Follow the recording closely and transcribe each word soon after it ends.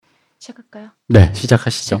시작할까요? 네,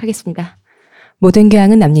 시작하시죠. 시작하겠습니다. 모든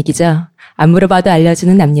교양은 남 얘기죠. 안 물어봐도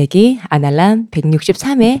알려주는 남 얘기 아날람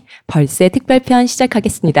 163회 벌새 특별편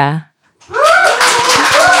시작하겠습니다.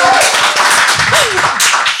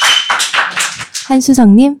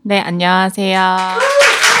 한수성님. 네, 안녕하세요.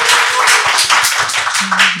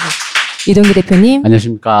 이동규 대표님.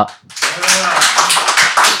 안녕하십니까.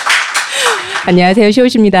 안녕하세요.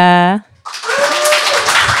 시옷입니다.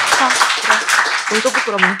 오늘도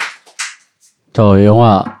부끄럽네. 저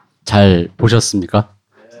영화 잘 보셨습니까?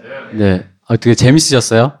 네. 어떻게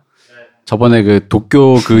재밌으셨어요? 저번에 그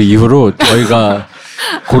도쿄 그 이후로 저희가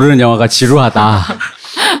고르는 영화가 지루하다,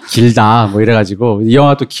 길다, 뭐 이래가지고 이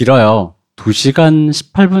영화도 길어요. 2시간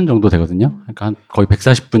 18분 정도 되거든요. 그러니까 한 거의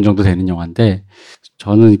 140분 정도 되는 영화인데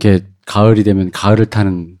저는 이렇게 가을이 되면 가을을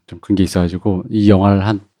타는 좀 그런 게 있어가지고 이 영화를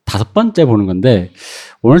한 5번째 보는 건데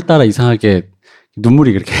오늘따라 이상하게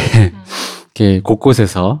눈물이 그렇게 이렇게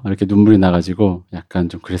곳곳에서 이렇게 눈물이 나가지고 약간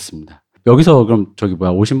좀 그랬습니다. 여기서 그럼 저기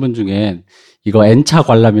오신 분 중에 이거 N차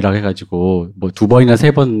관람이라고 해가지고 뭐 2번이나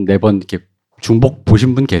 3번, 4번 이렇게 중복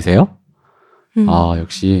보신 분 계세요? 아,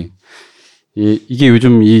 역시. 이게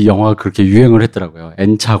요즘 이 영화가 그렇게 유행을 했더라고요.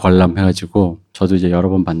 N차 관람 해가지고 저도 이제 여러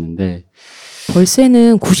번 봤는데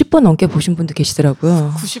벌새는 90번 넘게 보신 분도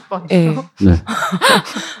계시더라고요. 90번이요? 네.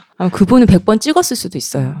 네. 그분은 100번 찍었을 수도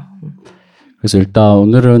있어요. 그래서 일단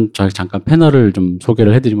오늘은 저희 잠깐 패널을 좀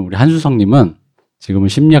소개를 해드리면 우리 한수성님은 지금은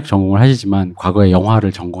심리학 전공을 하시지만 과거에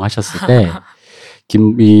영화를 전공하셨을 때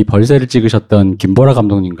이 벌새를 찍으셨던 김보라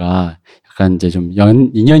감독님과 약간 이제 좀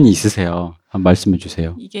인연이 있으세요. 한번 말씀해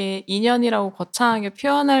주세요. 이게 인연이라고 거창하게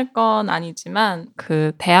표현할 건 아니지만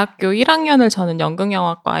그 대학교 1학년을 저는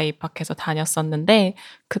연극영화과에 입학해서 다녔었는데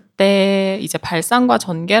그때 이제 발상과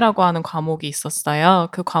전개라고 하는 과목이 있었어요.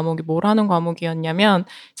 그 과목이 뭘 하는 과목이었냐면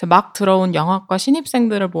이제 막 들어온 영화과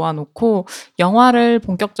신입생들을 모아놓고 영화를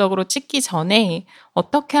본격적으로 찍기 전에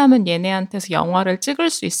어떻게 하면 얘네한테서 영화를 찍을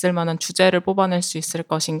수 있을 만한 주제를 뽑아낼 수 있을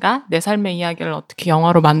것인가, 내 삶의 이야기를 어떻게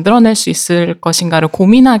영화로 만들어낼 수 있을 것인가를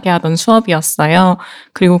고민하게 하던 수업이었어요.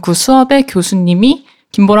 그리고 그 수업의 교수님이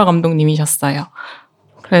김보라 감독님이셨어요.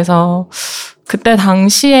 그래서 그때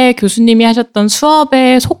당시에 교수님이 하셨던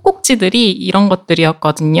수업의 속꼭지들이 이런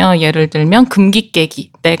것들이었거든요. 예를 들면 금기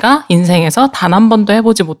깨기. 내가 인생에서 단 한 번도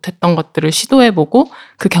해보지 못했던 것들을 시도해보고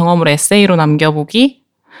그 경험을 에세이로 남겨보기,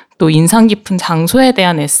 또 인상 깊은 장소에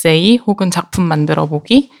대한 에세이 혹은 작품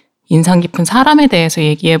만들어보기, 인상 깊은 사람에 대해서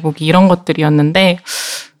얘기해보기 이런 것들이었는데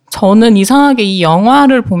저는 이상하게 이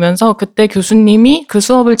영화를 보면서 그때 교수님이 그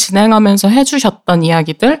수업을 진행하면서 해주셨던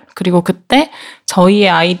이야기들, 그리고 그때 저희의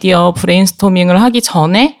아이디어 브레인스토밍을 하기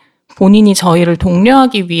전에 본인이 저희를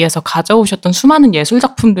독려하기 위해서 가져오셨던 수많은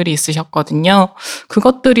예술작품들이 있으셨거든요.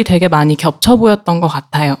 그것들이 되게 많이 겹쳐 보였던 것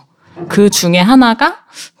같아요. 그 중에 하나가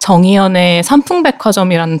정희연의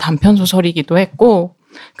삼풍백화점이라는 단편소설이기도 했고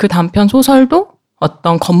그 단편소설도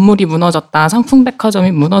어떤 건물이 무너졌다,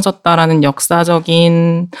 상품백화점이 무너졌다라는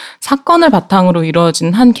역사적인 사건을 바탕으로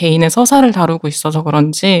이루어진 한 개인의 서사를 다루고 있어서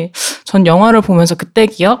그런지 전 영화를 보면서 그때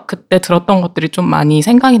그때 들었던 것들이 좀 많이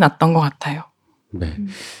생각이 났던 것 같아요. 네.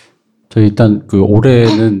 저희 일단 그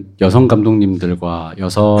올해는 여성 감독님들과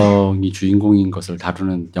여성이 주인공인 것을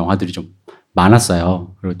다루는 영화들이 좀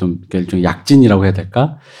많았어요. 그리고 좀 약진이라고 해야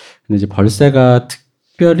될까? 근데 이제 벌새가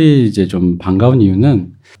특별히 이제 좀 반가운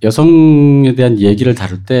이유는 여성에 대한 얘기를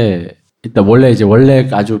다룰 때 일단 원래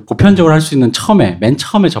아주 보편적으로 할 수 있는 맨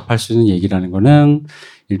처음에 접할 수 있는 얘기라는 거는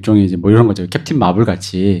일종의 이제 뭐 이런 거죠. 캡틴 마블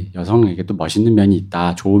같이 여성에게도 멋있는 면이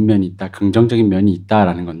있다, 좋은 면이 있다, 긍정적인 면이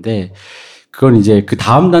있다라는 건데 그건 이제 그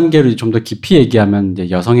다음 단계로 좀 더 깊이 얘기하면 이제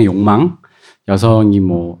여성의 욕망,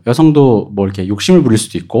 여성도 뭐 이렇게 욕심을 부릴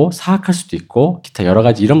수도 있고, 사악할 수도 있고, 기타 여러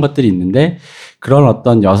가지 이런 것들이 있는데, 그런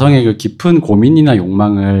어떤 여성의 그 깊은 고민이나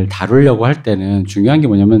욕망을 다루려고 할 때는 중요한 게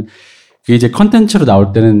뭐냐면, 그게 이제 컨텐츠로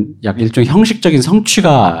나올 때는 약 일종의 형식적인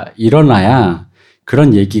성취가 일어나야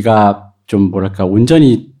그런 얘기가 좀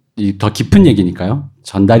온전히 더 깊은 얘기니까요.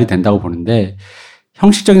 전달이 된다고 보는데,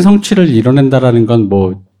 형식적인 성취를 이뤄낸다라는 건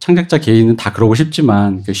창작자 개인은 다 그러고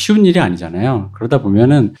싶지만 쉬운 일이 아니잖아요. 그러다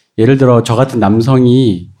보면은 예를 들어 저 같은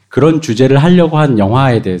남성이 그런 주제를 하려고 한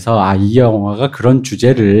영화에 대해서 이 영화가 그런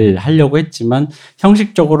주제를 하려고 했지만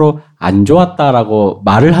형식적으로 안 좋았다라고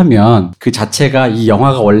말을 하면 그 자체가 이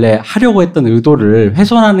영화가 원래 하려고 했던 의도를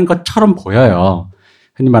훼손하는 것처럼 보여요.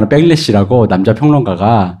 흔히 말하는 백래시라고 남자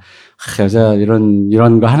평론가가 여자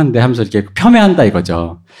이런 거 하는데 하면서 이렇게 폄훼한다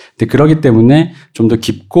이거죠. 근데 그러기 때문에 좀 더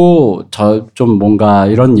깊고 좀 뭔가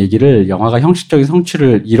이런 얘기를 영화가 형식적인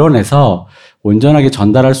성취를 이뤄내서 온전하게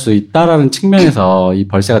전달할 수 있다라는 측면에서 이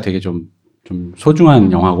벌새가 되게 좀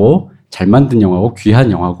소중한 영화고 잘 만든 영화고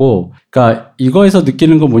귀한 영화고, 그러니까 이거에서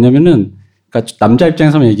느끼는 건 뭐냐면은 그러니까 남자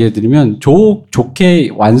입장에서만 얘기해드리면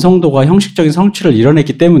좋게 완성도가 형식적인 성취를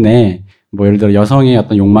이뤄냈기 때문에 뭐 예를 들어 여성의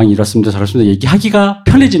어떤 욕망이 이렇습니다 저렇습니다 얘기하기가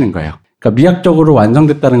편해지는 거예요. 그러니까 미학적으로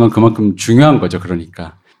완성됐다는 건 그만큼 중요한 거죠.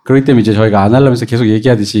 그러니까. 그렇기 때문에 이제 저희가 안 하려면서 계속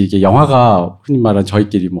얘기하듯이 이게 영화가 흔히 말하는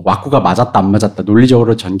저희끼리 뭐 왁구가 맞았다 안 맞았다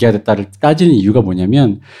논리적으로 전개가 됐다를 따지는 이유가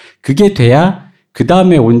뭐냐면 그게 돼야 그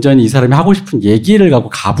다음에 온전히 이 사람이 하고 싶은 얘기를 갖고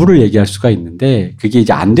가부를 얘기할 수가 있는데 그게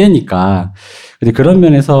이제 안 되니까. 근데 그런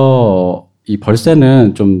면에서 이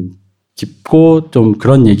벌새는 좀 깊고 좀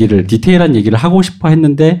그런 얘기를 디테일한 얘기를 하고 싶어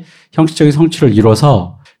했는데 형식적인 성취를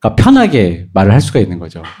이뤄서 그러니까 편하게 말을 할 수가 있는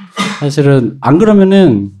거죠. 사실은 안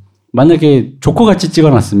그러면은 만약에 조커같이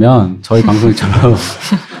찍어놨으면 저희 방송처럼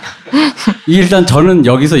일단 저는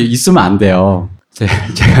여기서 있으면 안 돼요.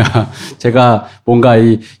 제가 뭔가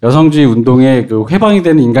이 여성주의 운동에 그 회방이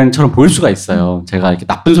되는 인간처럼 보일 수가 있어요. 제가 이렇게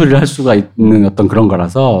나쁜 소리를 할 수가 있는 어떤 그런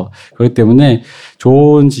거라서 그렇기 때문에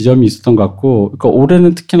좋은 지점이 있었던 것 같고, 그러니까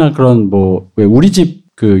올해는 특히나 그런 뭐 왜 우리 집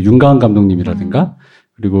그 윤가은 감독님이라든가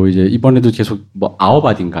그리고 이제 이번에도 계속 뭐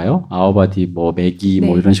아워바디인가요? 아워바디 뭐 매기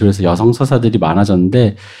뭐 이런 식으로 해서 여성 서사들이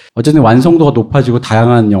많아졌는데 어쨌든 완성도가 높아지고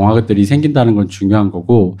다양한 영화들이 생긴다는 건 중요한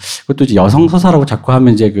거고, 그것도 이제 여성 서사라고 자꾸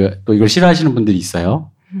하면 이제 그 또 이걸 싫어하시는 분들이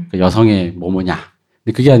있어요. 그러니까 여성의 뭐냐.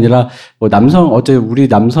 근데 그게 아니라 뭐 우리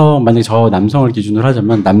남성 만약에 저 남성을 기준으로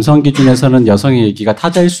하자면 남성 기준에서는 여성의 얘기가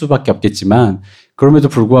타자일 수밖에 없겠지만 그럼에도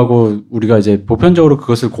불구하고 우리가 이제 보편적으로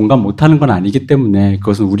그것을 공감 못하는 건 아니기 때문에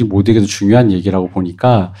그것은 우리 모두에게도 중요한 얘기라고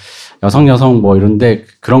보니까 여성 뭐 이런데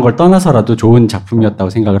그런 걸 떠나서라도 좋은 작품이었다고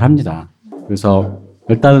생각을 합니다. 그래서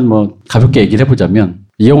일단은 뭐 가볍게 얘기를 해보자면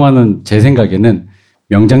이 영화는 제 생각에는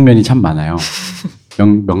명장면이 참 많아요.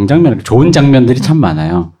 명장면, 좋은 장면들이 참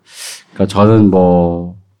많아요. 그러니까 저는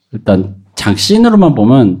뭐 일단 씬으로만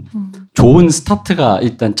보면 좋은 스타트가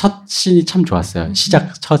일단 첫 씬이 참 좋았어요.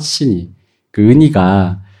 시작 첫 씬이. 그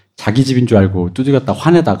은희가 자기 집인 줄 알고 두들겼다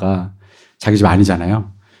화내다가 자기 집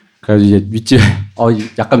아니잖아요. 그래서 이제 윗집에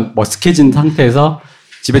약간 머쓱해진 상태에서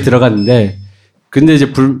집에 들어갔는데 근데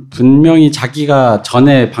이제 분명히 자기가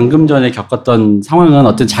방금 전에 겪었던 상황은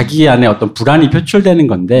어떤 자기 안에 어떤 불안이 표출되는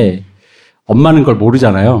건데 엄마는 그걸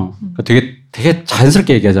모르잖아요. 그러니까 되게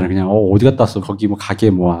자연스럽게 얘기하잖아요. 그냥 어디 갔다 왔어? 거기 뭐 가게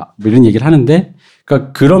뭐 이런 얘기를 하는데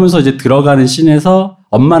그러니까 그러면서 이제 들어가는 씬에서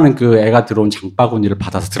엄마는 그 애가 들어온 장바구니를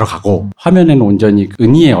받아서 들어가고 화면에는 온전히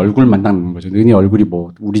은희의 얼굴만 닦는 거죠. 은희 얼굴이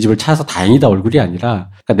뭐 우리 집을 찾아서 다행이다 얼굴이 아니라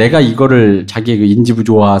그러니까 내가 이거를 자기의 그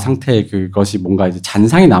인지부조화 상태의 그것이 뭔가 이제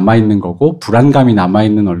잔상이 남아있는 거고 불안감이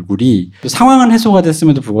남아있는 얼굴이 상황은 해소가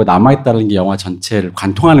됐음에도 불구하고 남아있다는 게 영화 전체를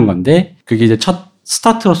관통하는 건데 그게 이제 첫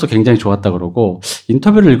스타트로서 굉장히 좋았다 그러고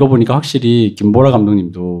인터뷰를 읽어보니까 확실히 김보라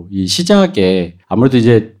감독님도 이 시작에 아무래도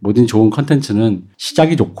이제 모든 좋은 컨텐츠는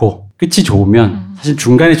시작이 좋고 끝이 좋으면 사실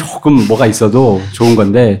중간에 조금 뭐가 있어도 좋은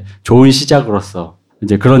건데 좋은 시작으로서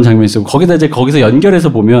이제 그런 장면이 있고 거기서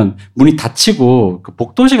연결해서 보면 문이 닫히고 그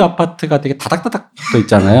복도식 아파트가 되게 다닥다닥 붙어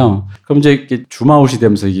있잖아요. 그럼 이제 이렇게 줌아웃이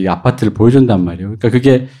되면서 이 아파트를 보여준단 말이에요. 그러니까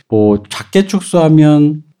그게 뭐 작게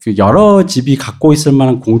축소하면 그 여러 집이 갖고 있을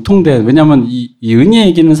만한 공통된, 왜냐하면 이 은희의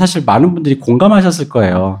얘기는 사실 많은 분들이 공감하셨을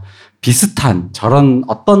거예요. 비슷한 저런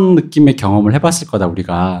어떤 느낌의 경험을 해봤을 거다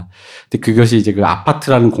우리가. 근데 그것이 이제 그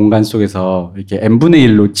아파트라는 공간 속에서 이렇게 n분의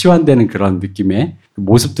 1로 치환되는 그런 느낌의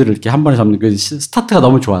모습들을 이렇게 한 번에 잡는 그 스타트가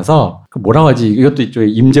너무 좋아서 그 뭐라고 하지? 이것도 이쪽에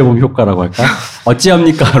임재범 효과라고 할까?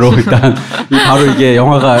 어찌합니까로 일단 바로 이게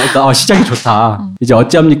영화가 일단 시작이 좋다. 이제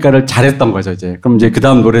어찌합니까를 잘했던 거죠 이제. 그럼 이제 그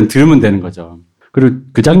다음 노래는 들으면 되는 거죠. 그리고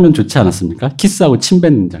그 장면 좋지 않았습니까? 키스하고 침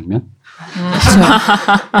뱉는 장면.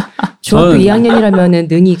 중학교 2학년이라면은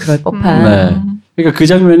능히 그럴 법한. 네. 그러니까 그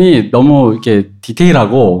장면이 너무 이렇게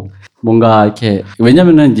디테일하고 뭔가 이렇게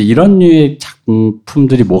왜냐면은 이제 이런 류의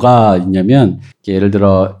작품들이 뭐가 있냐면 예를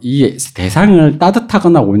들어 이 대상을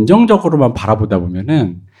따뜻하거나 온정적으로만 바라보다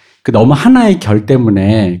보면은 그 너무 하나의 결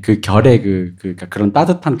때문에 그 결의 그러니까 그런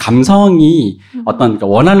따뜻한 감성이 어떤 그러니까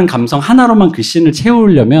원하는 감성 하나로만 그 씬을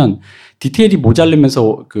채우려면 디테일이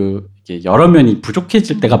모자르면서 이게 여러 면이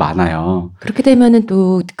부족해질 때가 많아요. 그렇게 되면은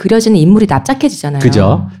또 그려지는 인물이 납작해지잖아요.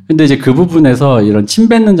 그죠? 근데 이제 그 부분에서 이런 침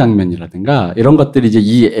뱉는 장면이라든가 이런 것들이 이제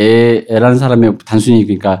이 애라는 사람의 단순히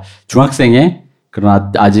그러니까 중학생의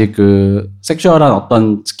그런 아직 그 섹슈얼한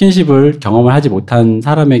어떤 스킨십을 경험을 하지 못한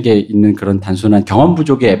사람에게 있는 그런 단순한 경험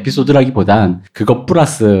부족의 에피소드라기보단 그것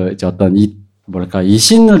플러스 이제 어떤 이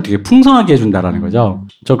씬을 되게 풍성하게 해준다라는 거죠.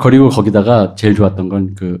 그리고 거기다가 제일 좋았던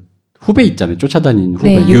건 그 후배 있잖아요. 쫓아다니는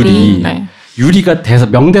후배. 네, 유리. 네. 유리가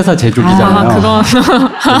명대사 제조기잖아요.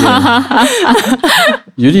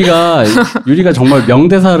 유리가 정말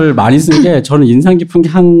명대사를 많이 쓴 게 저는 인상 깊은 게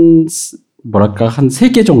한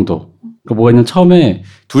 3개 정도. 그 뭐가 있냐면 처음에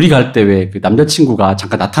둘이 갈 때 왜 그 남자친구가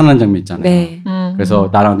잠깐 나타나는 장면 있잖아요. 네. 그래서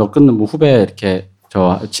나랑 너 끊는 뭐 후배 이렇게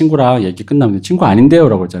저 친구랑 얘기 끝나면 친구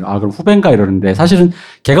아닌데요라고 했잖아요. 아 그럼 후배인가 이러는데 사실은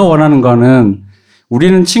걔가 원하는 거는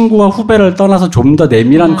우리는 친구와 후배를 떠나서 좀 더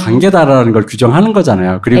내밀한 관계다라는 걸 규정하는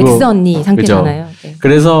거잖아요. 그리고 엑스 언니 상태잖아요. 네.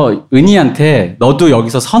 그래서 은희한테 너도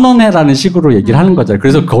여기서 선언해라는 식으로 얘기를 하는 거잖아요.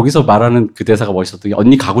 그래서 거기서 말하는 그 대사가 멋있었던 게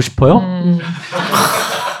언니 가고 싶어요?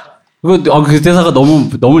 그 대사가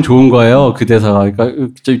너무 좋은 거예요. 그 대사가. 그러니까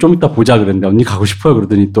좀 이따 보자 그랬는데 언니 가고 싶어요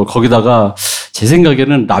그러더니 또 거기다가 제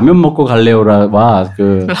생각에는 라면 먹고 갈래요라와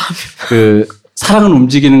그 사랑은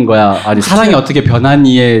움직이는 거야. 아니 사랑이 어떻게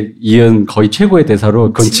변하니에 이은 거의 최고의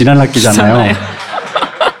대사로 그건 지난 학기잖아요.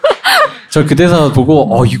 저 그 대사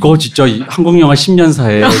보고 이거 진짜 한국 영화 10년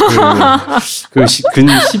사이에 근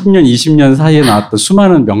 10년 20년 사이에 나왔던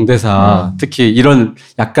수많은 명대사 특히 이런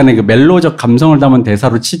약간의 그 멜로적 감성을 담은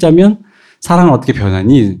대사로 치자면 사랑은 어떻게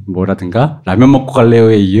변하니 뭐라든가 라면 먹고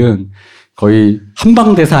갈래요에 이은 거의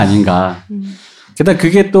한방 대사 아닌가. 게다가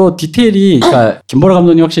그게 또 디테일이 그러니까 김보라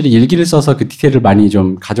감독님 확실히 일기를 써서 그 디테일을 많이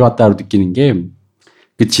좀 가져왔다고 느끼는 게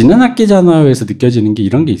그 지난 학기잖아요에서 느껴지는 게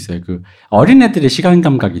이런 게 있어요. 그 어린애들의 시간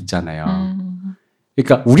감각이 있잖아요.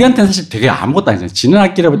 그러니까 우리한테는 사실 되게 아무것도 아니잖아요. 지난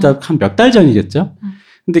학기라부터 한 몇 달 전이겠죠.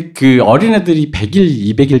 근데 그 어린애들이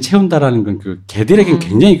 100일, 200일 채운다라는 건 그 걔들에겐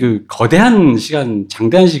굉장히 그 거대한 시간,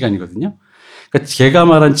 장대한 시간이거든요. 그러니까 걔가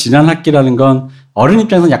말한 지난 학기라는 건 어른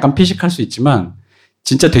입장에서는 약간 피식할 수 있지만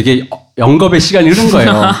진짜 되게 영겁의 시간이 흐른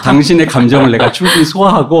거예요. 당신의 감정을 내가 충분히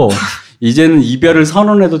소화하고 이제는 이별을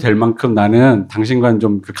선언해도 될 만큼 나는 당신과는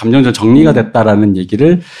좀 그 감정적 정리가 됐다라는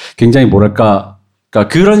얘기를 굉장히 뭐랄까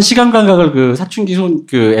그러니까 그런 시간 감각을 그 사춘기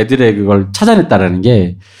그 애들의 그걸 찾아냈다라는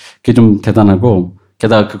게 그게 좀 대단하고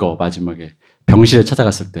게다가 그거 마지막에 병실에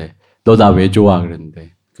찾아갔을 때 너 나 왜 좋아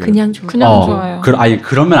그랬는데 그냥 좋아. 그냥 좋아요. 아니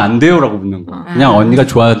그러면 안 돼요라고 묻는 거. 그냥 언니가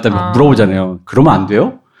좋아했다면 물어보잖아요. 그러면 안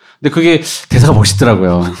돼요? 근데 그게 대사가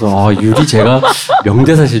멋있더라고요. 그래서 유리 제가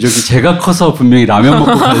명대사 제조기 제가 커서 분명히 라면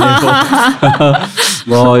먹고 갈래요.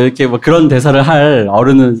 뭐 이렇게 뭐 그런 대사를 할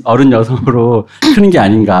어른 여성으로 크는 게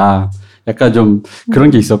아닌가. 약간 좀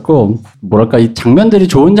그런 게 있었고 뭐랄까 이 장면들이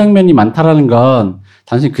좋은 장면이 많다라는 건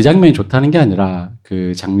단순히 그 장면이 좋다는 게 아니라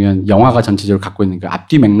그 장면 영화가 전체적으로 갖고 있는 그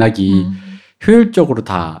앞뒤 맥락이 효율적으로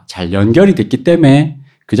다 잘 연결이 됐기 때문에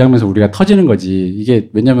그 장면에서 우리가 터지는 거지. 이게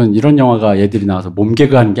왜냐면 이런 영화가 얘들이 나와서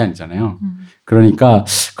몸개그 하는 게 아니잖아요. 그러니까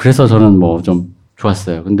그래서 저는 뭐 좀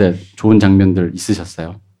좋았어요. 근데 좋은 장면들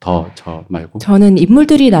있으셨어요? 더 저 말고? 저는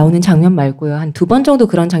인물들이 나오는 장면 말고요. 한 2번 정도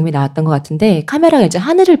그런 장면이 나왔던 것 같은데 카메라가 이제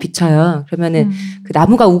하늘을 비춰요. 그러면은 그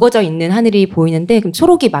나무가 우거져 있는 하늘이 보이는데 그럼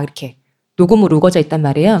초록이 막 이렇게 녹음으로 우거져 있단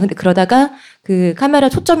말이에요. 근데 그러다가 그 카메라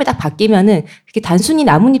초점이 딱 바뀌면은 그게 단순히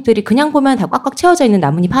나뭇잎들이 그냥 보면 다 꽉꽉 채워져 있는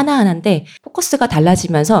나뭇잎 하나하나인데 포커스가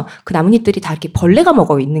달라지면서 그 나뭇잎들이 다 이렇게 벌레가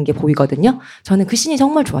먹어 있는 게 보이거든요. 저는 그 씬이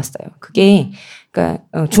정말 좋았어요. 그게 그러니까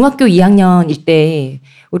중학교 2학년일 때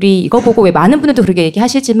우리 이거 보고 왜 많은 분들도 그렇게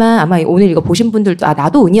얘기하시지만 아마 오늘 이거 보신 분들도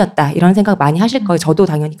나도 은이었다 이런 생각 많이 하실 거예요. 저도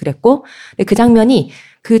당연히 그랬고. 근데 그 장면이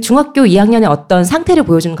그 중학교 2학년의 어떤 상태를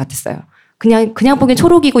보여주는 것 같았어요. 그냥 보기엔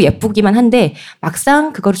초록이고 예쁘기만 한데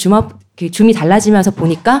막상 그거를 줌이 달라지면서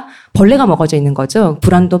보니까 벌레가 먹어져 있는 거죠.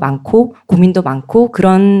 불안도 많고 고민도 많고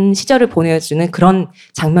그런 시절을 보내주는 그런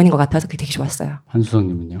장면인 것 같아서 그게 되게 좋았어요.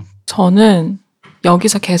 한수정님은요? 저는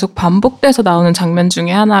여기서 계속 반복돼서 나오는 장면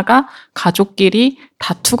중에 하나가 가족끼리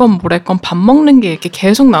다투건 뭐랬건 밥 먹는 게 이렇게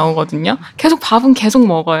계속 나오거든요. 밥은 계속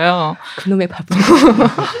먹어요. 그놈의 밥은.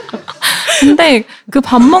 근데 그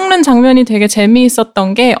밥 먹는 장면이 되게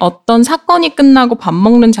재미있었던 게 어떤 사건이 끝나고 밥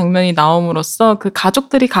먹는 장면이 나옴으로써 그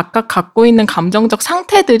가족들이 각각 갖고 있는 감정적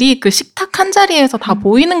상태들이 그 식탁 한 자리에서 다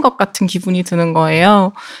보이는 것 같은 기분이 드는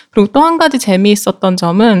거예요. 그리고 또 한 가지 재미있었던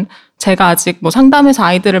점은 제가 아직 뭐 상담해서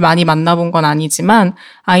아이들을 많이 만나본 건 아니지만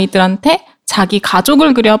아이들한테 자기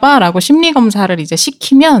가족을 그려봐 라고 심리검사를 이제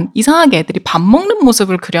시키면 이상하게 애들이 밥 먹는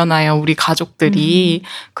모습을 그려놔요. 우리 가족들이.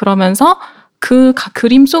 그러면서 그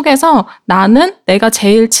그림 속에서 나는 내가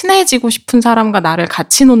제일 친해지고 싶은 사람과 나를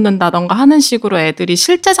같이 놓는다던가 하는 식으로 애들이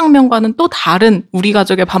실제 장면과는 또 다른 우리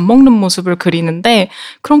가족의 밥 먹는 모습을 그리는데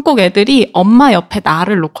그럼 꼭 애들이 엄마 옆에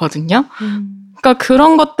나를 놓거든요. 그러니까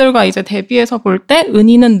그런 것들과 이제 대비해서 볼 때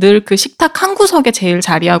은희는 늘 그 식탁 한 구석에 제일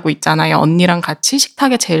자리하고 있잖아요. 언니랑 같이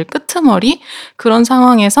식탁의 제일 끄트머리. 그런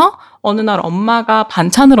상황에서 어느 날 엄마가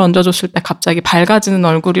반찬을 얹어줬을 때 갑자기 밝아지는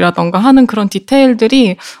얼굴이라던가 하는 그런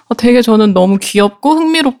디테일들이 되게 저는 너무 귀엽고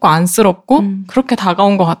흥미롭고 안쓰럽고 그렇게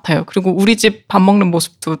다가온 것 같아요. 그리고 우리 집 밥 먹는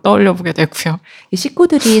모습도 떠올려보게 되고요. 이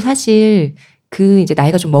식구들이 사실 그 이제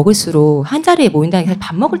나이가 좀 먹을수록 한 자리에 모인다는 게 사실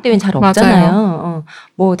밥 먹을 때는 잘 없잖아요.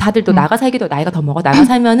 뭐 다들 또 나가 살기도 나이가 더 먹어. 나가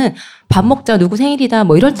살면은 밥 먹자, 누구 생일이다,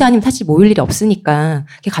 뭐 이럴 때 아니면 사실 모일 일이 없으니까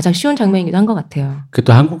그게 가장 쉬운 장면이기도 한 것 같아요.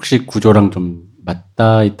 그것도 한국식 구조랑 좀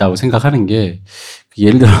맞닿아 있다고 생각하는 게,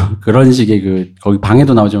 예를 들어 그런 식의 거기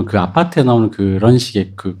방에도 나오지만 그 아파트에 나오는 그런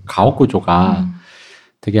식의 그 가옥 구조가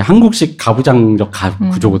되게 한국식 가부장적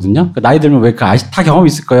구조거든요. 나이 들면 왜 그 다 경험이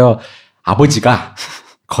있을 거예요. 아버지가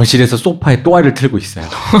거실에서 소파에 또아를 틀고 있어요.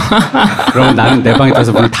 그러면 나는 내 방에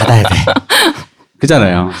들어서 문을 닫아야 돼.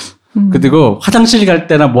 그잖아요. 그리고 화장실 갈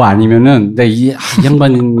때나 뭐 아니면은 이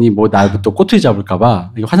양반이 뭐 나부터 꼬투리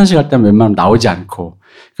잡을까봐 화장실 갈 때는 웬만하면 나오지 않고.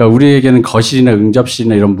 그러니까 우리에게는 거실이나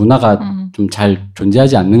응접실이나 이런 문화가 좀 잘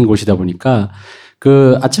존재하지 않는 곳이다 보니까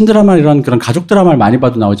그 아침 드라마 이런 그런 가족 드라마를 많이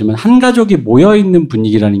봐도 나오지만 한 가족이 모여 있는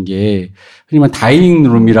분위기라는 게 흔히 말 다이닝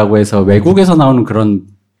룸이라고 해서 외국에서 나오는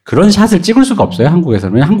그런 샷을 찍을 수가 없어요.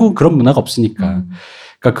 한국에서는. 왜냐면 한국은 그런 문화가 없으니까.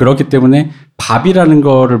 그러니까 그렇기 때문에 밥이라는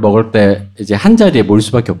거를 먹을 때 이제 한 자리에 모일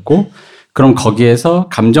수밖에 없고, 그럼 거기에서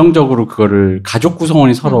감정적으로 그거를 가족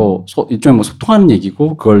구성원이 서로 일종의 뭐 소통하는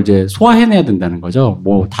얘기고, 그걸 이제 소화해내야 된다는 거죠.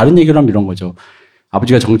 뭐 다른 얘기를 하면 이런 거죠.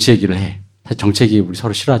 아버지가 정치 얘기를 해. 사실 정치 얘기 우리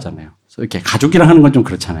서로 싫어하잖아요. 그래서 이렇게 가족이랑 하는 건 좀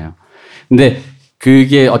그렇잖아요. 근데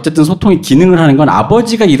그게 어쨌든 소통이 기능을 하는 건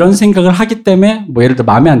아버지가 이런 생각을 하기 때문에 뭐 예를 들어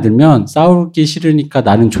마음에 안 들면 싸우기 싫으니까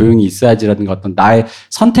나는 조용히 있어야지라든가 어떤 나의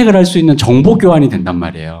선택을 할 수 있는 정보 교환이 된단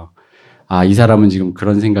말이에요. 아, 이 사람은 지금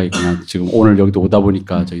그런 생각이구나. 지금 오늘 여기도 오다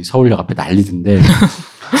보니까 저기 서울역 앞에 난리던데.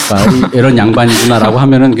 그러니까 이런 양반이구나라고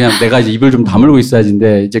하면은 그냥 내가 이제 입을 좀 다물고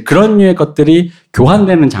있어야지인데, 이제 그런 류의 것들이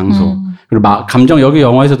교환되는 장소. 그리고 여기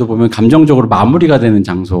영화에서도 보면 감정적으로 마무리가 되는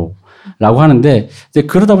장소라고 하는데, 이제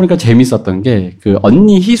그러다 보니까 재밌었던 게 그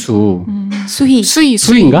언니 희수.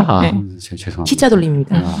 수희인가? 아, 네. 죄송합니다. 키자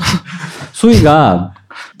돌림입니다. 수희가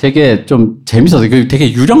되게 좀 재밌었어요.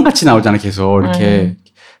 되게 유령같이 나오잖아요. 계속 이렇게.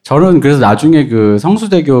 저는 그래서 나중에 그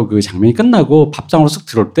성수대교 그 장면이 끝나고 밥상으로 쓱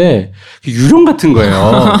들어올 때 유령 같은 거예요.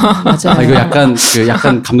 맞아요. 이거 약간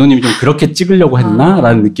감독님이 좀 그렇게 찍으려고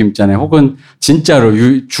했나라는 느낌 있잖아요. 혹은 진짜로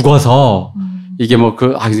죽어서 이게 뭐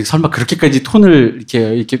설마 그렇게까지 톤을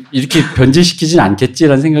이렇게 변질시키진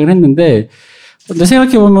않겠지라는 생각을 했는데, 근데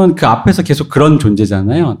생각해보면 그 앞에서 계속 그런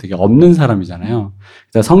존재잖아요. 되게 없는 사람이잖아요.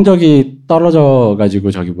 성적이 떨어져가지고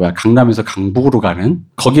강남에서 강북으로 가는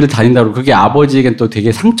거기를 다닌다고, 그게 아버지에겐 또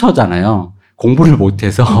되게 상처잖아요. 공부를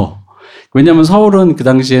못해서. 왜냐면 서울은 그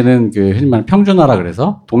당시에는 흔히 말하는 평준화라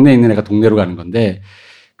그래서 동네에 있는 애가 동네로 가는 건데,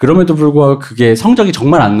 그럼에도 불구하고 그게 성적이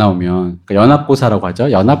정말 안 나오면, 그러니까 연합고사라고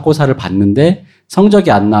하죠. 연합고사를 봤는데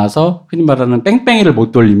성적이 안 나와서 흔히 말하는 뺑뺑이를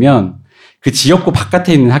못 돌리면 그 지역구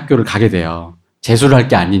바깥에 있는 학교를 가게 돼요. 재수를 할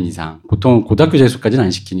게 아닌 이상. 보통 고등학교 재수까지는 안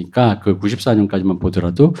시키니까 그 94년까지만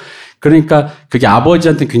보더라도. 그러니까 그게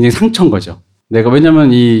아버지한테 굉장히 상처인 거죠. 왜냐면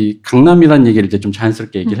이 강남이라는 얘기를 이제 좀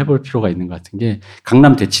자연스럽게 얘기를 해볼 필요가 있는 것 같은 게,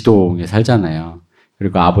 강남 대치동에 살잖아요.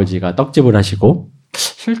 그리고 아버지가 떡집을 하시고,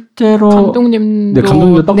 실제로.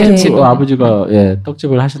 감독님도 떡집, 아버지가,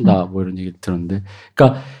 떡집을 하신다, 뭐 이런 얘기를 들었는데.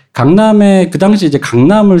 그러니까 강남에, 그 당시 이제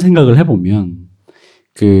강남을 생각을 해보면,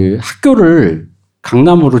 그 학교를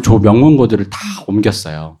강남으로 명문고들을 다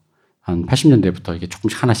옮겼어요. 한 80년대부터 이게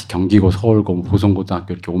조금씩 하나씩 경기고 서울고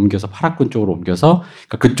보성고등학교 이렇게 옮겨서 파락군 쪽으로 옮겨서,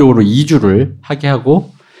 그러니까 그쪽으로 이주를 하게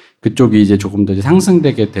하고, 그쪽이 이제 조금 더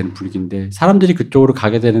상승되게 된 분위기인데, 사람들이 그쪽으로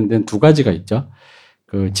가게 되는 데는 두 가지가 있죠.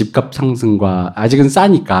 그 집값 상승과, 아직은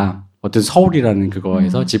싸니까 어떤 서울이라는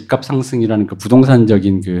그거에서 집값 상승이라는 그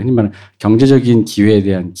부동산적인 흔히 말하는 경제적인 기회에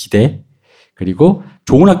대한 기대, 그리고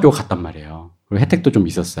좋은 학교 갔단 말이에요. 그리고 혜택도 좀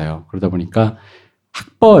있었어요. 그러다 보니까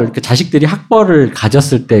자식들이 학벌을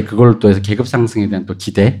가졌을 때 그걸 또 해서 계급 상승에 대한 또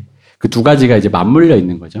기대, 그 두 가지가 이제 맞물려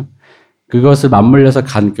있는 거죠. 그것을 맞물려서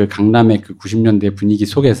간 그 강남의 그 90년대 분위기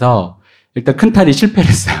속에서 일단 큰딸이 실패를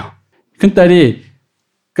했어요. 큰딸이,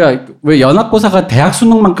 그러니까 왜 연합고사가 대학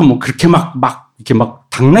수능만큼 뭐 그렇게 이렇게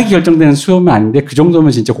당락이 결정되는 수험은 아닌데, 그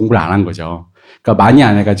정도면 진짜 공부를 안 한 거죠. 그러니까 많이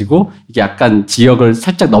안 해가지고 이게 약간 지역을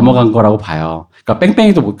살짝 넘어간 거라고 봐요. 그러니까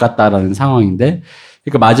뺑뺑이도 못 갔다라는 상황인데,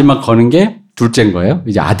 그러니까 마지막 거는 게 둘째인 거예요.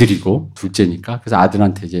 이제 아들이고 둘째니까. 그래서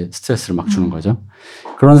아들한테 이제 스트레스를 막 주는 거죠.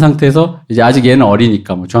 그런 상태에서 이제 아직 얘는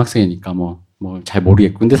어리니까 뭐 중학생이니까 뭐 잘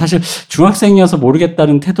모르겠고. 근데 사실 중학생이어서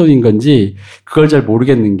모르겠다는 태도인 건지 그걸 잘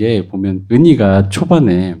모르겠는 게, 보면 은희가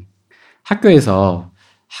초반에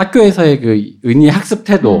학교에서의 그 은희의 학습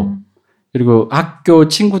태도, 그리고 학교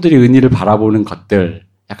친구들이 은희를 바라보는 것들,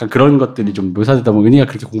 약간 그런 것들이 좀 묘사되다 보면 은희가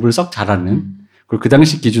그렇게 공부를 썩 잘하는, 그리고 그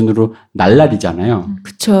당시 기준으로 날라리잖아요.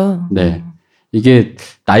 그쵸. 네. 이게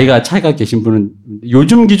나이가 차이가 계신 분은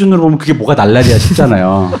요즘 기준으로 보면 그게 뭐가 날라리야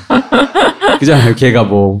싶잖아요. 그잖아요. 걔가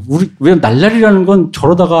왜 날라리라는 건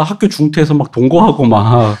저러다가 학교 중퇴해서 막 동거하고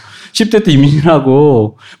막 10대 때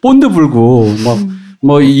이민하고 본드 불고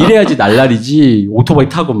뭐 이래야지 날라리지. 오토바이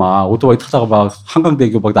타다가 막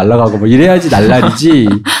한강대교 막 날아가고 뭐 이래야지 날라리지.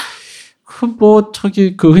 흔히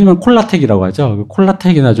말하는 콜라텍이라고 하죠.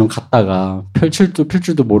 콜라텍이나 좀 갔다가 필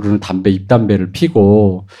줄도 모르는 입담배를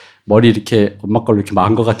피고 머리 이렇게 엄마 걸로 이렇게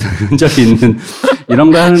막은 것 같은 흔적이 있는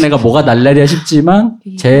이런 거 하는 애가 뭐가 날라리야 싶지만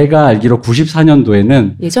제가 알기로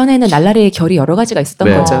 94년도에는 예전에는 날라리의 결이 여러 가지가 있었던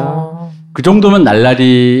네. 거죠. 그 정도면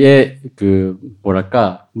날라리의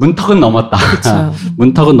문턱은 넘었다.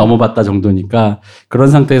 문턱은 넘어봤다 정도니까 그런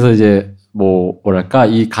상태에서 이제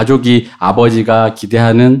이 가족이 아버지가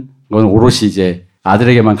기대하는 건 오롯이 이제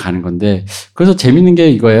아들에게만 가는 건데 그래서 재밌는 게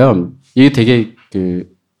이거예요. 이게 되게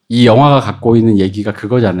이 영화가 갖고 있는 얘기가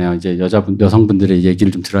그거잖아요. 이제 여성분들의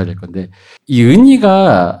얘기를 좀 들어야 될 건데 이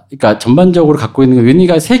은희가 그러니까 전반적으로 갖고 있는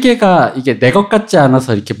은희가 세계가 이게 내 것 같지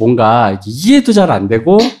않아서 이렇게 뭔가 이해도 잘 안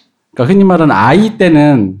되고 그러니까 흔히 말하는 아이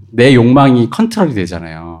때는 내 욕망이 컨트롤이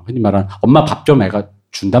되잖아요. 흔히 말하는 엄마 밥 좀 애가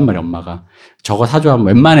준단 말이야 엄마가 저거 사줘 하면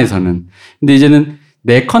웬만해서는 근데 이제는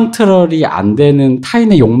내 컨트롤이 안 되는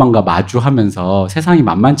타인의 욕망과 마주하면서 세상이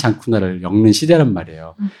만만치 않구나를 엮는 시대란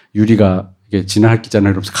말이에요. 유리가 이게 지나갈기잖아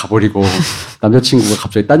이러면서 가버리고 남자친구가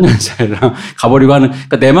갑자기 딴 여자애랑 가버리고 하는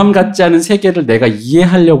그러니까 내 맘 같지 않은 세계를 내가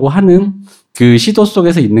이해하려고 하는 그 시도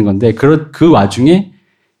속에서 있는 건데 그 와중에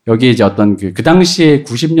여기에 이제 어떤 그 당시에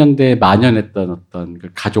 90년대에 만연했던 어떤 그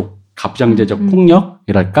가부장제적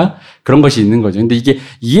폭력이랄까 그런 것이 있는 거죠. 근데 이게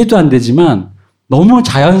이해도 안 되지만 너무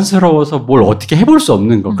자연스러워서 뭘 어떻게 해볼 수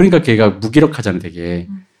없는 거. 그러니까 걔가 무기력하잖아요, 되게.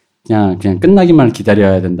 그냥 끝나기만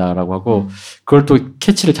기다려야 된다라고 하고, 그걸 또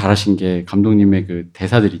캐치를 잘 하신 게 감독님의 그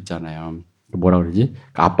대사들 있잖아요. 뭐라 그러지?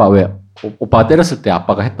 아빠 오빠가 때렸을 때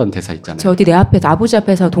아빠가 했던 대사 있잖아요. 저 어디 내 앞에서 아버지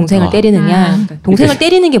앞에서 동생을 때리느냐. 동생을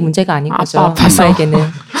때리는 게 문제가 아닌 거죠. 아빠에게는.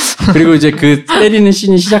 그리고 이제 그 때리는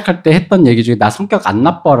씬이 시작할 때 했던 얘기 중에 나 성격 안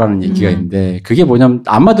나빠라는 얘기가 있는데 그게 뭐냐면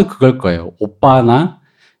아마도 그걸 거예요. 오빠나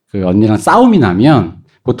그 언니랑 싸움이 나면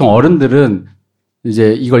보통 어른들은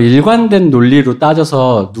이제 이걸 일관된 논리로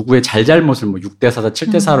따져서 누구의 잘잘못을 6대4다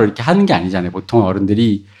 7대4로 이렇게 하는 게 아니잖아요. 보통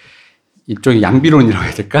어른들이 일종의 양비론이라고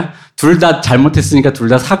해야 될까? 둘 다 잘못했으니까 둘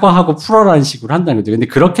다 사과하고 풀어라는 식으로 한다는 거죠. 근데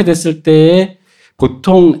그렇게 됐을 때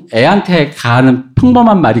보통 애한테 가는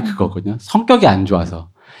평범한 말이 그거거든요. 성격이 안 좋아서.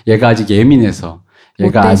 얘가 아직 예민해서.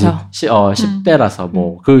 얘가 아직 10대라서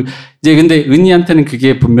이제 근데 은희한테는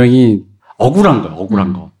그게 분명히 억울한 거야,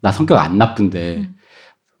 억울한 거. 나 성격 안 나쁜데.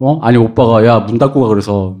 아니, 오빠가, 야, 문 닫고 가.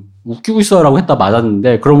 그래서, 웃기고 있어라고 했다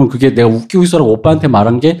맞았는데, 그러면 그게 내가 웃기고 있어라고 오빠한테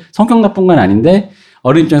말한 게 성격 나쁜 건 아닌데,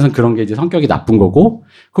 어린 입장에서는 그런 게 이제 성격이 나쁜 거고,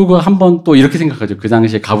 그거 한번 또 이렇게 생각하죠. 그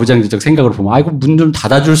당시에 가부장제적 생각으로 보면, 아이고, 문 좀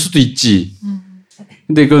닫아줄 수도 있지.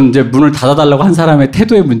 근데 그건 이제 문을 닫아달라고 한 사람의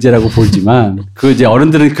태도의 문제라고 보이지만, 이제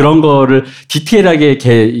어른들은 그런 거를 디테일하게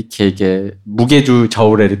이렇게 무게주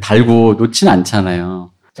저울에 달고 놓지는 않잖아요.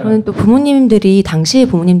 저는 또 당시의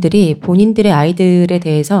부모님들이 본인들의 아이들에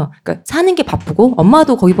대해서, 그러니까 사는 게 바쁘고,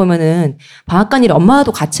 엄마도 거기 보면은 방앗간 일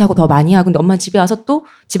엄마도 같이 하고 더 많이 하고, 근데 엄마 집에 와서 또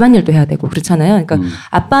집안일도 해야 되고, 그렇잖아요. 그러니까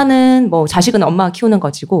아빠는 자식은 엄마가 키우는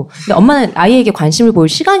거지고, 근데 엄마는 아이에게 관심을 보일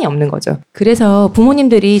시간이 없는 거죠. 그래서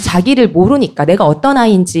부모님들이 자기를 모르니까 내가 어떤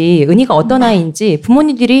아이인지, 은희가 어떤 아이인지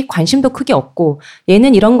부모님들이 관심도 크게 없고,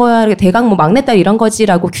 얘는 이런 거야, 대강 막내딸 이런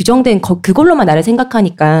거지라고 규정된 그걸로만 나를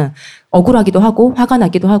생각하니까, 억울하기도 하고 화가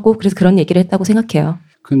나기도 하고 그래서 그런 얘기를 했다고 생각해요.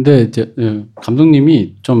 근데 이제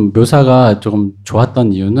감독님이 좀 묘사가 조금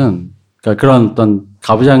좋았던 이유는 그러니까 그런 어떤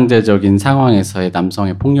가부장제적인 상황에서의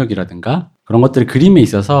남성의 폭력이라든가 그런 것들이 그림에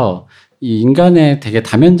있어서 이 인간의 되게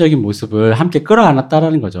다면적인 모습을 함께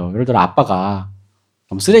끌어안았다라는 거죠. 예를 들어 아빠가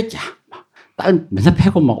너무 쓰레기야. 딸 맨날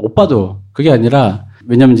패고 오빠도 그게 아니라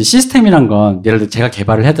왜냐면 이제 시스템이란 건 예를 들어 제가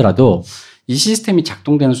개발을 하더라도 이 시스템이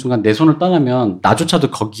작동되는 순간 내 손을 떠나면 나조차도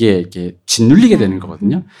거기에 이렇게 짓눌리게 되는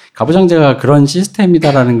거거든요. 가부장제가 그런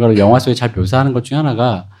시스템이다라는 걸 영화 속에 잘 묘사하는 것 중에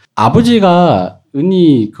하나가 아버지가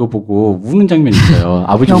은희 그거 보고 우는 장면이 있어요.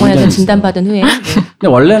 아버지 병원에서 진단받은 후에. 근데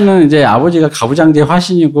원래는 이제 아버지가 가부장제의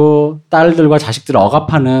화신이고 딸들과 자식들을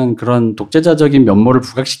억압하는 그런 독재자적인 면모를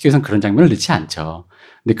부각시키기 위해서는 그런 장면을 넣지 않죠.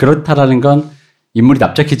 근데 그렇다라는 건 인물이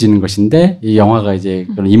납작해지는 것인데 이 영화가 이제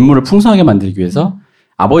그런 인물을 풍성하게 만들기 위해서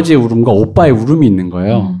아버지의 울음과 오빠의 울음이 있는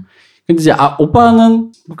거예요. 근데 이제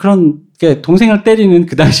오빠는 그런 동생을 때리는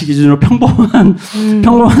그 당시 기준으로 평범한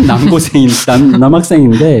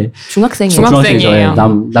남학생인데 중학생이에요.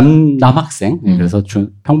 남학생. 네, 그래서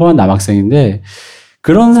평범한 남학생인데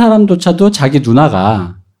그런 사람조차도 자기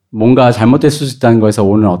누나가 뭔가 잘못됐을 수 있다는 거에서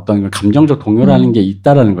오는 어떤 감정적 동요라는 게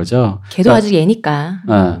있다라는 거죠. 걔도 그러니까, 아직 애니까.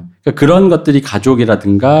 그러니까 그런 것들이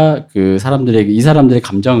가족이라든가 이 사람들의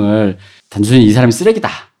감정을 단순히 이 사람이 쓰레기다.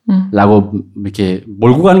 라고 이렇게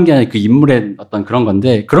몰고 가는 게 아니라 그 인물의 어떤 그런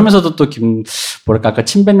건데, 그러면서도 또 뭐랄까 아까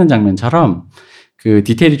침 뱉는 장면처럼 그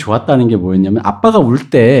디테일이 좋았다는 게 뭐였냐면, 아빠가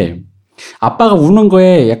우는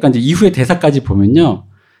거에 약간 이제 이후의 대사까지 보면요,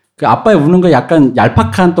 그 아빠의 우는 거에 약간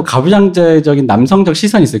얄팍한 또 가부장제적인 남성적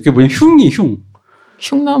시선이 있어요. 그게 뭐냐면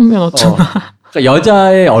흉 나오면 어쩌나. 그러니까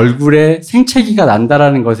여자의 얼굴에 생채기가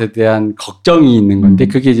난다라는 것에 대한 걱정이 있는 건데,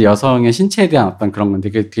 그게 이제 여성의 신체에 대한 어떤 그런 건데,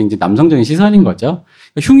 그게 이제 남성적인 시선인 거죠.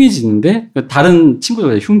 그러니까 흉이 지는데, 다른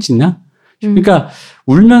친구들 흉 짓냐? 그러니까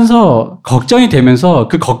울면서 걱정이 되면서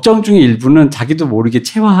그 걱정 중에 일부는 자기도 모르게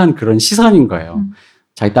체화한 그런 시선인 거예요.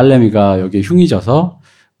 자기 딸내미가 여기에 흉이 져서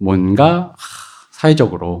뭔가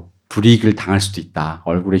사회적으로 불이익을 당할 수도 있다.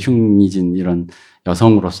 얼굴에 흉이 진 이런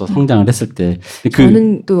여성으로서 성장을 했을 때.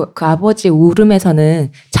 저는 또 그 아버지의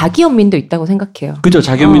울음에서는 자기 연민도 있다고 생각해요. 그죠.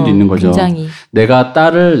 자기 연민도 있는 거죠. 굉장히. 내가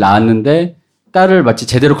딸을 낳았는데 딸을 마치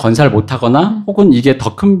제대로 건사를 못하거나 혹은 이게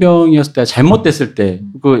더 큰 병이었을 때, 잘못됐을 때,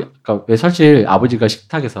 그러니까 왜 사실 아버지가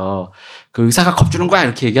식탁에서 그 의사가 겁주는 거야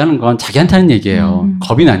이렇게 얘기하는 건 자기한테 하는 얘기예요.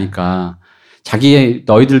 겁이 나니까.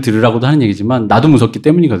 너희들 들으라고도 하는 얘기지만 나도 무섭기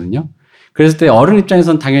때문이거든요. 그랬을 때 어른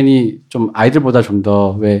입장에서는 당연히 좀 아이들보다 좀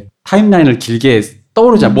더 왜 타임라인을 길게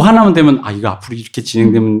떠오르잖아. 뭐 하나만 되면 이거 앞으로 이렇게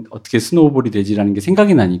진행되면 어떻게 스노우볼이 되지라는 게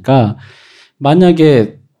생각이 나니까,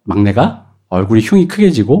 만약에 막내가 얼굴이 흉이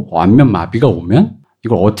크게 지고 안면 마비가 오면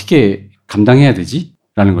이걸 어떻게 감당해야 되지?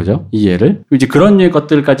 라는 거죠. 이 예를. 이제 그런 류의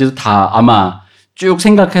것들까지도 다 아마 쭉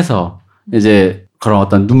생각해서 이제 그런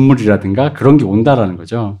어떤 눈물이라든가 그런 게 온다라는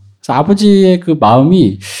거죠. 그래서 아버지의 그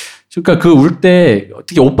마음이, 그러니까 그 울 때,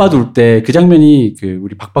 특히 오빠도 울 때 그 장면이 그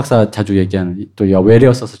우리 박 박사 자주 얘기하는 또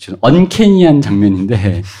외래어 써서 주는 언캐니한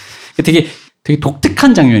장면인데, 되게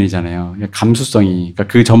독특한 장면이잖아요. 감수성이. 그러니까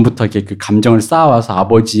그 전부터 이렇게 그 감정을 쌓아와서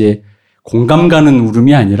아버지의 공감 가는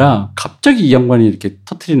울음이 아니라 갑자기 이 양반이 이렇게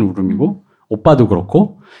터트리는 울음이고, 오빠도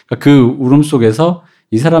그렇고, 그러니까 그 울음 속에서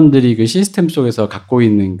이 사람들이 그 시스템 속에서 갖고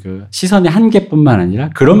있는 그 시선의 한계뿐만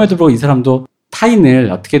아니라, 그럼에도 불구하고 이 사람도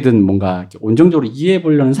타인을 어떻게든 뭔가 온정적으로 이해해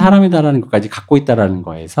보려는 사람이다라는 것까지 갖고 있다라는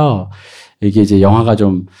거에서, 이게 이제 영화가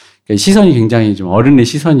좀 시선이 굉장히 좀 어른의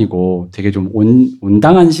시선이고 되게 좀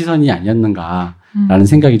온당한 시선이 아니었는가라는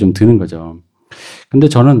생각이 좀 드는 거죠. 근데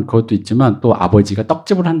저는 그것도 있지만 또 아버지가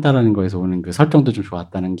떡집을 한다라는 거에서 오는 그 설정도 좀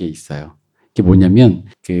좋았다는 게 있어요. 그게 뭐냐면,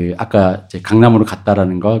 그 아까 이제 강남으로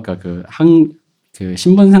갔다라는 거, 그러니까 그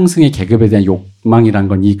신분 상승의 계급에 대한 욕망이란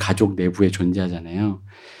건 이 가족 내부에 존재하잖아요.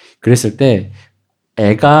 그랬을 때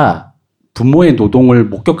애가 부모의 노동을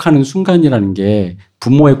목격하는 순간이라는 게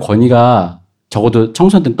부모의 권위가 적어도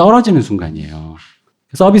청소년 때는 떨어지는 순간이에요.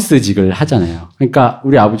 서비스직을 하잖아요. 그러니까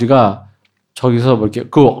우리 아버지가 저기서 뭐 이렇게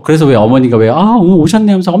그래서 왜 어머니가 오늘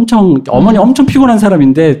오셨네 하면서 어머니 엄청 피곤한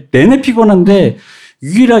사람인데, 내내 피곤한데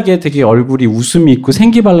유일하게 되게 얼굴이 웃음이 있고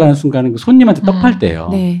생기발랄한 순간은 그 손님한테 떡 팔 때예요.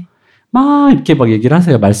 네. 막 이렇게 막 얘기를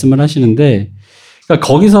하세요. 말씀을 하시는데, 그러니까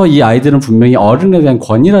거기서 이 아이들은 분명히 어른에 대한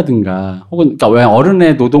권위라든가 혹은 그러니까 왜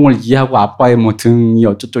어른의 노동을 이해하고 아빠의 뭐 등이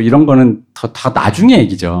어쩌고 이런 거는 다 나중에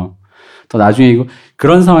얘기죠. 더 나중에 얘기고,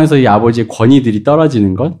 그런 상황에서 이 아버지의 권위들이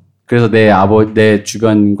떨어지는 것. 그래서 내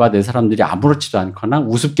주변과 내 사람들이 아무렇지도 않거나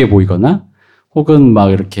우습게 보이거나 혹은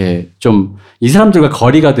막 이렇게 좀 이 사람들과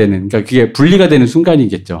거리가 되는, 그러니까 그게 분리가 되는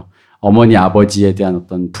순간이겠죠. 어머니, 아버지에 대한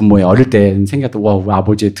어떤 부모의 어릴 때 생각했던, 우리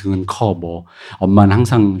아버지의 등은 커, 뭐, 엄마는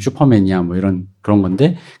항상 슈퍼맨이야, 뭐 이런 그런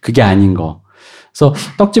건데, 그게 아닌 거. 그래서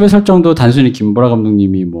떡집의 설정도 단순히 김보라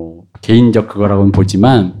감독님이 뭐, 개인적 그거라고는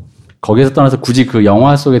보지만, 거기에서 떠나서 굳이 그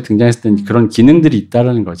영화 속에 등장했을 때 그런 기능들이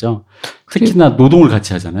있다라는 거죠. 특히나 노동을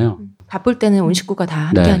같이 하잖아요. 바쁠 때는 온 식구가 다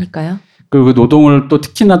함께 하니까요. 그리고 그 노동을 또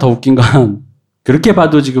특히나 더 웃긴 건, 그렇게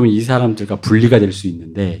봐도 지금 이 사람들과 분리가 될 수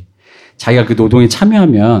있는데, 자기가 그 노동에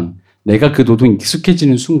참여하면 내가 그 노동에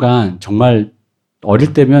익숙해지는 순간 정말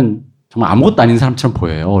어릴 때면 정말 아무것도 아닌 사람처럼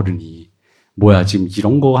보여요, 어른이. 뭐야, 지금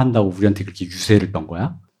이런 거 한다고 우리한테 그렇게 유세를 떤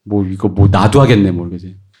거야? 뭐 이거 뭐 나도 하겠네,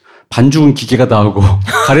 모르겠지. 반죽은 기계가 다 하고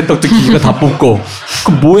가래떡도 기계가 다 볶고,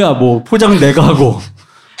 그 뭐야, 뭐 포장은 내가 하고,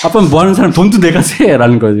 아빠는 뭐 하는 사람 돈도 내가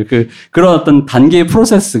세라는 거죠. 그런 어떤 단계의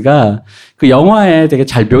프로세스가 그 영화에 되게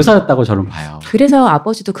잘 묘사됐다고 저는 봐요. 그래서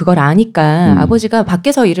아버지도 그걸 아니까 아버지가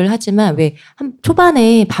밖에서 일을 하지만 왜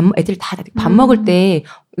초반에 애들 다 밥 먹을 때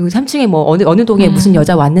 3층에 뭐 어느 동에 무슨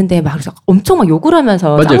여자 왔는데 막 그래서 엄청 막 욕을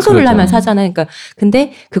하면서 쌍소리를 하면서 하잖아요. 그러니까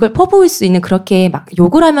근데 그걸 퍼부을 수 있는, 그렇게 막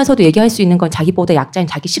욕을 하면서도 얘기할 수 있는 건 자기보다 약자인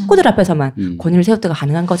자기 식구들 앞에서만 권위를 세울 때가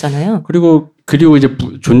가능한 거잖아요. 그리고 이제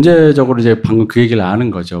존재적으로 이제 방금 그 얘기를 하는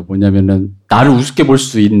거죠. 뭐냐면은 나를 우습게 볼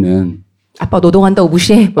수 있는, 아빠 노동한다고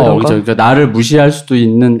무시해. 뭐 이런 거. 그러니까 나를 무시할 수도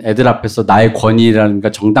있는 애들 앞에서 나의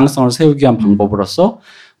권위라든가 정당성을 세우기 위한 방법으로서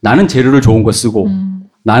나는 재료를 좋은 거 쓰고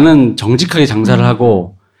나는 정직하게 장사를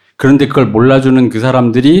하고, 그런데 그걸 몰라주는 그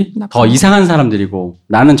사람들이 더 이상한 사람들이고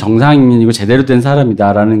나는 정상인이고 제대로 된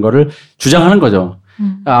사람이다라는 거를 주장하는 거죠.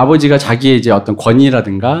 그러니까 아버지가 자기의 이제 어떤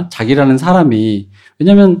권위라든가 자기라는 사람이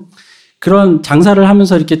왜냐면 그런 장사를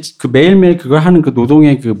하면서 이렇게 그 매일매일 그걸 하는 그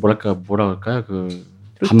노동의 그 뭐라 할까요? 그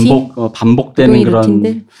반복되는 그런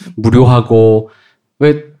루틴들? 무료하고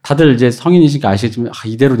왜 다들 이제 성인이시니까 아시겠지만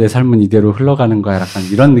이대로 내 삶은 이대로 흘러가는 거야 약간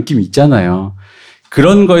이런 느낌이 있잖아요.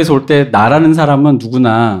 그런 거에서 올 때 나라는 사람은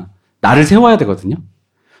누구나 나를 세워야 되거든요.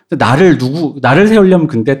 나를 세우려면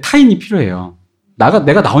근데 타인이 필요해요.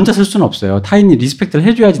 내가 나 혼자 쓸 수는 없어요. 타인이 리스펙트를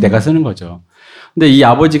해줘야지 내가 쓰는 거죠. 근데 이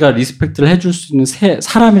아버지가 리스펙트를 해줄 수 있는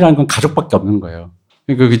사람이라는 건 가족밖에 없는 거예요.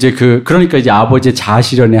 그러니까 이제 아버지의 자아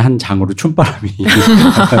실현의 한 장으로 춤바람이.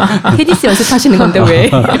 테니스 연습하시는 건데 왜?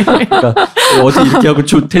 그러니까 어떻게 이렇게 하고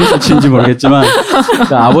테니스 치는지 모르겠지만,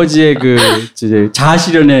 그러니까 아버지의 이제 자아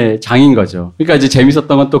실현의 장인 거죠. 그러니까 이제 재밌었던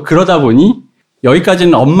건 또 그러다 보니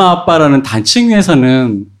여기까지는 엄마 아빠라는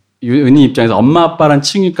칭의에서는 은희 입장에서 엄마 아빠라는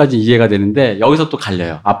칭의까지 이해가 되는데 여기서 또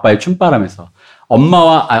갈려요. 아빠의 춤바람에서.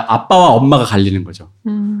 아빠와 엄마가 갈리는 거죠.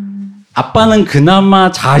 아빠는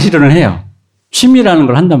그나마 자아 실현을 해요. 취미라는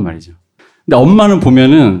걸 한단 말이죠. 근데 엄마는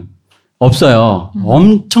보면은 없어요.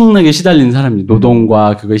 엄청나게 시달리는 사람이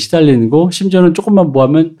노동과 그거에 시달리고 심지어는 조금만 뭐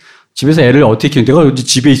하면 집에서 애를 어떻게 키우는 내가 어제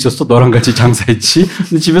집에 있었어? 너랑 같이 장사했지?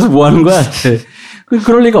 근데 집에서 뭐 하는 거야?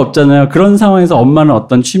 그럴 리가 없잖아요. 그런 상황에서 엄마는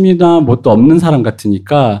어떤 취미나 뭣도 없는 사람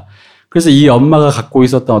같으니까 그래서 이 엄마가 갖고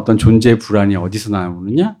있었던 어떤 존재의 불안이 어디서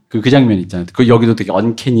나오느냐? 그 장면 있잖아요. 여기도 되게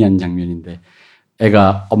언캐니한 장면인데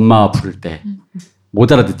애가 엄마 부를 때 못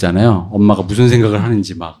알아듣잖아요. 엄마가 무슨 생각을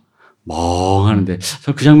하는지 막 멍하는데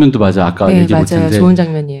그 장면도 맞아. 아까 얘기 못했는데 맞아요. 좋은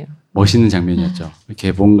장면이에요. 멋있는 장면이었죠.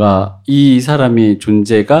 이렇게 뭔가 이 사람이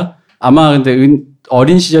존재가 아마 근데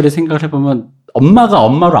어린 시절에 생각을 해보면 엄마가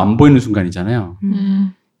엄마로 안 보이는 순간이잖아요.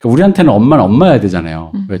 그러니까 우리한테는 엄마는 엄마여야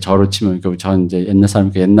되잖아요. 왜 저로 치면 전 이제 옛날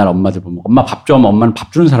사람이니까 옛날 엄마들 보면 엄마 밥 줘 하면 엄마는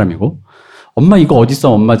밥 주는 사람이고 엄마 이거 어디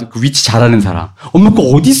있어? 엄마 그 위치 잘 아는 사람. 엄마 그거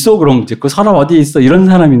어디 있어? 그럼 이제 그 사람 어디에 있어? 이런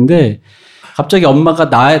사람인데 갑자기 엄마가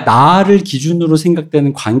나를 기준으로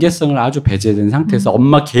생각되는 관계성을 아주 배제된 상태에서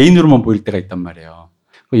엄마 개인으로만 보일 때가 있단 말이에요.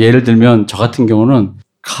 예를 들면 저 같은 경우는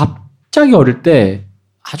갑자기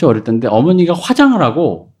아주 어릴 때인데 어머니가 화장을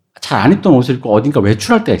하고 잘 안 입던 옷을 입고 어딘가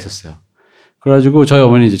외출할 때가 있었어요. 그래가지고 저희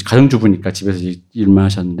어머니 이제 가정주부니까 집에서 일만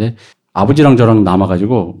하셨는데 아버지랑 저랑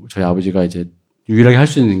남아가지고 저희 아버지가 이제 유일하게 할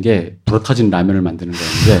수 있는 게 불어터진 라면을 만드는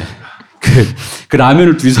거였는데 그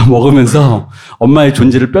라면을 둘이서 먹으면서 엄마의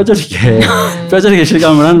존재를 뼈저리게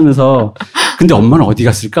실감을 하면서 근데 엄마는 어디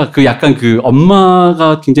갔을까? 약간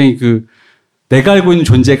엄마가 굉장히 내가 알고 있는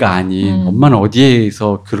존재가 아닌 엄마는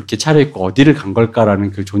어디에서 그렇게 차려입고 어디를 간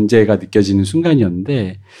걸까라는 그 존재가 느껴지는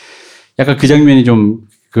순간이었는데 약간 그 장면이 좀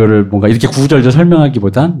그거를 뭔가 이렇게 구구절절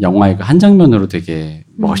설명하기보단 영화의 한 장면으로 되게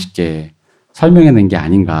멋있게 설명해낸 게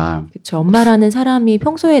아닌가. 그렇죠. 엄마라는 사람이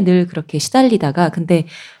평소에 늘 그렇게 시달리다가 근데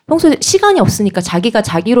평소에 시간이 없으니까 자기가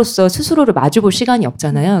자기로서 스스로를 마주볼 시간이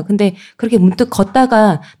없잖아요. 근데 그렇게 문득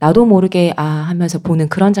걷다가 나도 모르게 하면서 보는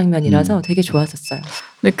그런 장면이라서 되게 좋았었어요.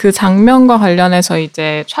 근데 그 장면과 관련해서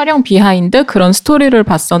이제 촬영 비하인드 그런 스토리를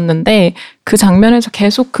봤었는데 그 장면에서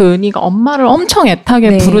계속 그 은희가 엄마를 엄청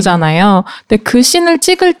애타게 부르잖아요. 근데 그 씬을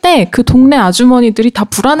찍을 때 그 동네 아주머니들이 다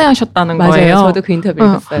불안해하셨다는 거예요. 맞아요. 저도 그 인터뷰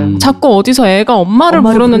읽었어요. 자꾸 어디서 애가 엄마를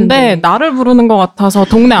부르는데 나를 부르는 것 같아서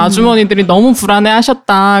동네 아주머니들이 너무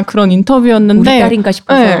불안해하셨다. 그런 인터뷰였는데 우리 딸인가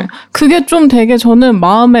싶어서 네, 그게 좀 되게 저는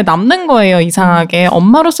마음에 남는 거예요. 이상하게.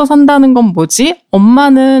 엄마로서 산다는 건 뭐지?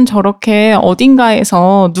 엄마는 저렇게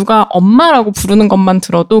어딘가에서 누가 엄마라고 부르는 것만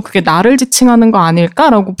들어도 그게 나를 지칭하는 거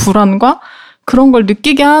아닐까라고 불안과 그런 걸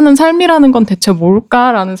느끼게 하는 삶이라는 건 대체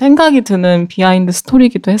뭘까라는 생각이 드는 비하인드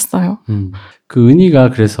스토리이기도 했어요. 그 은희가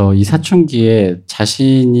그래서 이 사춘기에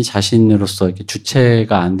자신이 자신으로서 이렇게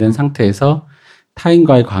주체가 안 된 상태에서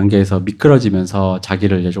타인과의 관계에서 미끄러지면서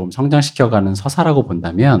자기를 이제 조금 성장시켜가는 서사라고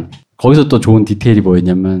본다면 거기서 또 좋은 디테일이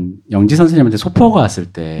뭐였냐면 영지 선생님한테 소포가 왔을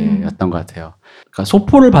때였던 것 같아요. 그러니까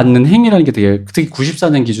소포를 받는 행위라는 게 되게 특히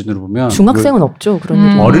 94년 기준으로 보면 중학생은 없죠. 그런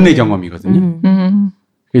일이. 어른의 경험이거든요.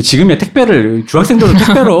 지금의 택배를 중학생들도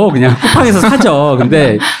택배로 그냥 쿠팡에서 사죠.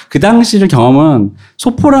 근데 그 당시의 경험은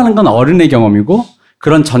소포라는 건 어른의 경험이고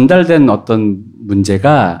그런 전달된 어떤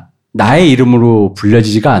문제가 나의 이름으로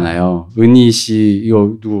불려지지가 않아요. 은희 씨,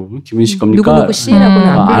 이거 김은희 씨 겁니까? 누구 씨라고는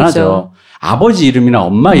안 하죠. 아버지 이름이나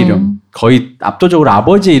엄마 이름, 거의 압도적으로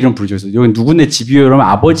아버지의 이름 부르죠. 여기 누구네 집이요? 이러면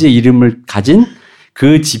아버지의 이름을 가진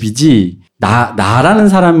그 집이지, 나라는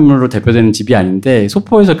사람으로 대표되는 집이 아닌데,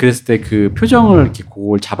 소포에서 그랬을 때 그 표정을 이렇게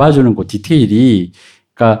그걸 잡아주는 그 디테일이,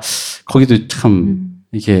 그러니까 거기도 참,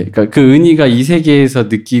 이렇게, 그러니까 그 은희가 이 세계에서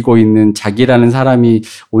느끼고 있는 자기라는 사람이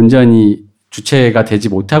온전히 주체가 되지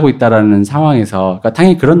못하고 있다라는 상황에서, 그러니까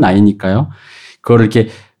당연히 그런 나이니까요. 그거를 이렇게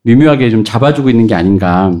미묘하게 좀 잡아주고 있는 게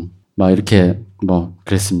아닌가, 막 이렇게 뭐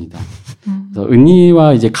그랬습니다. 그래서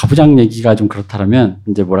은희와 이제 가부장 얘기가 좀 그렇다면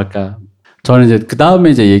이제 뭐랄까, 저는 이제 그 다음에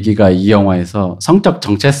이제 얘기가 이 영화에서 성적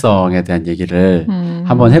정체성에 대한 얘기를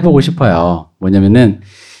한번 해보고 싶어요. 뭐냐면은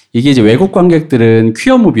이게 이제 외국 관객들은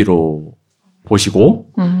퀴어 무비로 보시고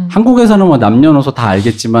한국에서는 뭐 남녀노소 다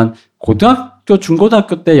알겠지만 고등학교,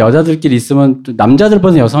 중고등학교 때 여자들끼리 있으면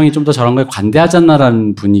남자들보다 여성이 좀 더 저런 거에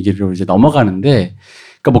관대하잖아라는 분위기로 이제 넘어가는데,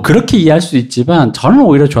 그러니까 뭐 그렇게 이해할 수도 있지만 저는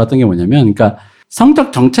오히려 좋았던 게 뭐냐면, 그러니까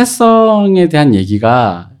성적 정체성에 대한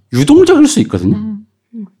얘기가 유동적일 수 있거든요.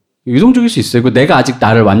 유동적일 수 있어요. 내가 아직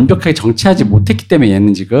나를 완벽하게 정체하지 못했기 때문에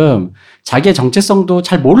얘는 지금 자기의 정체성도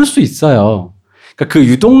잘 모를 수 있어요. 그러니까 그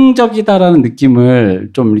유동적이다라는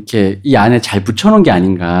느낌을 좀 이렇게 이 안에 잘 붙여놓은 게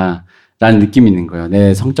아닌가라는 느낌이 있는 거예요.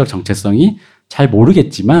 내 성적 정체성이 잘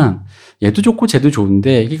모르겠지만 얘도 좋고 쟤도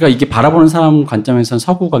좋은데, 그러니까 이게 바라보는 사람 관점에서는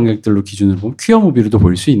서구 관객들로 기준으로 보면 퀴어 무비로도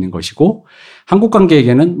볼 수 있는 것이고, 한국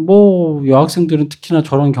관객에게는 뭐 여학생들은 특히나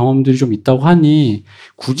저런 경험들이 좀 있다고 하니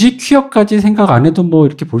굳이 퀴어까지 생각 안 해도 뭐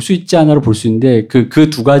이렇게 볼 수 있지 않아로 볼 수 있는데, 그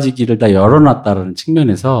두 가지 길을 다 열어놨다라는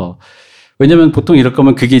측면에서, 왜냐면 보통 이럴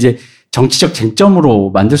거면 그게 이제 정치적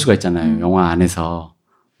쟁점으로 만들 수가 있잖아요. 영화 안에서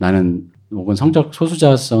나는 혹은 성적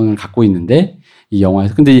소수자성을 갖고 있는데 이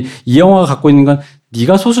영화에서, 근데 이 영화가 갖고 있는 건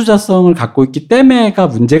네가 소수자성을 갖고 있기 때문에가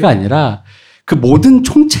문제가 아니라 그 모든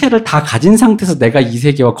총체를 다 가진 상태에서 내가 이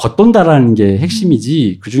세계와 겉돈다라는 게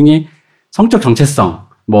핵심이지, 그 중에 성적 정체성,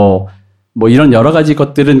 뭐 이런 여러 가지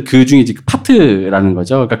것들은 그 중에 이제 파트라는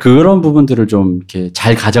거죠. 그러니까 그런 부분들을 좀 이렇게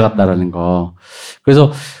잘 가져갔다라는 거.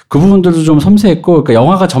 그래서 그 부분들도 좀 섬세했고, 그러니까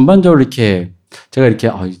영화가 전반적으로 이렇게 제가 이렇게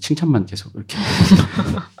칭찬만 계속 이렇게.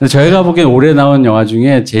 근데 저희가 보기엔 올해 나온 영화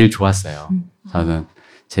중에 제일 좋았어요. 저는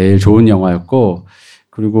제일 좋은 영화였고,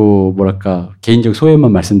 그리고 뭐랄까 개인적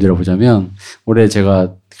소회만 말씀드려보자면 올해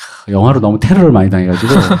제가 영화로 너무 테러를 많이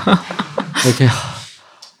당해가지고 이렇게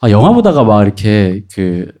영화 보다가 막 이렇게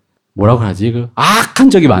뭐라고 하지, 악한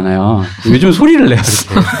적이 많아요. 요즘 소리를 내요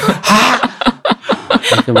이렇게.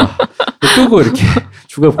 이렇게 막 끄고 이렇게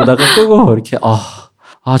죽어 보다가 끄고 이렇게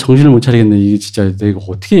정신을 못 차리겠네. 이게 진짜 내가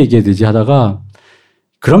어떻게 얘기해야 되지 하다가,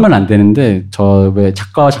 그러면 안 되는데 저 왜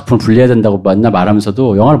작가와 작품을 분리해야 된다고 맨날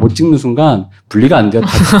말하면서도 영화를 못 찍는 순간 분리가 안 돼요.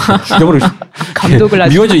 다 죽여버리고 감독을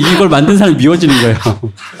미워져. 이걸 만든 사람이 미워지는 거예요.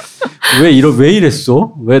 왜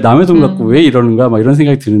이랬어? 왜 남의 돈 갖고 왜 이러는가? 막 이런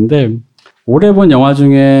생각이 드는데, 올해 본 영화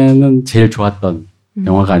중에는 제일 좋았던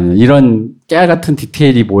영화가 아니라, 이런 깨알 같은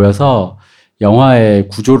디테일이 모여서 영화의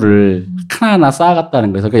구조를 하나하나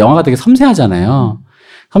쌓아갔다는 거예요. 그러니까 영화가 되게 섬세하잖아요.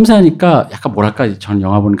 섬세하니까 약간 뭐랄까, 저는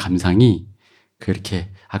영화 보는 감상이 그렇게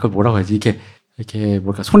그걸 뭐라고 해야지, 이렇게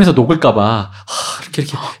뭐랄까 손에서 녹을까봐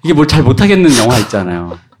이렇게 이게 뭘 잘 못하겠는 영화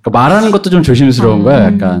있잖아요. 그러니까 말하는 것도 좀 조심스러운 거예요.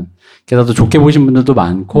 약간 게다가 좋게 보신 분들도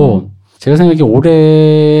많고, 제가 생각하기에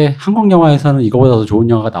올해 한국 영화에서는 이거보다 더 좋은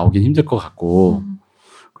영화가 나오긴 힘들 것 같고,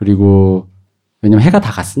 그리고 왜냐면 해가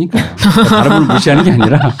다 갔으니까요. 다른 분을 무시하는 게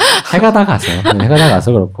아니라 해가 다 가서, 해가 다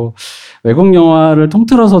가서 그렇고, 외국 영화를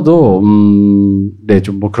통틀어서도 네,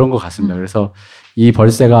 좀 뭐 그런 것 같습니다. 그래서 이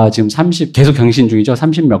벌새가 지금 계속 경신 중이죠.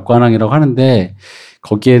 30 몇 관왕이라고 하는데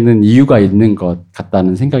거기에는 이유가 있는 것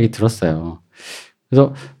같다는 생각이 들었어요.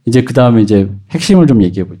 그래서 이제 그 다음에 이제 핵심을 좀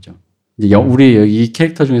얘기해 보죠. 이제 우리 이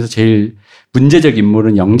캐릭터 중에서 제일 문제적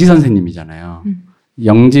인물은 영지 선생님이잖아요.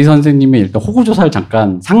 영지 선생님의 일단 호구 조사를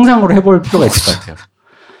잠깐 상상으로 해볼 필요가 있을 것 같아요.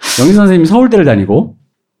 영지 선생님이 서울대를 다니고,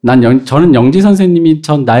 저는 영지 선생님이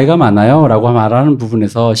전 나이가 많아요 라고 말하는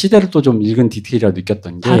부분에서 시대를 또 좀 읽은 디테일이라고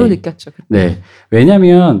느꼈던 게, 바로 느꼈죠. 네.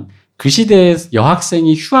 왜냐면 그 시대에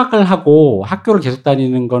여학생이 휴학을 하고 학교를 계속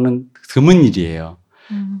다니는 거는 드문 일이에요.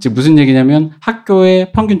 즉 무슨 얘기냐면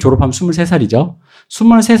학교에 평균 졸업하면 23살이죠.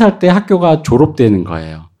 23살 때 학교가 졸업되는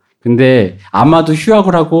거예요. 근데 아마도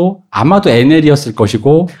휴학을 하고 아마도 NL이었을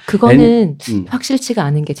것이고, 그거는 확실치가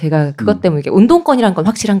않은 게, 제가 그것 때문에 운동권이란 건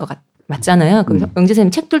확실한 것 맞잖아요. 그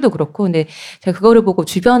영지쌤 책들도 그렇고. 근데 제가 그거를 보고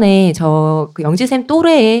주변에 그 영지쌤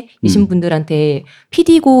또래이신 분들한테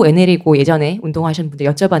PD고 NL이고 예전에 운동하시는 분들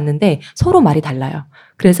여쭤봤는데 서로 말이 달라요.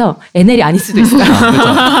 그래서 NL이 아닐 수도 있어요. 그렇죠.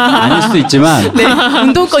 아닐 수도 있지만 네,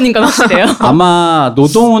 운동권인 건 확실해요. 아마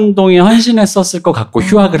노동운동에 헌신했었을 것 같고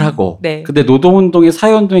휴학을 하고. 네. 근데 노동운동에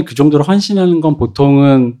사회운동에 그 정도로 헌신하는 건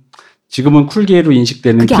보통은 지금은 쿨기회로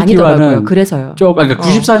인식되는 그게 아니더라고요. 그래서요. 그러니까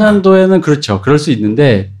 94년도에는 그렇죠. 그럴 수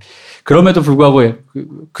있는데, 그럼에도 불구하고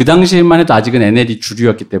그 당시만 해도 아직은 NL이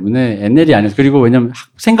주류였기 때문에 NL이 아니었어요. 그리고 왜냐면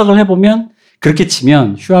생각을 해보면 그렇게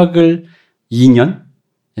치면 휴학을 2년에서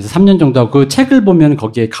 3년 정도 하고, 그 책을 보면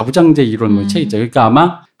거기에 가부장제 이론 책 있죠. 그러니까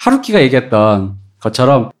아마 하루키가 얘기했던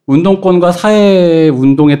것처럼 운동권과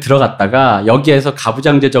사회운동에 들어갔다가 여기에서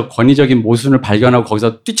가부장제적 권위적인 모순을 발견하고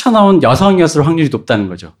거기서 뛰쳐나온 여성이었을 확률이 높다는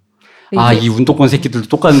거죠. 아, 이 운동권 새끼들도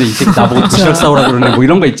똑같은데 이 새끼 나보고 도시락 싸우라 그러네. 뭐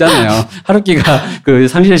이런 거 있잖아요. 하루키가 그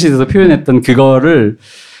상실시대에서 표현했던 그거를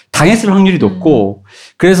당했을 확률이 높고,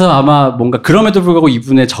 그래서 아마 뭔가 그럼에도 불구하고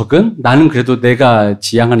이분의 적은 나는 그래도 내가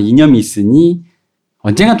지향하는 이념이 있으니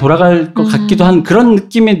언젠가 돌아갈 것 같기도 한 그런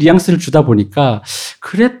느낌의 뉘앙스를 주다 보니까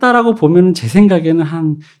그랬다라고 보면은 제 생각에는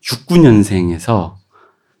한 69년생에서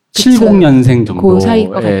 70년생 정도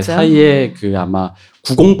사이에 그 아마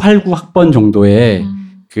 9089 학번 정도의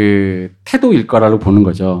그 태도일 거라고 보는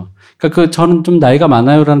거죠. 그러니까 저는 좀 나이가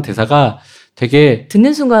많아요라는 대사가 되게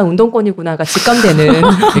듣는 순간 운동권이구나가 직감되는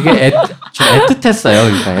되게 좀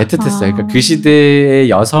애틋했어요. 그러니까 애틋했어요. 그러니까 그 시대의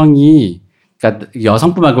여성이, 그러니까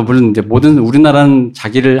여성뿐만 아니라 물론 이제 모든 우리나라는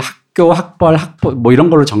자기를 학교, 학벌 뭐 이런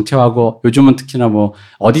걸로 정체화하고 요즘은 특히나 뭐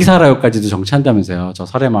어디 살아요까지도 정체한다면서요. 저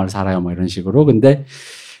설해마을 살아요 뭐 이런 식으로. 근데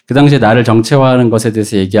그 당시에 나를 정체화하는 것에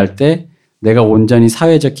대해서 얘기할 때 내가 온전히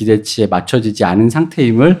사회적 기대치에 맞춰지지 않은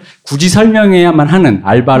상태임을 굳이 설명해야만 하는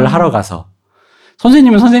알바를 하러 가서,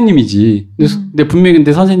 선생님은 선생님이지. 근데 분명히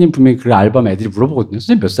근데 선생님 분명히 그 알바면 애들이 물어보거든요.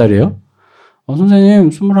 선생님 몇 살이에요? 선생님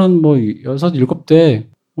 26, 7대.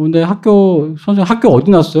 근데 선생님 학교 어디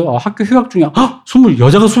나왔어요? 학교 휴학 중이야.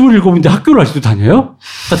 여자가 27인데 학교를 아직도 다녀요?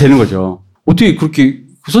 다 되는 거죠. 어떻게 그렇게,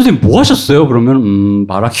 선생님 뭐 하셨어요? 그러면,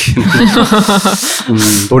 말하기는.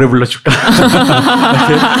 노래 불러줄까?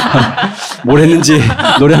 뭘 했는지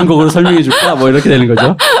노래 한 곡으로 설명해 줄까? 뭐 이렇게 되는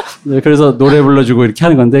거죠. 네, 그래서 노래 불러주고 이렇게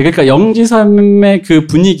하는 건데, 그러니까 영지삼의 그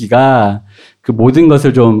분위기가 그 모든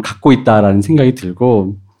것을 좀 갖고 있다라는 생각이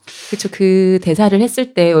들고. 그렇죠. 그 대사를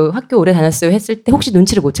했을 때 학교 오래 다녔어요 했을 때 혹시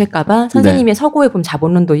눈치를 못 챌까봐 선생님의 서고에 보면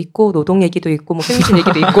자본론도 있고 노동 얘기도 있고 뭐 페미니즘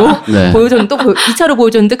얘기도 있고 네. 보여줬는데 또 2차로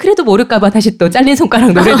보여줬는데 그래도 모를까봐 다시 또 잘린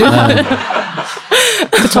손가락 노래를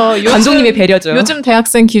그렇죠. 감독님의 배려죠. 요즘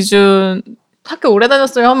대학생 기준 학교 오래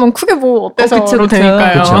다녔어요 하면 크게 뭐 어때서로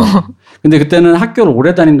되니까요. 그쵸. 근데 그때는 학교를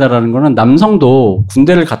오래 다닌다라는 거는 남성도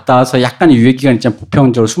군대를 갔다 와서 약간의 유예 기간 있잖아요.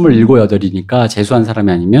 보편적으로 27, 8이니까 재수한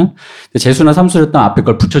사람이 아니면. 근데 재수나 삼수를 했다면 앞에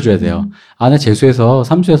걸 붙여줘야 돼요. 나 재수해서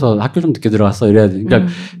삼수해서 학교 좀 늦게 들어갔어 이래야 돼.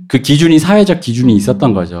 그러니까 그 기준이 사회적 기준이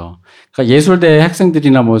있었던 거죠. 그러니까 예술대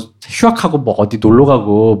학생들이나 뭐 휴학하고 뭐 어디 놀러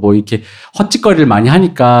가고 뭐 이렇게 헛짓거리를 많이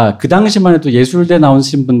하니까 그 당시만 해도 예술대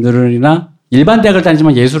나오신 분들이나 일반 대학을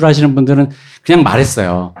다니지만 예술을 하시는 분들은 그냥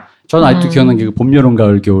말했어요. 저는 아직도 기억나는 게 그 봄, 여름,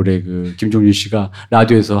 가을, 겨울에 그 김종률 씨가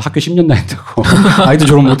라디오에서 학교 10년 다닌다고 아직도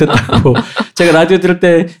졸업 못했다고. 제가 라디오 들을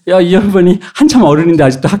때 이 양반이 한참 어른인데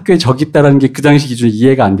아직도 학교에 저기 있다라는 게 그 당시 기준에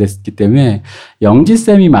이해가 안 됐기 때문에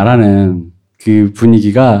영지쌤이 말하는 그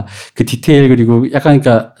분위기가 그 디테일 그리고 약간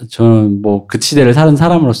그러니까 저는 뭐 그 시대를 사는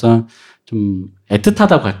사람으로서 좀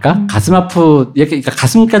애틋하다고 할까? 그러니까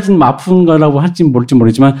가슴까지는 아픈 거라고 할지는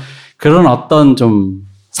모르겠지만 그런 어떤 좀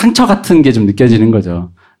상처 같은 게 좀 느껴지는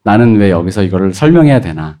거죠. 나는 왜 여기서 이거를 설명해야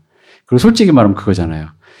되나. 그리고 솔직히 말하면 그거잖아요.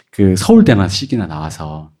 그 서울대나 시기나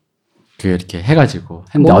나와서 그 이렇게 해가지고.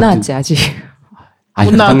 못 나왔지, 아직. 아니,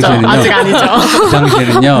 못 나왔죠. 아직 아니죠. 그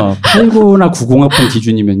당시에는요, 89나 90학번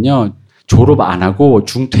기준이면요, 졸업 안 하고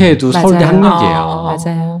중퇴해도 맞아요. 서울대 학력이에요.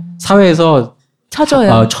 맞아요. 사회에서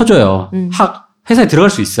쳐줘요. 쳐줘요. 회사에 들어갈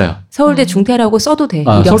수 있어요. 서울대 중퇴라고 써도 돼.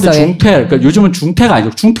 서울대 중퇴. 그러니까 요즘은 중퇴가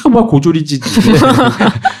아니고 중퇴가 뭐야 고졸이지.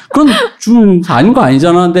 그건 아닌 거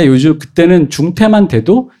아니잖아. 근데 요즘 그때는 중퇴만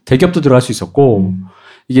돼도 대기업도 들어갈 수 있었고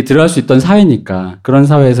이게 들어갈 수 있던 사회니까 그런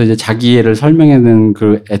사회에서 이제 자기애를 설명하는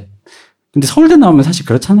근데 서울대 나오면 사실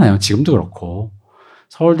그렇잖아요. 지금도 그렇고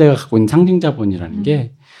서울대가 갖고 있는 상징자본이라는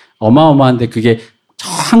게 어마어마한데 그게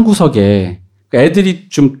한 구석에 애들이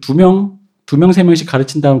좀 2명, 3명씩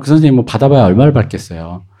가르친다면 그 선생님 뭐 받아봐야 얼마를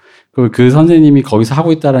받겠어요. 그 선생님이 거기서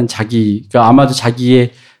하고 있다는 그러니까 아마도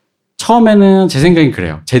자기의 처음에는 제 생각엔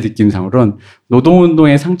그래요. 제 느낌상으로는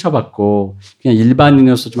노동운동에 상처받고 그냥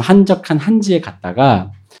일반인으로서 좀 한적한 한지에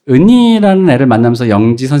갔다가 은희라는 애를 만나면서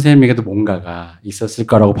영지 선생님에게도 뭔가가 있었을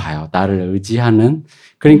거라고 봐요. 나를 의지하는.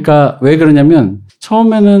 그러니까 왜 그러냐면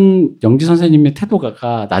처음에는 영지 선생님의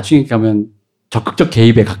태도가 나중에 가면 적극적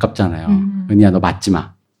개입에 가깝잖아요. 은희야 너 맞지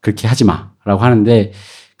마. 그렇게 하지 마. 라고 하는데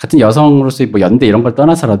같은 여성으로서의 뭐 연대 이런 걸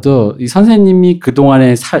떠나서라도 이 선생님이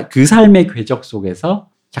그동안의 그 삶의 궤적 속에서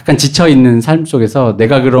약간 지쳐있는 삶 속에서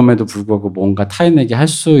내가 그럼에도 불구하고 뭔가 타인에게 할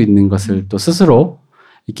수 있는 것을 또 스스로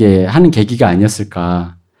이렇게 하는 계기가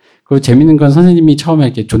아니었을까. 그리고 재밌는 건 선생님이 처음에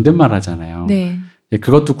이렇게 존댓말 하잖아요. 네.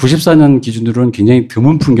 그것도 94년 기준으로는 굉장히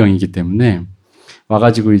드문 풍경이기 때문에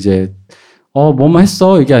와가지고 이제 뭐뭐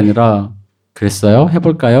했어 이게 아니라 그랬어요?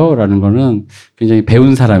 해볼까요? 라는 거는 굉장히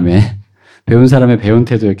배운 사람의 배운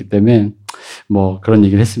태도였기 때문에 뭐 그런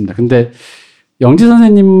얘기를 했습니다. 근데 영지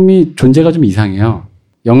선생님이 존재가 좀 이상해요.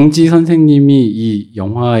 영지 선생님이 이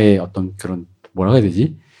영화의 어떤 그런 뭐라고 해야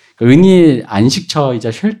되지? 은희의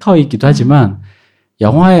안식처이자 쉘터이기도 하지만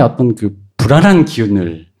영화의 어떤 그 불안한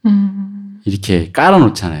기운을 이렇게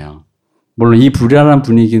깔아놓잖아요. 물론 이 불안한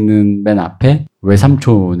분위기는 맨 앞에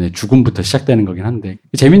외삼촌의 죽음부터 시작되는 거긴 한데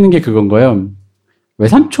재밌는 게 그건 거예요.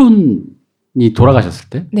 외삼촌이 돌아가셨을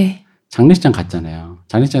때 네. 장례식장 갔잖아요.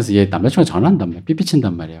 장례식장에서 얘 남자친구가 전화한단 말이에요.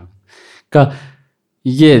 삐삐친단 말이에요. 그러니까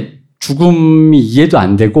이게 죽음이 이해도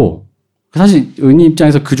안 되고 사실 은희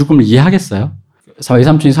입장에서 그 죽음을 이해하겠어요?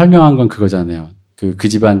 외삼촌이 설명한 건 그거잖아요. 그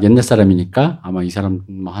집안 옛날 사람이니까 아마 이 사람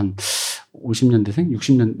뭐 한 50년대생?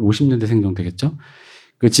 50년대생 정도 되겠죠?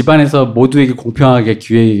 그 집안에서 모두에게 공평하게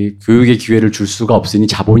교육의 기회를 줄 수가 없으니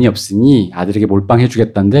자본이 없으니 아들에게 몰빵해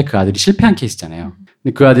주겠다는데 그 아들이 실패한 케이스잖아요.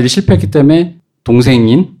 근데 그 아들이 실패했기 때문에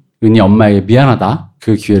동생인 은희 엄마에게 미안하다.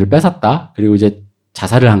 그 기회를 뺏었다. 그리고 이제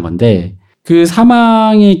자살을 한 건데 그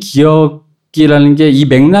사망의 기억이라는 게 이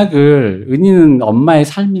맥락을 은희는 엄마의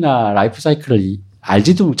삶이나 라이프 사이클을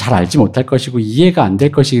잘 알지 못할 것이고 이해가 안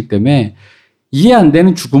될 것이기 때문에 이해 안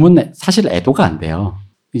되는 죽음은 사실 애도가 안 돼요.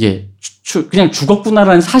 이게 그냥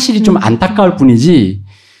죽었구나라는 사실이 좀 안타까울 뿐이지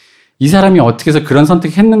이 사람이 어떻게 해서 그런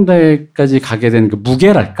선택했는데까지 가게 되는 그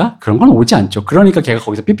무게랄까? 그런 건 오지 않죠. 그러니까 걔가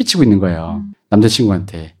거기서 삐삐치고 있는 거예요.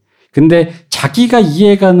 남자친구한테. 근데 자기가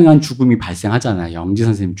이해 가능한 죽음이 발생하잖아요. 영지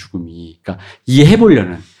선생님 죽음이. 그러니까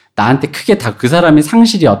이해해보려는 나한테 크게 그 사람의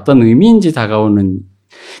상실이 어떤 의미인지 다가오는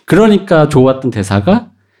그러니까 좋았던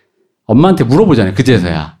대사가 엄마한테 물어보잖아요.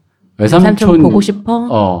 그제서야. 외삼촌 보고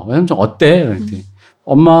싶어? 외삼촌 어때? 그랬더니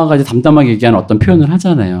엄마가 이제 담담하게 얘기하는 어떤 표현을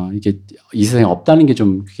하잖아요. 이게 이 세상에 없다는 게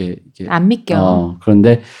좀 그게 안 믿겨.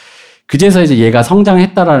 그런데 그제서 이제 얘가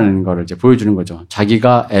성장했다라는 거를 이제 보여주는 거죠.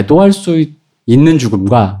 자기가 애도할 수 있는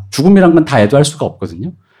죽음과 죽음이란 건 다 애도할 수가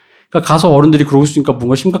없거든요. 그러니까 가서 어른들이 그러고 있으니까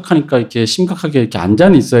뭔가 심각하니까 이렇게 심각하게 이렇게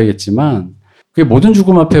앉아는 있어야겠지만 그게 모든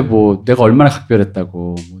죽음 앞에 뭐 내가 얼마나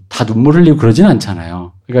각별했다고 다 눈물 흘리고 그러진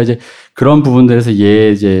않잖아요. 그러니까 이제 그런 부분들에서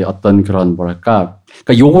얘 이제 어떤 그런 뭐랄까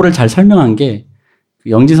그러니까 요거를 잘 설명한 게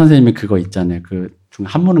영지 선생님의 그거 있잖아요. 그 중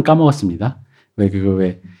한문은 까먹었습니다.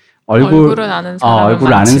 왜 얼굴을 아는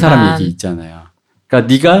사람 얘기 있잖아요.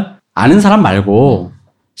 그러니까 네가 아는 사람 말고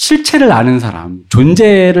실체를 아는 사람,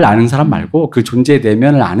 존재를 아는 사람 말고 그 존재의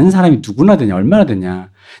내면을 아는 사람이 누구나 되냐, 얼마나 되냐.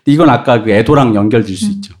 근데 이건 아까 그 애도랑 연결될 수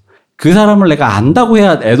있죠. 그 사람을 내가 안다고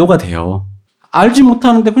해야 애도가 돼요. 알지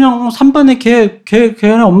못하는데 그냥 3반에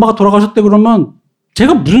걔네 엄마가 돌아가셨대 그러면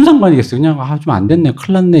제가 무슨 상관이겠어요. 그냥 좀 안 됐네,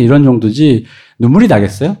 큰일 났네 이런 정도지 눈물이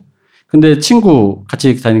나겠어요? 근데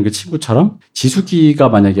같이 다니는 그 친구처럼 지숙이가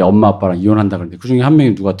만약에 엄마 아빠랑 이혼한다 그러는데 그중에 한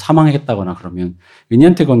명이 누가 사망했다거나 그러면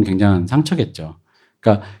은희한테 그건 굉장한 상처겠죠.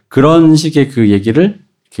 그러니까 그런 식의 그 얘기를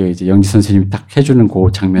그 이제 영지 선생님이 딱 해주는 그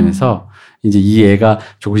장면에서 이제 이 애가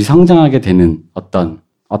조금씩 성장하게 되는 어떤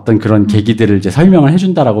그런 계기들을 이제 설명을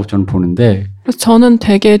해준다라고 저는 보는데. 저는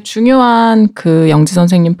되게 중요한 그 영지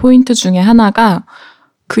선생님 포인트 중에 하나가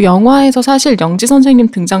그 영화에서 사실 영지 선생님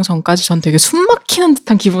등장 전까지 전 되게 숨 막히는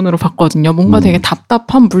듯한 기분으로 봤거든요. 뭔가 되게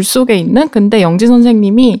답답한 물속에 있는. 근데 영지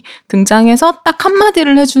선생님이 등장해서 딱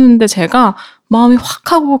한마디를 해주는데 제가 마음이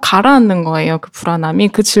확 하고 가라앉는 거예요. 그 불안함이.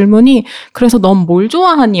 그 질문이 그래서 넌 뭘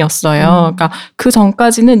좋아하니였어요. 그러니까 그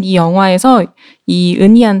전까지는 이 영화에서 이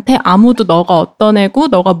은희한테 아무도 너가 어떤 애고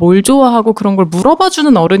너가 뭘 좋아하고 그런 걸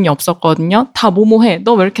물어봐주는 어른이 없었거든요. 다 뭐뭐해.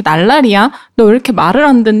 너 왜 이렇게 날라리야? 너 왜 이렇게 말을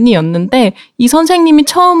안 듣니? 였는데 이 선생님이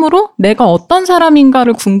처음으로 내가 어떤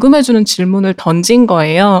사람인가를 궁금해주는 질문을 던진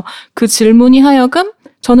거예요. 그 질문이 하여금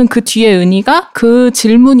저는 그 뒤에 은희가 그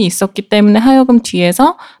질문이 있었기 때문에 하여금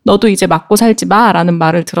뒤에서 너도 이제 맞고 살지 마라는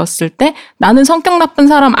말을 들었을 때 나는 성격 나쁜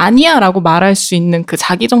사람 아니야 라고 말할 수 있는 그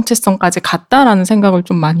자기 정체성까지 갔다라는 생각을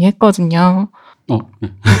좀 많이 했거든요.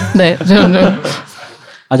 네.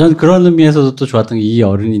 저는 그런 의미에서도 또 좋았던 게 이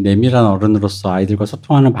어른이 내밀한 어른으로서 아이들과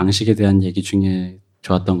소통하는 방식에 대한 얘기 중에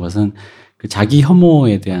좋았던 것은 그 자기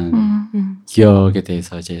혐오에 대한 기억에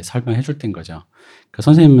대해서 이제 설명해 줄 때인 거죠. 그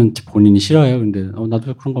선생님은 본인이 싫어요. 근데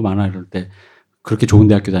나도 그런 거 많아 이럴 때 그렇게 좋은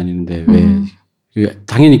대학교 다니는데 왜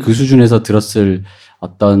당연히 그 수준에서 들었을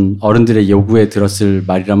어떤 어른들의 요구에 들었을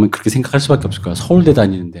말이라면 그렇게 생각할 수밖에 없을 거야. 서울대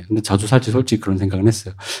다니는데. 근데 저도 사실 솔직히 그런 생각은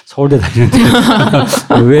했어요. 서울대 다니는데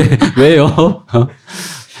왜요?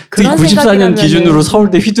 특히 94년 기준으로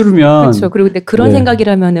서울대 휘두르면. 그렇죠. 그리고 근데 그런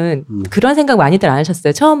생각이라면은 그런 생각 많이들 안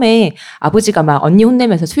하셨어요. 처음에 아버지가 막 언니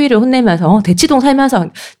혼내면서 수희를 혼내면서 대치동 살면서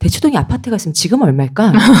대치동에 아파트가 있으면 지금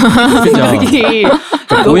얼마일까? 생각이.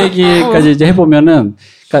 그 얘기까지 이제 해보면은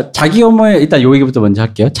그러니까 자기 혐오의 일단 요 얘기부터 먼저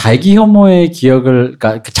할게요. 자기 혐오의 기억을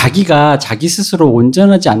그러니까 자기가 자기 스스로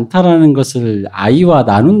온전하지 않다라는 것을 아이와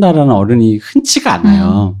나눈다라는 어른이 흔치가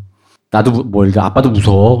않아요. 나도 아빠도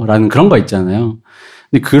무서워라는 그런 거 있잖아요.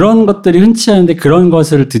 근데 그런 것들이 흔치 않은데 그런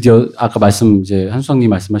것을 드디어 아까 이제 한수성님이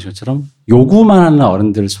말씀하신 것처럼 요구만 하는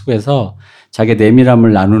어른들 속에서 자기의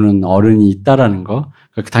내밀함을 나누는 어른이 있다라는 거.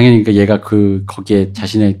 당연히 얘가 거기에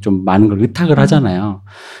자신의 좀 많은 걸 의탁을 하잖아요.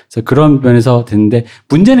 그래서 그런 면에서 됐는데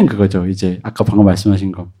문제는 그거죠. 이제 아까 방금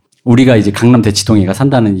말씀하신 거. 우리가 이제 강남 대치동에 얘가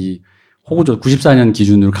산다는 이 호구조 94년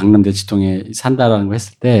기준으로 강남 대치동에 산다라는 거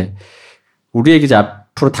했을 때 우리에게 이제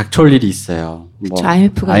앞으로 닥쳐올 일이 있어요. 그쵸,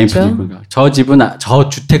 IMF가 있죠. 저 집은 저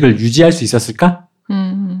주택을 유지할 수 있었을까?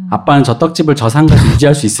 아빠는 저 떡집을 저 상가에서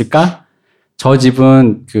유지할 수 있을까? 저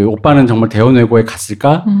집은 오빠는 정말 대원외고에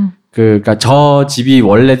갔을까? 그러니까 저 집이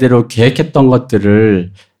원래대로 계획했던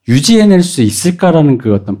것들을 유지해낼 수 있을까라는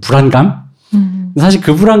그 어떤 불안감? 사실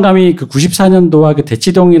그 불안감이 94년도와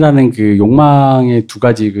대치동이라는 욕망의 두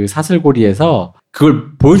가지 사슬고리에서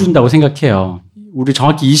그걸 보여준다고 생각해요. 우리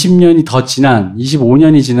정확히 20년이 더 지난,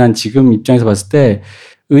 25년이 지난 지금 입장에서 봤을 때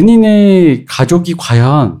은인의 가족이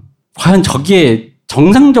과연 저기에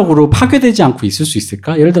정상적으로 파괴되지 않고 있을 수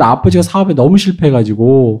있을까? 예를 들어 아버지가 사업에 너무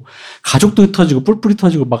실패해가지고 가족도 흩어지고 뿔뿔이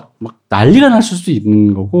터지고 막 난리가 날 수도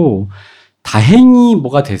있는 거고 다행히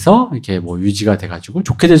뭐가 돼서 이렇게 유지가 돼가지고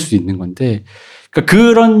좋게 될 수도 있는 건데 그러니까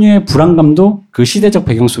그런 류의 불안감도 그 시대적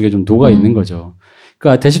배경 속에 좀 녹아 있는 거죠.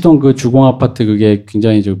 그러니까 대치동 주공 아파트 그게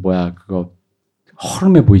굉장히 그거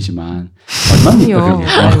허름해 보이지만 얼마입니까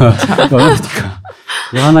그게? 얼마입니까?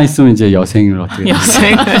 이거 하나 있으면 이제 여생을 어떻게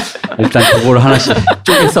일단 그거를 하나씩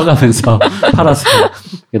쪼개 써가면서 팔아서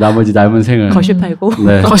나머지 남은 생을 거실 팔고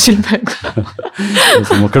네. 거실 팔고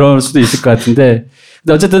그래서 그럴 수도 있을 것 같은데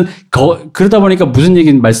근데 어쨌든 그러다 보니까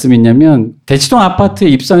무슨 말씀이 있냐면 대치동 아파트에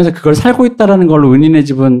입성해서 그걸 살고 있다라는 걸로 은인의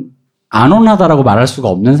집은 안온하다라고 말할 수가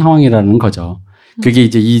없는 상황이라는 거죠. 그게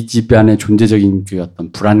이제 이 집 안에 존재적인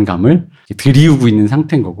어떤 불안감을 들이우고 있는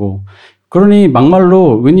상태인 거고. 그러니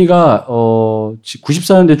막말로 은희가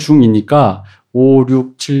 94년대 중2니까 5,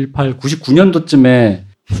 6, 7, 8, 99년도쯤에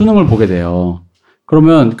수능을 보게 돼요.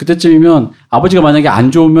 그러면 그때쯤이면 아버지가 만약에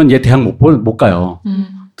안 좋으면 얘 대학 못 가요.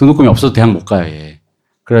 등록금이 없어서 대학 못 가요, 얘.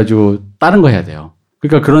 그래가지고 다른 거 해야 돼요.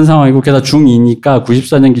 그러니까 그런 상황이고 게다가 중2니까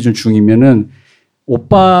 94년 기준 중2면은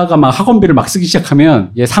오빠가 막 학원비를 막 쓰기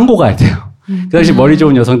시작하면 얘 상고 가야 돼요. 그 당시 머리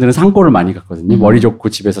좋은 여성들은 상고를 많이 갔거든요. 머리 좋고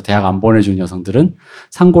집에서 대학 안 보내준 여성들은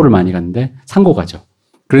상고를 많이 갔는데 상고 가죠.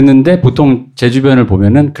 그랬는데 보통 제 주변을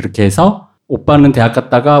보면은 그렇게 해서 오빠는 대학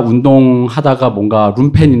갔다가 운동하다가 뭔가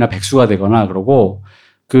룸펜이나 백수가 되거나 그러고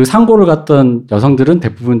그 상고를 갔던 여성들은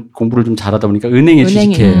대부분 공부를 좀 잘하다 보니까 은행에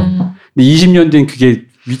취직해요. 근데 20년 뒤엔 그게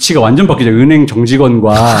위치가 완전 바뀌죠. 은행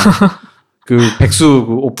정직원과 그 백수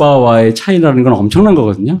오빠와의 차이라는 건 엄청난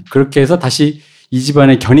거거든요. 그렇게 해서 다시 이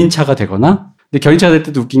집안의 견인차가 되거나, 근데 견인차가 될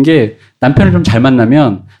때도 웃긴 게 남편을 좀 잘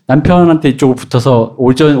만나면 남편한테 이쪽으로 붙어서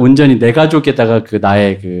온전히 내 가족에다가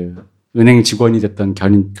나의 은행 직원이 됐던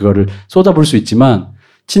그거를 쏟아볼 수 있지만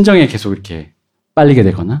친정에 계속 이렇게 빨리게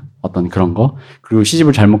되거나 어떤 그런 거. 그리고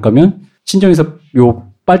시집을 잘못 가면 친정에서 요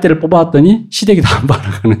빨대를 뽑아왔더니 시댁이 다 안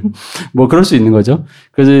받아가는 뭐 그럴 수 있는 거죠.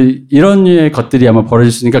 그래서 이런 류의 것들이 아마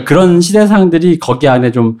벌어질 수 있으니까 그런 시대 상황들이 거기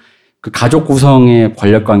안에 좀 가족 구성의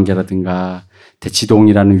권력 관계라든가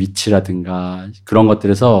대치동이라는 위치라든가 그런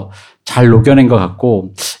것들에서 잘 녹여낸 것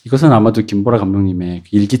같고 이것은 아마도 김보라 감독님의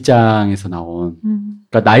일기장에서 나온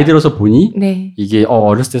그러니까 나이 들어서 보니 네. 이게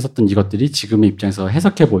어렸을 때 썼던 이것들이 지금의 입장에서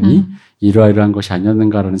해석해 보니 이러이러한 것이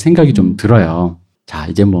아니었는가라는 생각이 좀 들어요. 자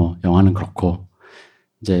이제 뭐 영화는 그렇고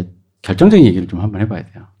이제 결정적인 얘기를 좀 한번 해봐야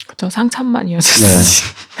돼요. 그렇죠. 상참만 이어졌지. 네.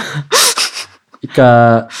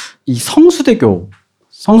 그러니까 이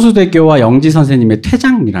성수대교와 영지 선생님의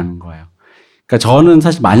퇴장이라는 거예요. 그러니까 저는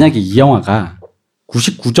사실 만약에 이 영화가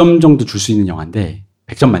 99점 정도 줄 수 있는 영화인데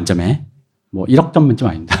 100점 만점에 뭐 1억 점 만점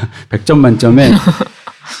아닙니다. 100점 만점에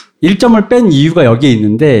 1점을 뺀 이유가 여기에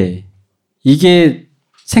있는데 이게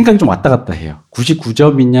생각이 좀 왔다 갔다 해요.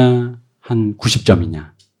 99점이냐 한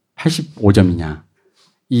 90점이냐 85점이냐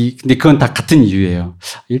근데 그건 다 같은 이유예요.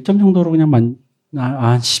 1점 정도로 그냥 한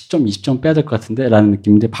 10점 20점 빼야 될 것 같은데 라는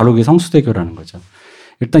느낌인데 바로 그게 성수대교라는 거죠.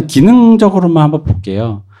 일단 기능적으로만 한번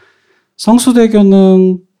볼게요.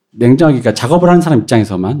 성수대교는 냉정하게, 그러니까 작업을 하는 사람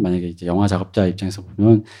입장에서만, 만약에 이제 영화 작업자 입장에서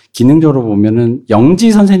보면, 기능적으로 보면은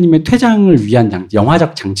영지 선생님의 퇴장을 위한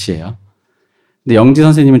영화적 장치예요. 근데 영지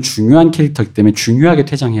선생님은 중요한 캐릭터이기 때문에 중요하게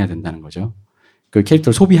퇴장해야 된다는 거죠. 그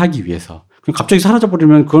캐릭터를 소비하기 위해서. 그럼 갑자기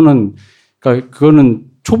사라져버리면 그거는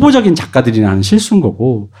초보적인 작가들이 하는 실수인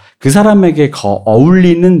거고, 그 사람에게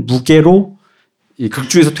어울리는 무게로 이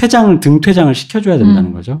극중에서 등퇴장을 시켜줘야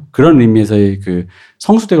된다는 거죠. 그런 의미에서의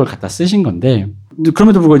성수대교를 갖다 쓰신 건데,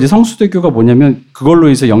 그럼에도 불구하고 이제 성수대교가 뭐냐면, 그걸로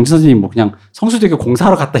해서 영지 선생님이 뭐 그냥 성수대교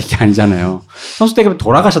공사하러 갔다 이게 아니잖아요. 성수대교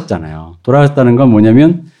돌아가셨잖아요. 돌아가셨다는 건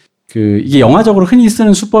뭐냐면, 이게 영화적으로 흔히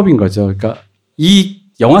쓰는 수법인 거죠. 그러니까 이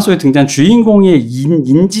영화 속에 등장한 주인공의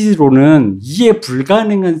인지로는 이해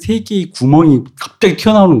불가능한 세 개의 구멍이 갑자기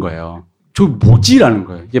튀어나오는 거예요. 저 뭐지라는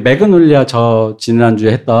거예요. 이게 매그놀리아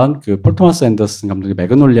지난주에 했던 폴 토마스 앤더슨 감독의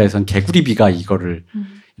매그놀리아에선 개구리비가 이거를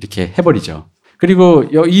이렇게 해버리죠. 그리고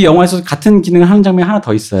이 영화에서 같은 기능을 하는 장면이 하나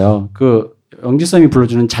더 있어요. 영지쌤이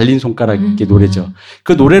불러주는 잘린 손가락의 노래죠.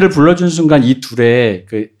 그 노래를 불러주는 순간 이 둘의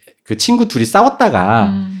그 친구 둘이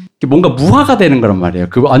싸웠다가 뭔가 무화가 되는 거란 말이에요.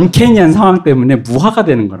 그 언캐니한 상황 때문에 무화가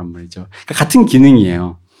되는 거란 말이죠. 그러니까 같은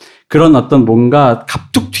기능이에요. 그런 어떤 뭔가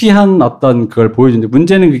갑툭튀한 어떤 그걸 보여주는데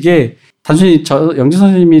문제는 그게 단순히 영지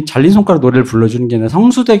선생님이 잘린 손가락 노래를 불러주는 게 아니라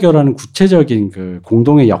성수대교라는 구체적인 그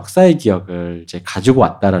공동의 역사의 기억을 이제 가지고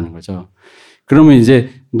왔다라는 거죠. 그러면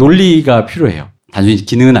이제 논리가 필요해요. 단순히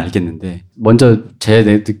기능은 알겠는데 먼저 제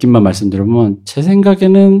느낌만 말씀드리면 제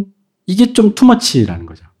생각에는 이게 좀 투머치라는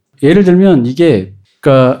거죠. 예를 들면 이게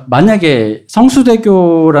그러니까 만약에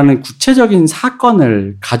성수대교라는 구체적인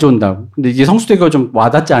사건을 가져온다. 근데 이게 성수대교가 좀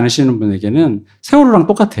와닿지 않으시는 분에게는 세월호랑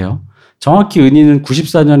똑같아요. 정확히 은희는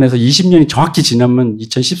 94년에서 20년이 정확히 지나면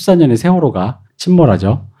 2014년에 세월호가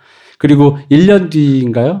침몰하죠. 그리고 1년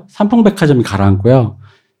뒤인가요? 삼풍백화점이 가라앉고요.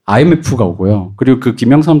 IMF가 오고요. 그리고 그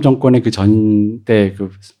김영삼 정권의 그 전때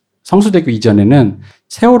그 성수대교 이전에는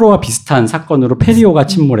세월호와 비슷한 사건으로 페리오가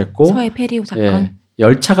침몰했고 서해 페리오 사건. 예,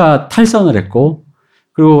 열차가 탈선을 했고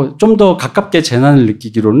그리고 좀 더 가깝게 재난을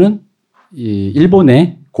느끼기로는 이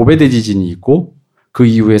일본에 고베 대지진이 있고 그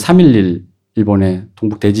이후에 3.11 일본의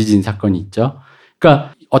동북 대지진 사건이 있죠.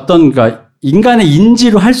 그러니까 그러니까 인간의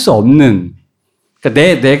인지로 할 수 없는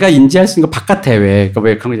그러니까 내가 인지할 수 있는 거 바깥에 왜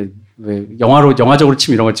그런 거 왜 영화적으로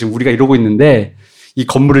치면 이런 거 지금 우리가 이러고 있는데 이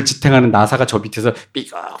건물을 지탱하는 나사가 저 밑에서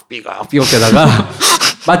삐걱 대다가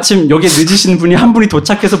마침 여기에 늦으신 분이 한 분이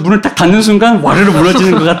도착해서 문을 딱 닫는 순간 와르르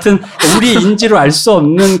무너지는 것 같은 우리의 인지로 알 수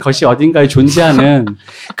없는 것이 어딘가에 존재하는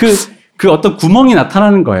그 어떤 구멍이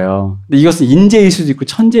나타나는 거예요. 근데 이것은 인재일 수도 있고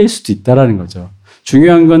천재일 수도 있다라는 거죠.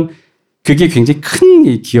 중요한 건 그게 굉장히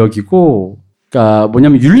큰 기억이고, 그러니까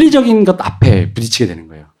뭐냐면 윤리적인 것 앞에 부딪히게 되는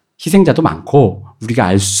거예요. 희생자도 많고 우리가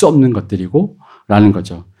알 수 없는 것들이고 라는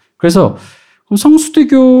거죠. 그래서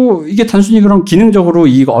성수대교 이게 단순히 그럼 기능적으로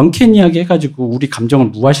이거 언캐니하게 해가지고 우리 감정을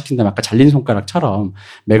무화시킨다면 아까 잘린 손가락처럼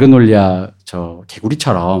매그놀리아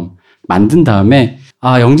개구리처럼 만든 다음에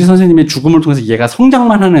영지 선생님의 죽음을 통해서 얘가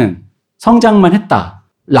성장만 했다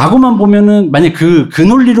라고만 보면은 만약 그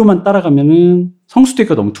논리로만 따라가면은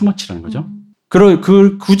성수대교가 너무 투머치라는 거죠.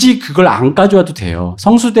 굳이 그걸 안 가져와도 돼요.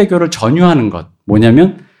 성수대교를 전유하는 것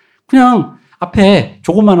뭐냐면 그냥 앞에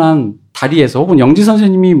조그만한 다리에서 혹은 영지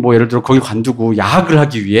선생님이 뭐 예를 들어 거기 관두고 야학을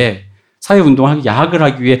하기 위해 사회운동을 야학을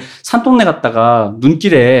하기 위해 산동네 갔다가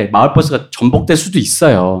눈길에 마을버스가 전복될 수도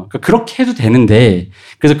있어요. 그러니까 그렇게 해도 되는데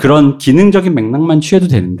그래서 그런 기능적인 맥락만 취해도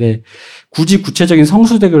되는데 굳이 구체적인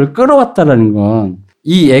성수대교를 끌어왔다라는 건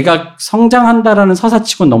이 애가 성장한다라는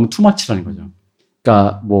서사치고는 너무 투머치라는 거죠.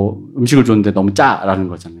 그러니까 뭐 음식을 줬는데 너무 짜라는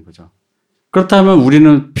거잖아요. 그죠? 그렇다면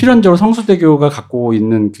우리는 필연적으로 성수대교가 갖고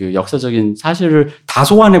있는 그 역사적인 사실을 다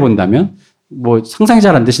소환해 본다면 뭐 상상이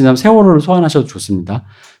잘 안 되신다면 세월호를 소환하셔도 좋습니다.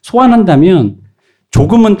 소환한다면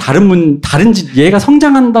조금은 얘가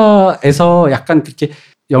성장한다에서 약간 그렇게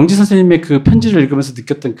영지 선생님의 그 편지를 읽으면서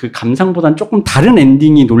느꼈던 그 감상보다는 조금 다른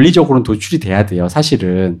엔딩이 논리적으로는 도출이 돼야 돼요.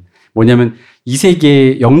 사실은 뭐냐면 이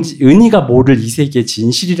세계 은희가 모를 이 세계의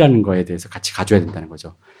진실이라는 거에 대해서 같이 가져야 된다는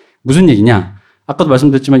거죠. 무슨 얘기냐? 아까도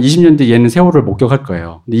말씀드렸지만 20년 뒤에 얘는 세월호를 목격할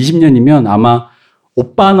거예요. 근데 20년이면 아마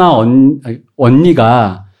오빠나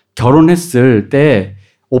언니가 결혼했을 때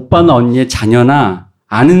오빠나 언니의 자녀나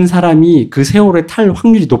아는 사람이 그 세월호에 탈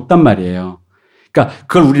확률이 높단 말이에요. 그러니까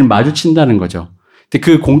그걸 우리는 마주친다는 거죠. 근데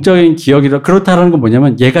그 공적인 기억이라 그렇다라는 건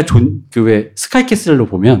뭐냐면 얘가 왜 스카이캐슬로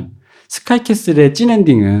보면 스카이캐슬의 찐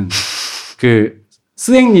엔딩은 그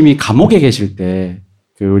스웩님이 감옥에 계실 때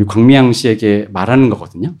그 우리 광미양 씨에게 말하는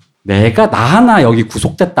거거든요. 나 하나 여기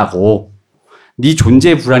구속됐다고 네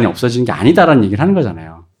존재의 불안이 없어지는 게 아니다라는 얘기를 하는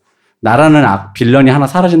거잖아요. 나라는 빌런이 하나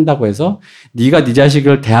사라진다고 해서 네가 네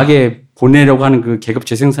자식을 대학에 보내려고 하는 그 계급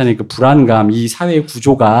재생산의 그 불안감, 이 사회의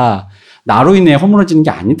구조가 나로 인해 허물어지는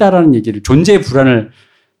게 아니다라는 얘기를 존재의 불안을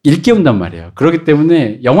일깨운단 말이에요. 그렇기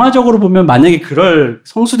때문에 영화적으로 보면 만약에 그럴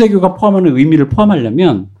성수대교가 포함하는 의미를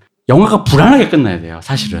포함하려면 영화가 불안하게 끝나야 돼요.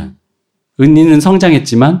 사실은. 은희는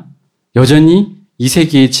성장했지만 여전히 이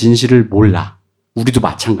세계의 진실을 몰라. 우리도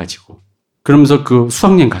마찬가지고. 그러면서 그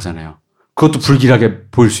수학여행 가잖아요. 그것도 불길하게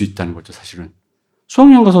보일 수 있다는 거죠, 사실은.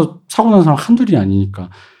 수학여행 가서 사고 난 사람 한둘이 아니니까.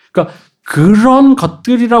 그러니까 그런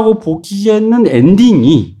것들이라고 보기에는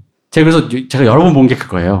엔딩이 제가 여러 번 본 게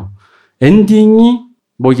그거예요. 엔딩이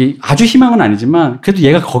뭐 이게 아주 희망은 아니지만 그래도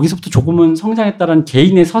얘가 거기서부터 조금은 성장했다라는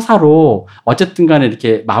개인의 서사로 어쨌든 간에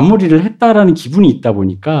이렇게 마무리를 했다라는 기분이 있다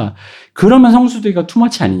보니까 그러면 성수대교가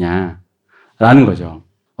투머치 아니냐라는 거죠.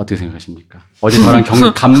 어떻게 생각하십니까? 어제 저랑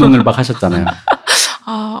갑론을박 하셨잖아요.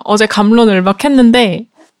 어제 갑론을박 했는데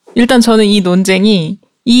일단 저는 이 논쟁이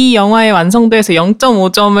이 영화의 완성도에서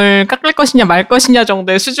 0.5점을 깎을 것이냐 말 것이냐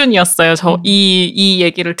정도의 수준이었어요. 이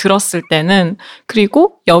얘기를 들었을 때는.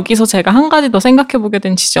 그리고 여기서 제가 한 가지 더 생각해보게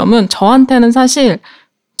된 지점은 저한테는 사실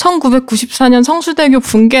 1994년 성수대교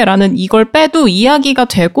붕괴라는 이걸 빼도 이야기가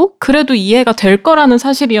되고 그래도 이해가 될 거라는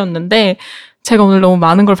사실이었는데 제가 오늘 너무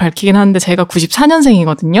많은 걸 밝히긴 하는데 제가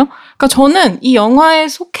 94년생이거든요. 그러니까 저는 이 영화에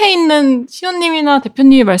속해 있는 시온님이나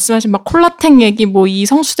대표님이 말씀하신 막 콜라텍 얘기, 뭐 이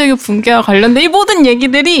성수대교 붕괴와 관련된 이 모든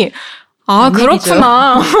얘기들이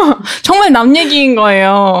그렇구나. 정말 남 얘기인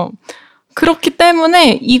거예요. 그렇기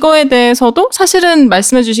때문에 이거에 대해서도 사실은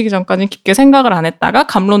말씀해 주시기 전까지 깊게 생각을 안 했다가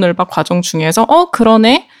갑론을박 과정 중에서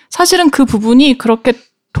그러네. 사실은 그 부분이 그렇게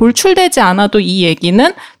돌출되지 않아도 이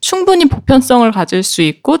얘기는 충분히 보편성을 가질 수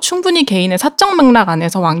있고 충분히 개인의 사적 맥락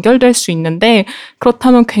안에서 완결될 수 있는데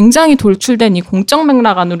그렇다면 굉장히 돌출된 이 공적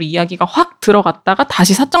맥락 안으로 이야기가 확 들어갔다가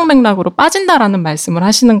다시 사적 맥락으로 빠진다라는 말씀을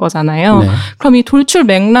하시는 거잖아요. 네. 그럼 이 돌출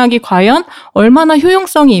맥락이 과연 얼마나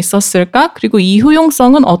효용성이 있었을까? 그리고 이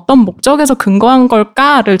효용성은 어떤 목적에서 근거한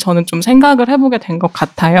걸까를 저는 좀 생각을 해보게 된 것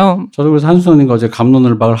같아요. 저도 그래서 한수성님과 어제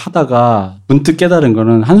갑론을박을 하다가 문득 깨달은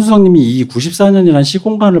거는 한수성님이 이 94년이라는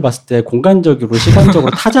시공간을 봤을 때 공간적으로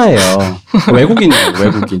시간적으로 타자예요. 외국인이에요.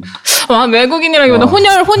 외국인. 외국인이라기보다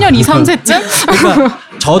혼혈 2, 3세쯤? 그러니까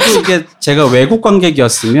저도 이게 제가 외국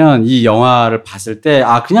관객이었으면 이 영화를 봤을 때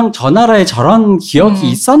그냥 저 나라에 저런 기억이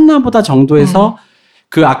있었나 보다 정도에서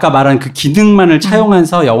그 아까 말한 그 기능만을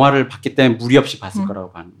차용해서 영화를 봤기 때문에 무리 없이 봤을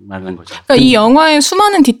거라고 말하는 거죠. 그러니까 이 영화에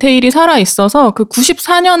수많은 디테일이 살아있어서 그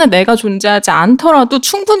 94년에 내가 존재하지 않더라도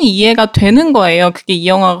충분히 이해가 되는 거예요. 그게 이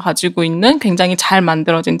영화가 가지고 있는 굉장히 잘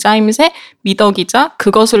만들어진 짜임새, 미덕이자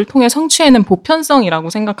그것을 통해 성취해낸 보편성이라고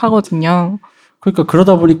생각하거든요. 그러니까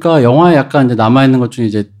그러다 보니까 영화에 약간 이제 남아있는 것 중에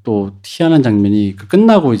이제 또 희한한 장면이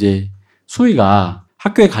끝나고 이제 수희가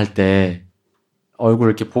학교에 갈 때 얼굴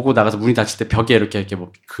이렇게 보고 나가서 문이 닫힐 때 벽에 이렇게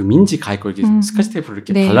뭐 금인지 가있고 이렇게 스카치 테이프를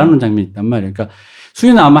이렇게 발라놓은 장면이 있단 말이에요. 그러니까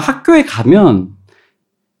수희는 아마 학교에 가면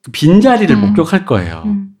그 빈자리를 목격할 거예요.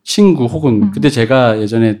 친구 혹은 근데 제가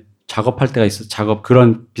예전에 작업할 때가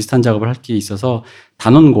그런 비슷한 작업을 할 게 있어서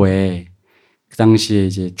단원고에 그 당시에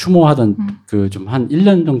이제 추모하던 그 좀 한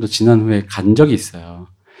 1년 정도 지난 후에 간 적이 있어요.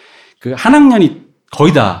 그 한 학년이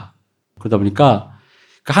거의 다 그러다 보니까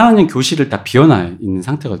그 한 학년 교실을 다 비워놔 있는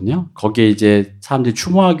상태거든요. 거기에 이제 사람들이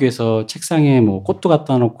추모하기 위해서 책상에 뭐 꽃도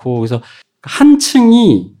갖다 놓고 그래서 한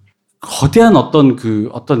층이 거대한 어떤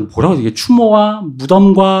뭐라고 이게 추모와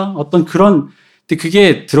무덤과 어떤 그런 근데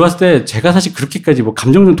그게 들어갔을 때 제가 사실 그렇게까지 뭐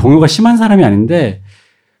감정적 동요가 심한 사람이 아닌데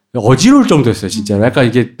어지러울 정도였어요, 진짜로. 약간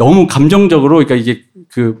이게 너무 감정적으로 그러니까 이게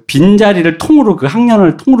그 빈자리를 통으로 그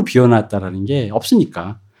학년을 통으로 비워놨다라는 게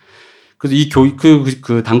없으니까. 그래서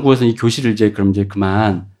그 당국에서는 이 교실을 이제 그럼 이제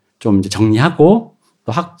그만 좀 이제 정리하고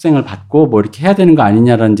또 학생을 받고 뭐 이렇게 해야 되는 거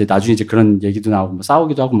아니냐라는 이제 나중에 이제 그런 얘기도 나오고 뭐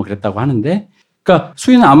싸우기도 하고 뭐 그랬다고 하는데 그러니까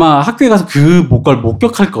수희는 아마 학교에 가서 그걸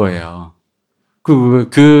목격할 거예요.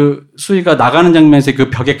 그 수희가 나가는 장면에서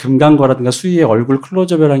그 벽에 금 간 거라든가 수희의 얼굴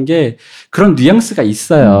클로즈업이라는 게 그런 뉘앙스가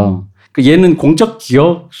있어요. 얘는 공적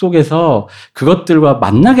기억 속에서 그것들과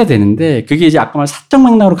만나게 되는데 그게 이제 아까 말 사적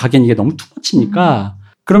맥락으로 가기엔 이게 너무 투머치니까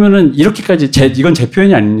그러면은 이렇게까지 이건 제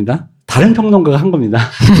표현이 아닙니다. 다른 평론가가 한 겁니다.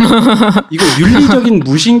 이거 윤리적인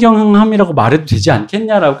무신경함이라고 말해도 되지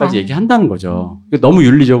않겠냐라고까지 얘기한다는 거죠. 너무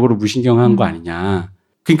윤리적으로 무신경한 거 아니냐.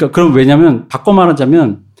 그러니까 그럼 왜냐면 바꿔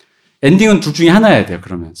말하자면 엔딩은 둘 중에 하나여야 돼요.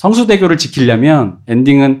 그러면 성수대교를 지키려면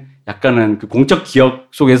엔딩은 약간은 그 공적 기억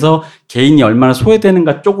속에서 개인이 얼마나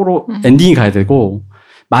소외되는가 쪽으로 엔딩이 가야 되고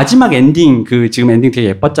마지막 엔딩 지금 엔딩 되게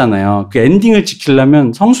예뻤잖아요. 그 엔딩을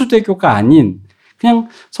지키려면 성수대교가 아닌 그냥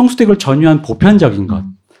성수대교를 전유한 보편적인 것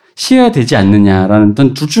시해야 되지 않느냐라는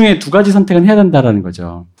둘 중에 두 가지 선택은 해야 된다라는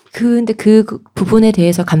거죠. 근데 그 부분에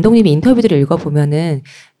대해서 감독님의 인터뷰들을 읽어보면은,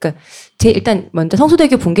 그러니까 일단 먼저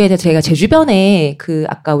성수대교 붕괴에 대해서 제가 제 주변에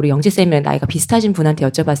아까 우리 영지쌤이랑 나이가 비슷하신 분한테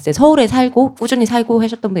여쭤봤을 때 서울에 살고 꾸준히 살고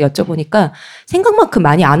하셨던 분 여쭤보니까 생각만큼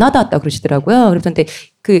많이 안 와닿았다 그러시더라고요. 그런데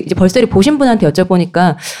이제 벌써를 보신 분한테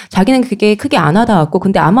여쭤보니까 자기는 그게 크게 안 와닿았고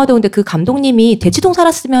근데 아마도 근데 그 감독님이 대치동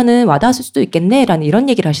살았으면은 와닿았을 수도 있겠네라는 이런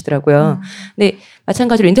얘기를 하시더라고요. 근데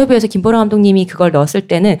마찬가지로 인터뷰에서 김보라 감독님이 그걸 넣었을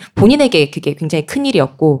때는 본인에게 그게 굉장히 큰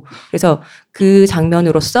일이었고 그래서 그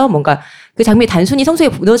장면으로서 뭔가 그 장면이 단순히 성수에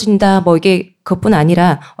무너진다 뭐 이게 그것뿐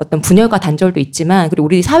아니라 어떤 분열과 단절도 있지만 그리고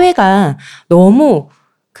우리 사회가 너무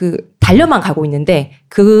달려만 가고 있는데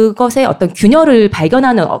그것의 어떤 균열을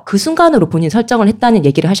발견하는 그 순간으로 본인 설정을 했다는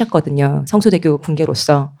얘기를 하셨거든요. 성수대교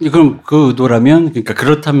군계로서. 그럼 그 의도라면 그러니까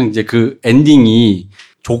그렇다면 이제 그 엔딩이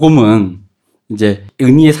조금은 이제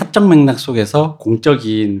은희의 사적 맥락 속에서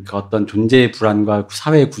공적인 그 어떤 존재의 불안과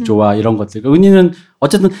사회 구조와 이런 것들. 은희는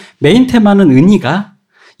어쨌든 메인 테마는 은희가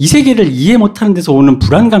이 세계를 이해 못하는 데서 오는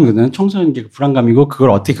불안감이거든요. 청소년기 불안감이고 그걸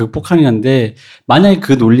어떻게 극복하느냐인데 만약에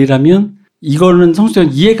그 논리라면 이거는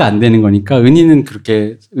성수대교는 이해가 안 되는 거니까 은희는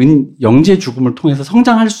그렇게 영지의 죽음을 통해서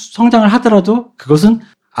성장을 하더라도 그것은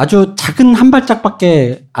아주 작은 한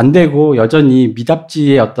발짝밖에 안 되고 여전히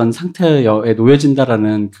미답지의 어떤 상태에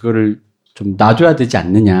놓여진다라는 그거를 좀 놔줘야 되지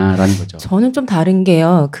않느냐라는 거죠. 저는 좀 다른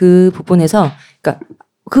게요. 그 부분에서 그러니까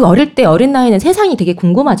그 어릴 때 어린 나이는 세상이 되게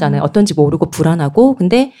궁금하잖아요. 어떤지 모르고 불안하고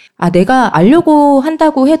근데 내가 알려고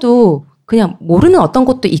한다고 해도 그냥 모르는 어떤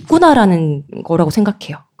것도 있구나라는 거라고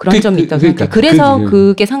생각해요. 그런 점이 있다고 생각해요. 그래서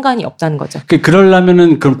그게 상관이 없다는 거죠.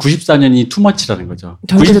 그러려면은 그럼 94년이 투머치라는 거죠.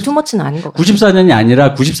 저는 그래서 투머치는 아닌 것 같아요. 94년이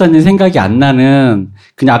아니라 94년 생각이 안 나는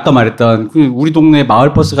그냥 아까 말했던 우리 동네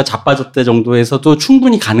마을버스가 자빠졌대 정도에서도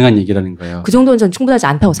충분히 가능한 얘기라는 거예요. 그 정도는 저는 충분하지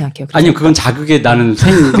않다고 생각해요. 아니요. 그건 자극에 나는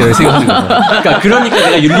생각하는 거예요. 그러니까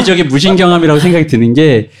내가 윤리적인 무신경함이라고 생각이 드는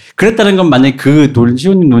게 그랬다는 건 만약에 그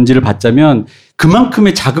시호님 논지를 받자면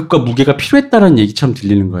그만큼의 자극과 무게가 필요했다는 얘기처럼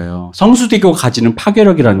들리는 거예요. 성수대교가 가지는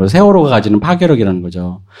파괴력이라는 거죠. 세월호가 가지는 파괴력이라는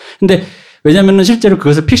거죠. 근데 왜냐면은 실제로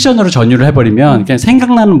그것을 픽션으로 전유를 해버리면 그냥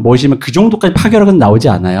생각나는 무엇이면 그 정도까지 파괴력은 나오지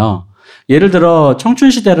않아요. 예를 들어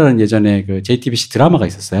청춘시대라는 예전에 그 JTBC 드라마가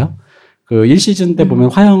있었어요. 그 1시즌 때 보면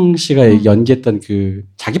화영 씨가 연기했던 그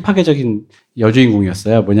자기 파괴적인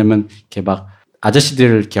여주인공이었어요. 뭐냐면 이렇게 막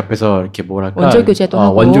아저씨들 이렇게 옆에서 이렇게 뭐랄까 원조교제도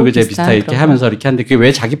하고 원조교제 비슷하게 이렇게 하면서 이렇게 하는데 그게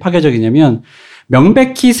왜 자기 파괴적이냐면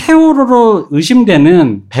명백히 세월호로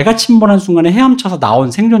의심되는 배가 침몰한 순간에 헤엄쳐서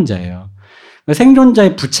나온 생존자예요.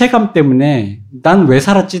 생존자의 부채감 때문에 난 왜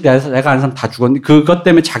살았지? 내가 아는 사람 다 죽었는데 그것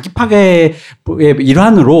때문에 자기 파괴의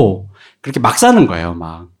일환으로 그렇게 막 사는 거예요.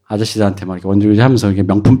 막 아저씨들한테 막 이렇게 원조교제 하면서 이렇게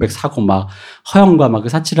명품백 사고 막 허영과 막 그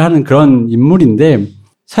사치를 하는 그런 인물인데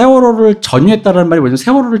세월호를 전유했다라는 말이 뭐냐면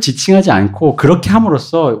세월호를 지칭하지 않고 그렇게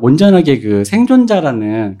함으로써 온전하게 그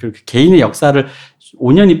생존자라는 그 개인의 역사를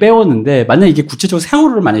 5년이 빼왔는데 만약 이게 구체적으로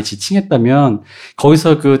세월호를 만약에 지칭했다면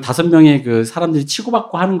거기서 그 5명의 그 사람들이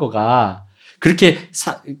치고받고 하는 거가 그렇게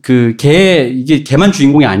이게 걔만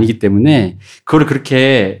주인공이 아니기 때문에 그거를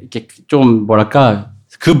그렇게 이렇게 좀 뭐랄까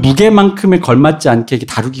그 무게만큼에 걸맞지 않게 이렇게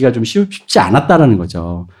다루기가 좀 쉽지 않았다라는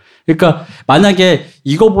거죠. 그러니까 만약에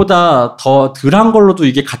이거보다 더 덜한 걸로도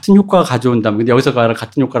이게 같은 효과가 가져온다면 근데 여기서 말하는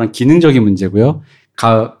같은 효과는 기능적인 문제고요.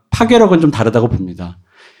 파괴력은 좀 다르다고 봅니다.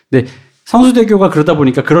 근데 성수대교가 그러다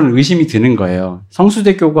보니까 그런 의심이 드는 거예요.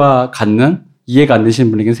 성수대교가 갖는 이해가 안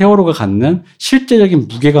되시는 분에게는 세월호가 갖는 실제적인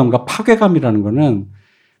무게감과 파괴감이라는 거는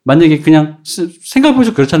만약에 그냥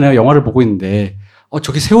생각해보셔도 그렇잖아요. 영화를 보고 있는데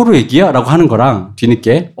저게 세월호 얘기야? 라고 하는 거랑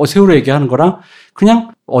뒤늦게 세월호 얘기하는 거랑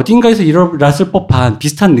그냥 어딘가에서 일어났을 법한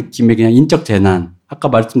비슷한 느낌의 그냥 인적 재난. 아까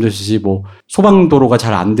말씀드렸듯이 뭐 소방도로가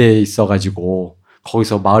잘 안 돼 있어가지고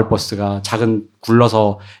거기서 마을버스가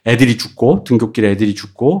굴러서 애들이 죽고 등굣길에 애들이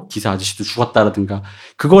죽고 기사 아저씨도 죽었다라든가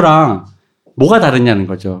그거랑 뭐가 다르냐는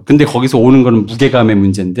거죠. 근데 거기서 오는 거는 무게감의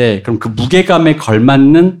문제인데 그럼 그 무게감에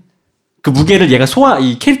걸맞는 그 무게를 얘가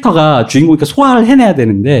이 캐릭터가 주인공이니까 소화를 해내야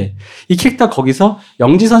되는데 이 캐릭터가 거기서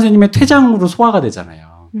영지 선생님의 퇴장으로 소화가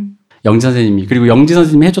되잖아요. 영지 선생님이. 그리고 영지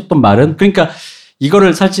선생님이 해줬던 말은 그러니까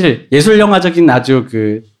이거를 사실 예술영화적인 아주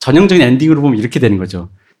그 전형적인 엔딩으로 보면 이렇게 되는 거죠.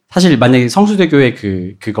 사실 만약에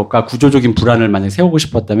성수대교의 그것과 구조적인 불안을 만약에 세우고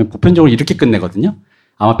싶었다면 보편적으로 이렇게 끝내거든요.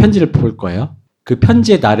 아마 편지를 볼 거예요. 그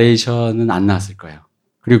편지의 나레이션은 안 나왔을 거예요.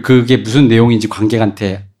 그리고 그게 무슨 내용인지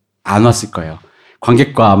관객한테 안 왔을 거예요.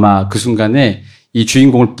 관객과 아마 그 순간에 이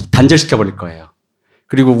주인공을 단절시켜버릴 거예요.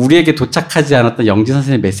 그리고 우리에게 도착하지 않았던 영지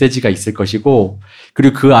선생님의 메시지가 있을 것이고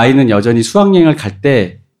그리고 그 아이는 여전히 수학여행을 갈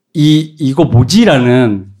때 이거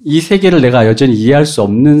뭐지라는 이 세계를 내가 여전히 이해할 수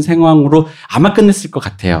없는 상황으로 아마 끝냈을 것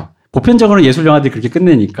같아요. 보편적으로 예술 영화들이 그렇게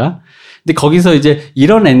끝내니까. 근데 거기서 이제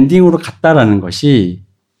이런 엔딩으로 갔다라는 것이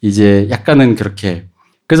이제 약간은 그렇게.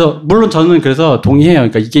 그래서 물론 저는 그래서 동의해요.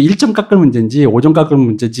 그러니까 이게 1점 깎을 문제인지 5점 깎을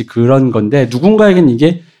문제인지 그런 건데 누군가에겐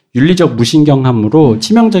이게 윤리적 무신경함으로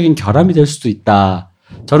치명적인 결함이 될 수도 있다.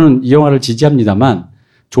 저는 이 영화를 지지합니다만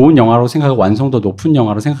좋은 영화로 생각하고 완성도 높은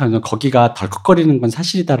영화로 생각하면 거기가 덜컥거리는 건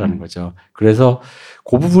사실이다라는 거죠. 그래서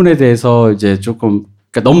그 부분에 대해서 이제 조금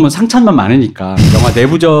그러니까 너무 상처만 많으니까 영화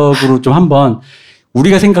내부적으로 좀 한번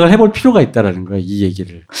우리가 생각을 해볼 필요가 있다라는 거예요. 이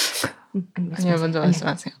얘기를. 아니요, 먼저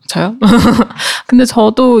말씀하세요. 저요? 근데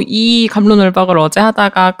저도 이 갑론을박을 어제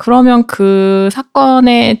하다가 그러면 그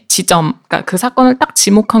사건의 지점, 그러니까 그 사건을 딱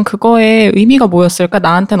지목한 그거의 의미가 뭐였을까?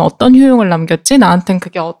 나한테는 어떤 효용을 남겼지? 나한테는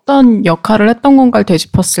그게 어떤 역할을 했던 건가를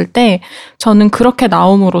되짚었을 때 저는 그렇게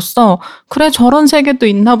나옴으로써 그래 저런 세계도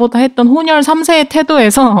있나 보다 했던 혼혈 3세의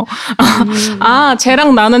태도에서 아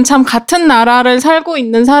쟤랑 나는 참 같은 나라를 살고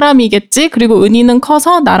있는 사람이겠지? 그리고 은희는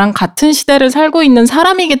커서 나랑 같은 시대를 살고 있는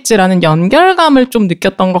사람이겠지라는 연결감을 좀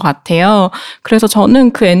느꼈던 것 같아요. 그래서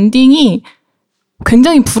저는 그 엔딩이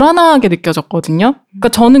굉장히 불안하게 느껴졌거든요. 그러니까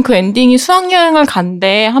저는 그 엔딩이 수학여행을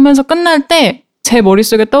간대 하면서 끝날 때 제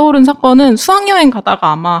머릿속에 떠오른 사건은 수학여행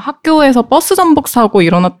가다가 아마 학교에서 버스 전복 사고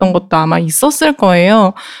일어났던 것도 아마 있었을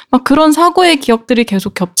거예요. 막 그런 사고의 기억들이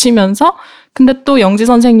계속 겹치면서 근데 또 영지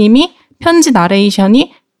선생님이 편지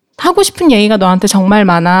나레이션이 하고 싶은 얘기가 너한테 정말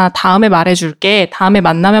많아. 다음에 말해줄게. 다음에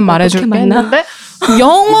만나면 말해줄게 했는데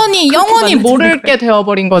영원히 모를 게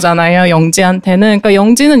되어버린 거잖아요. 영지한테는. 그러니까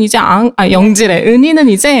영지는 이제 은희는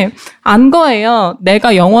이제 안 거예요.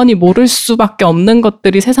 내가 영원히 모를 수밖에 없는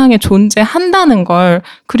것들이 세상에 존재한다는 걸.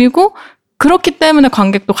 그리고 그렇기 때문에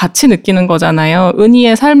관객도 같이 느끼는 거잖아요.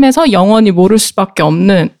 은희의 삶에서 영원히 모를 수밖에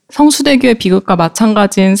없는 성수대교의 비극과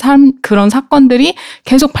마찬가지인 그런 사건들이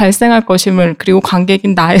계속 발생할 것임을 그리고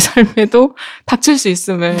관객인 나의 삶에도 닥칠 수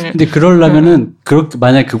있음을. 근데 그러려면은 그렇게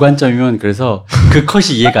만약 그 관점이면 그래서 그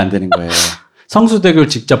컷이 이해가 안 되는 거예요. 성수대교를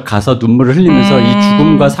직접 가서 눈물을 흘리면서 이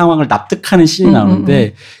죽음과 상황을 납득하는 씬이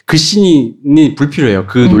나오는데 그 씬이 불필요해요.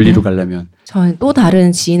 그 논리로 가려면. 저는 또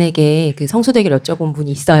다른 지인에게 그 성수대교를 여쭤본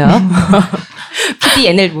분이 있어요.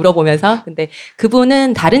 PDN을 물어보면서. 근데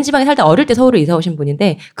그분은 다른 지방에 살다 어릴 때 서울로 이사 오신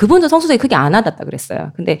분인데 그분도 성수대교 크게 안 와닿다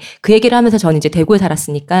그랬어요. 근데 그 얘기를 하면서 저는 이제 대구에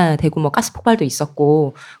살았으니까 대구 뭐 가스 폭발도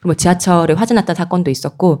있었고 뭐 지하철에 화재 났던 사건도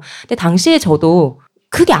있었고 근데 당시에 저도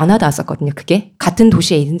크게 안 와닿았었거든요. 그게 같은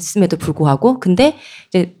도시에 있음에도 불구하고 근데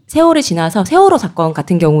이제 세월이 지나서 세월호 사건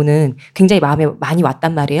같은 경우는 굉장히 마음에 많이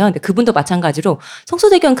왔단 말이에요. 근데 그분도 마찬가지로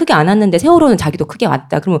성수대교는 크게 안 왔는데 세월호는 자기도 크게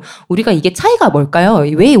왔다. 그러면 우리가 이게 차이가 뭘까요?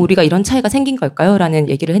 왜 우리가 이런 차이가 생긴 걸까요? 라는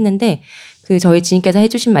얘기를 했는데 그 저희 지인께서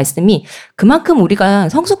해주신 말씀이 그만큼 우리가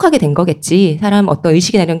성숙하게 된 거겠지. 사람 어떤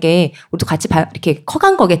의식이나 이런 게 우리도 같이 이렇게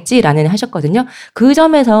커간 거겠지라는 하셨거든요. 그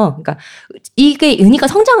점에서 그러니까 이게 은희가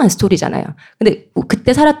성장한 스토리잖아요. 근데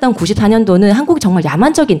그때 살았던 94년도는 한국이 정말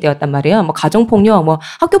야만적인 때였단 말이에요. 뭐 가정폭력, 뭐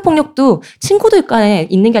학교폭력도 친구들 간에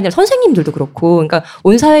있는 게 아니라 선생님들도 그렇고 그러니까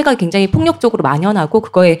온 사회가 굉장히 폭력적으로 만연하고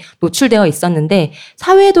그거에 노출되어 있었는데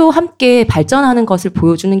사회도 함께 발전하는 것을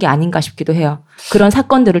보여주는 게 아닌가 싶기도 해요. 그런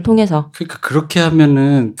사건들을 통해서. 그러니까 그렇게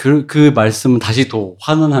하면은 그 말씀은 다시 더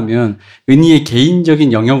환원하면 은희의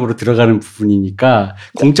개인적인 영역으로 들어가는 부분이니까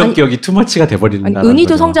공적 기억이 투머치가 돼버리는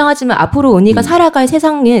은희도 성장하지만 앞으로 은희가 살아갈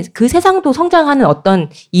세상에 그 세상도 성장하는 어떤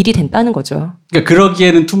일이 된다는 거죠. 그러니까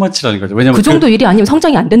그러기에는 투머치라는 거죠. 왜냐면 그 정도 일이 아니면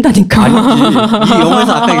성장이 안 된다니까. 아니지. 이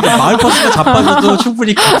영화에서 아까 얘기한 마을버스가 자빠져도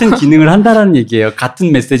충분히 같은 기능을 한다라는 얘기예요.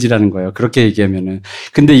 같은 메시지라는 거예요. 그렇게 얘기하면은.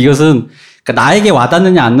 근데 이것은 그러니까 나에게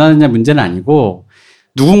와닿느냐 안 와닿느냐 문제는 아니고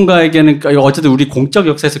누군가에게는 어쨌든 우리 공적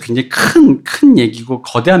역사에서 굉장히 큰 얘기고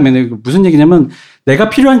거대한 면이고 무슨 얘기냐면 내가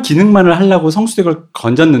필요한 기능만을 하려고 성수대교를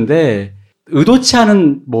건졌는데 의도치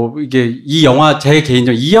않은 뭐 이게 이 영화 제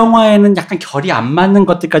개인적 이 영화에는 약간 결이 안 맞는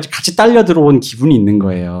것들까지 같이 딸려 들어온 기분이 있는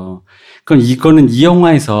거예요. 그럼 이거는 이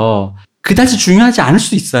영화에서 그다지 중요하지 않을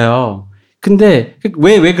수도 있어요. 근데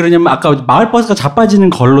왜 그러냐면 아까 마을버스가 자빠지는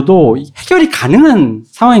걸로도 해결이 가능한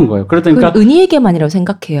상황인 거예요. 그러니까 은희에게만이라고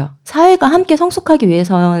생각해요. 사회가 함께 성숙하기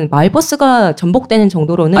위해서는 마을버스가 전복되는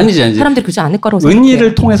정도로는 아니지. 사람들이 그러지 않을 거라고 생각해요.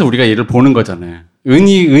 은희를 통해서 우리가 얘를 보는 거잖아요.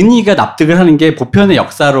 은희가 납득을 하는 게 보편의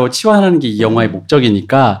역사로 치환하는 게 이 영화의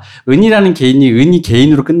목적이니까 은희라는 개인이 은희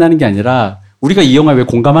개인으로 끝나는 게 아니라 우리가 이 영화에 왜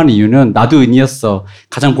공감하는 이유는 나도 은희였어.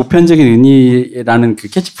 가장 보편적인 은희라는 그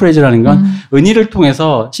캐치프레이즈라는 건 은희를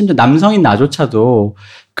통해서 심지어 남성인 나조차도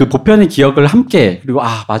그 보편의 기억을 함께 그리고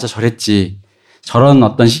아 맞아 저랬지. 저런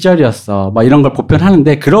어떤 시절이었어. 막 이런 걸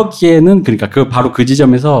보편하는데 그러기에는 그러니까 바로 그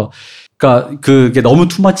지점에서 그러니까 그게 너무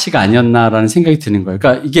투머치가 아니었나라는 생각이 드는 거예요.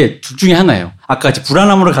 그러니까 이게 둘 중에 하나예요. 아까 같이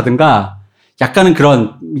불안함으로 가든가 약간은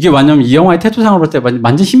그런 이게 왜냐면 이 영화의 태도상으로 볼 때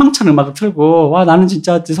완전 희망찬 음악을 틀고 와 나는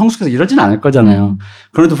진짜 성숙해서 이러진 않을 거잖아요.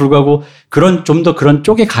 그럼에도 불구하고 그런 좀 더 그런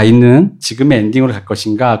쪽에 가 있는 지금의 엔딩으로 갈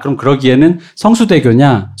것인가? 그럼 그러기에는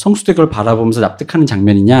성수대교냐? 성수대교를 바라보면서 납득하는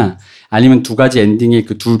장면이냐? 아니면 두 가지 엔딩의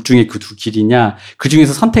그 둘 중에 그 두 길이냐? 그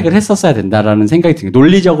중에서 선택을 했었어야 된다라는 생각이 드는 거예요.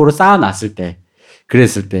 논리적으로 쌓아놨을 때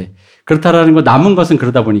그랬을 때 그렇다라는 거 남은 것은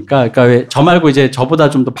그러다 보니까 그러니까 왜 저 말고 이제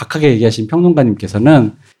저보다 좀 더 박하게 얘기하신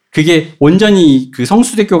평론가님께서는 그게 온전히 그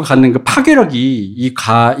성수대교가 갖는 그 파괴력이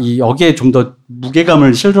여기에 좀 더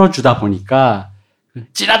무게감을 실어주다 보니까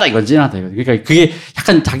찐하다 이거. 그러니까 그게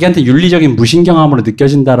약간 자기한테 윤리적인 무신경함으로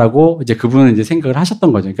느껴진다라고 이제 그분은 이제 생각을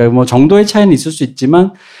하셨던 거죠. 그러니까 뭐 정도의 차이는 있을 수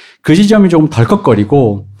있지만 그 지점이 조금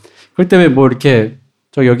덜컥거리고 그럴 때 왜 뭐 이렇게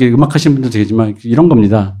저 여기 음악 하시는 분들도 되겠지만 이런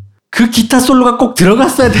겁니다. 그 기타 솔로가 꼭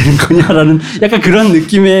들어갔어야 되는 거냐라는 약간 그런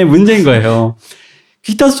느낌의 문제인 거예요.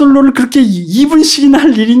 기타 솔로를 그렇게 2분씩이나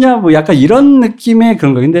할 일이냐 뭐 약간 이런 느낌의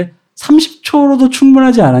그런 거. 근데 30초로도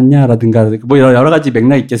충분하지 않았냐라든가 뭐 여러 가지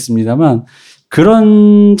맥락이 있겠습니다만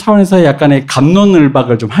그런 차원에서 약간의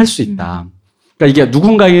갑론을박을 좀 할 수 있다. 그러니까 이게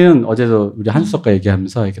누군가는 어제도 우리 한수석과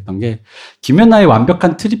얘기하면서 얘기했던 게 김연아의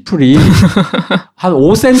완벽한 트리플이 한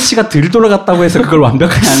 5cm가 덜 돌아갔다고 해서 그걸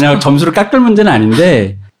완벽하게 아니라고 점수를 깎을 문제는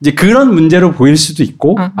아닌데 이제 그런 문제로 보일 수도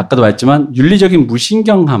있고 아까도 말했지만 윤리적인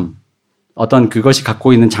무신경함 어떤 그것이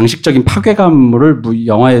갖고 있는 장식적인 파괴감을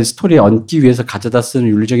영화의 스토리에 얹기 위해서 가져다 쓰는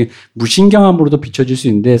윤리적인 무신경함으로도 비춰질 수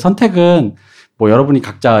있는데 선택은 뭐 여러분이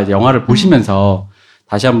각자 영화를 보시면서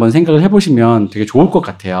다시 한번 생각을 해보시면 되게 좋을 것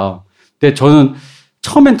같아요. 근데 저는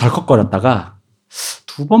처음엔 덜컥거렸다가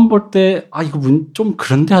두 번 볼 때 이거 좀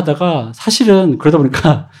그런데 하다가 사실은 그러다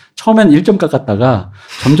보니까 처음엔 1점 깎았다가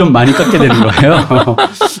점점 많이 깎게 되는 거예요. 그래서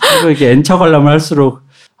이렇게 N차 관람을 할수록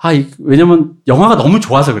왜냐면 영화가 너무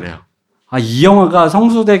좋아서 그래요. 이 영화가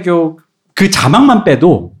성수대교 그 자막만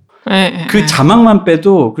빼도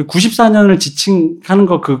그 94년을 지칭하는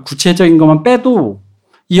거 그 구체적인 것만 빼도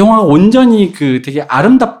이 영화가 온전히 그 되게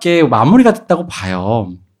아름답게 마무리가 됐다고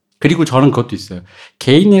봐요. 그리고 저는 그것도 있어요.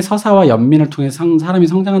 개인의 서사와 연민을 통해 사람이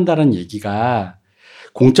성장한다는 얘기가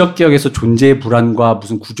공적 기억에서 존재의 불안과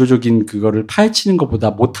무슨 구조적인 그거를 파헤치는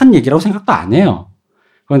것보다 못한 얘기라고 생각도 안 해요.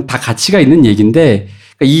 그건 다 가치가 있는 얘기인데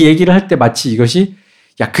그러니까 이 얘기를 할 때 마치 이것이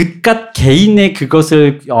그깟 개인의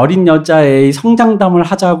그것을 어린 여자의 성장담을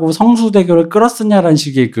하자고 성수대교를 끌었으냐라는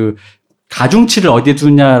식의 그 가중치를 어디에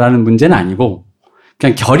두냐라는 문제는 아니고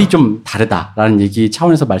그냥 결이 좀 다르다라는 얘기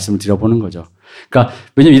차원에서 말씀을 드려보는 거죠. 그러니까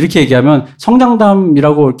왜냐면 이렇게 얘기하면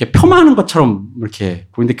성장담이라고 이렇게 폄하하는 것처럼 이렇게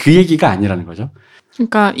보이는데 그 얘기가 아니라는 거죠.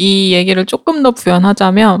 그러니까 이 얘기를 조금 더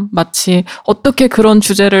부연하자면 마치 어떻게 그런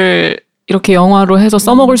주제를 이렇게 영화로 해서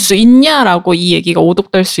써먹을 수 있냐라고 이 얘기가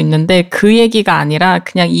오독될 수 있는데 그 얘기가 아니라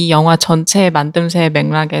그냥 이 영화 전체의 만듦새의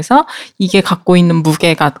맥락에서 이게 갖고 있는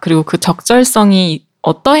무게가 그리고 그 적절성이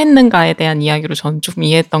어떠했는가에 대한 이야기로 저는 좀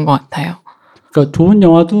이해했던 것 같아요. 그러니까 좋은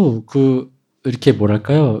영화도 이렇게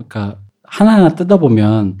뭐랄까요? 그러니까 하나하나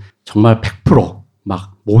뜯어보면 정말 100%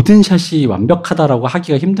 막 모든 샷이 완벽하다라고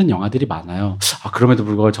하기가 힘든 영화들이 많아요. 그럼에도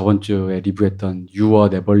불구하고 저번 주에 리뷰했던 유어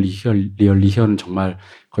네벌리 리얼리 히어는 정말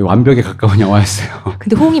거의 완벽에 가까운 영화였어요.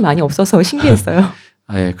 근데 호응이 많이 없어서 신기했어요.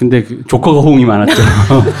 예. 근데 조커가 호응이 많았죠.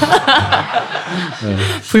 네.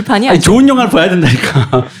 불판이 아니죠. 좋은 영화를 봐야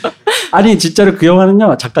된다니까. 진짜로 그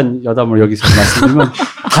영화는요. 잠깐 여담으로 여기서 말씀드리면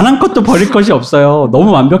단 한 컷도 버릴 것이 없어요.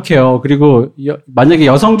 너무 완벽해요. 그리고 만약에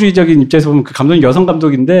여성주의적인 입장에서 보면 그 감독이 여성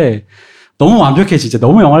감독인데 너무 완벽해 진짜.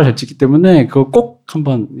 너무 영화를 잘 찍기 때문에 그거 꼭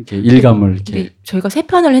한번 이렇게 일감을 이렇게. 저희가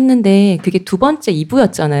 3편을 했는데 그게 두 번째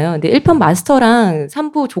 2부였잖아요. 근데 1편 마스터랑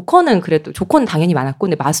 3부 조커는 그래도 조커는 당연히 많았고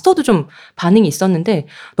근데 마스터도 좀 반응이 있었는데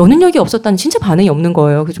너는 여기 없었다는 진짜 반응이 없는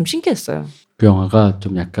거예요. 그게 좀 신기했어요. 그 영화가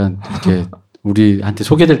좀 약간 이렇게 우리한테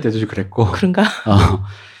소개될 때도 좀 그랬고. 그런가?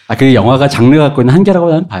 그 영화가 장르 갖고 있는 한계라고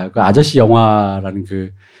나는 봐요. 그 아저씨 영화라는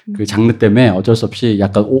그 장르 때문에 어쩔 수 없이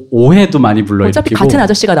약간 오해도 많이 불러일으키고. 어차피 같은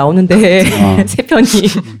아저씨가 나오는데 세 편이.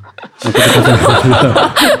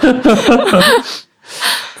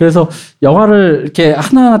 그래서 영화를 이렇게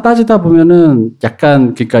하나하나 따지다 보면은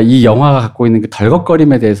약간 그러니까 이 영화가 갖고 있는 그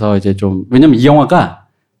덜컥거림에 대해서 이제 좀 왜냐면 이 영화가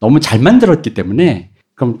너무 잘 만들었기 때문에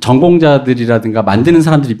그럼 전공자들이라든가 만드는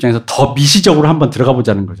사람들 입장에서 더 미시적으로 한번 들어가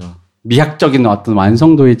보자는 거죠. 미학적인 어떤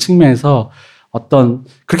완성도의 측면에서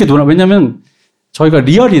그렇게 왜냐면 저희가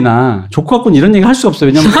리얼이나 조커 갖고는 이런 얘기 할 수 없어요.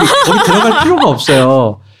 왜냐면 거기 들어갈 필요가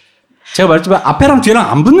없어요. 제가 말했지만 앞에랑 뒤에랑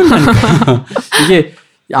안 붙는다니까. 이게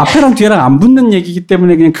앞에랑 뒤에랑 안 붙는 얘기이기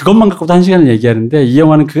때문에 그냥 그것만 갖고도 1시간을 얘기하는데 이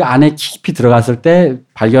영화는 그 안에 깊이 들어갔을 때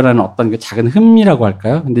발견하는 어떤 그 작은 흠이라고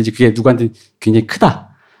할까요? 근데 이제 그게 누구한테 굉장히 크다.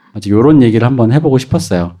 이런 얘기를 한번 해보고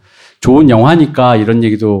싶었어요. 좋은 영화니까 이런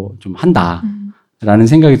얘기도 좀 한다. 라는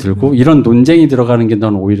생각이 들고 이런 논쟁이 들어가는 게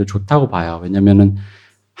난 오히려 좋다고 봐요. 왜냐면은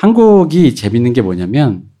한국이 재밌는 게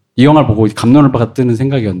뭐냐면 이 영화를 보고 갑론을박가 뜨는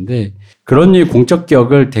생각이었는데 그런 류의 공적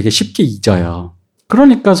기억을 되게 쉽게 잊어요.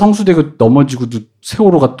 그러니까 성수대교 넘어지고도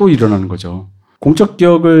세월호가 또 일어나는 거죠. 공적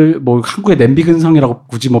기억을 한국의 냄비근성이라고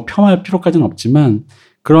굳이 폄하할 필요까지는 없지만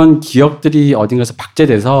그런 기억들이 어딘가에서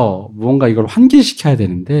박제돼서 무언가 이걸 환기시켜야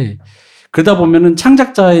되는데 그러다 보면은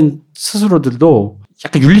창작자인 스스로들도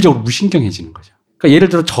약간 윤리적으로 무신경해지는 거죠. 그러니까 예를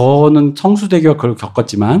들어 저는 성수대교가 그걸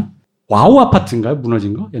겪었지만 와우 아파트인가요?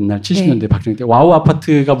 무너진 거? 옛날 70년대 박정희 때 와우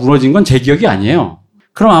아파트가 무너진 건 제 기억이 아니에요.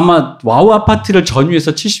 그럼 아마 와우 아파트를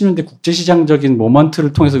전후해서 70년대 국제시장적인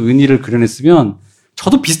모먼트를 통해서 은희를 그려냈으면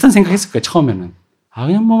저도 비슷한 생각했을 거예요. 처음에는.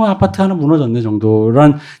 그냥 뭐 아파트 하나 무너졌네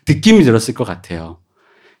정도란 느낌이 들었을 것 같아요.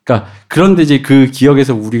 그러니까 그런데 이제 그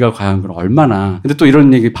기억에서 우리가 과연 그럼 얼마나, 근데 또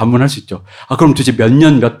이런 얘기 반문할 수 있죠. 그럼 도대체 몇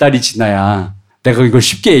년 몇 달이 지나야 내가 이걸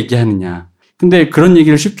쉽게 얘기하느냐. 근데 그런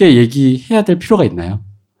얘기를 쉽게 얘기해야 될 필요가 있나요?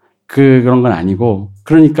 그런 건 아니고,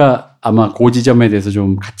 그러니까 아마 그 지점에 대해서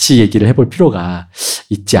좀 같이 얘기를 해볼 필요가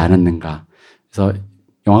있지 않았는가. 그래서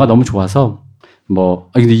영화가 너무 좋아서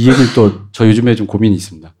근데 이 얘기는 또 저 요즘에 좀 고민이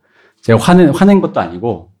있습니다. 제가 화낸 것도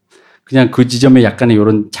아니고 그냥 그 지점에 약간의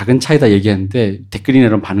이런 작은 차이다 얘기하는데 댓글이나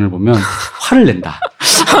이런 반응을 보면 화를 낸다.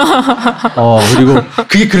 그리고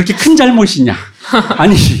그게 그렇게 큰 잘못이냐.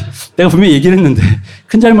 아니, 내가 분명히 얘기를 했는데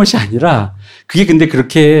큰 잘못이 아니라 그게 근데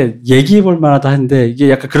그렇게 얘기해 볼 만하다 하는데 이게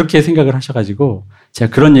약간 그렇게 생각을 하셔가지고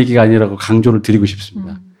제가 그런 얘기가 아니라고 강조를 드리고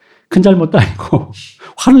싶습니다. 큰 잘못도 아니고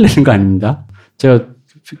화를 내는 거 아닙니다. 제가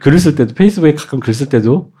글을 쓸 때도, 페이스북에 가끔 글 쓸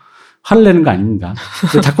때도 화를 내는 거 아닙니다.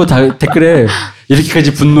 자꾸 댓글에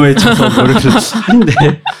이렇게까지 분노에 차서 뭐를 하는데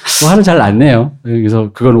화를 잘 안 내요.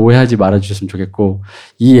 그래서 그건 오해하지 말아주셨으면 좋겠고,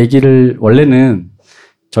 이 얘기를 원래는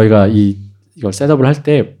저희가 이걸 셋업을 할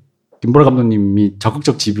때 김보라 감독님이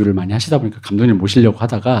적극적 지뷰를 많이 하시다 보니까 감독님 모시려고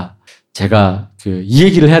하다가 제가 이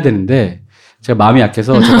얘기를 해야 되는데 제가 마음이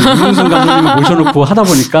약해서 제가 이문순 감독님을 모셔놓고 하다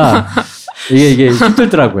보니까 이게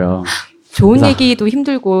힘들더라고요. 좋은 얘기도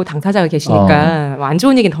힘들고 당사자가 계시니까 안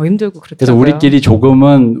좋은 얘기는 더 힘들고 그렇더라고요. 그래서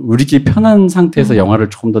우리끼리 편한 상태에서 영화를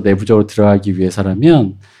조금 더 내부적으로 들어가기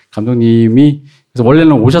위해서라면 감독님이, 그래서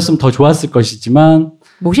원래는 오셨으면 더 좋았을 것이지만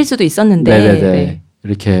모실 수도 있었는데 네네네.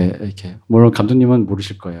 이렇게 물론 감독님은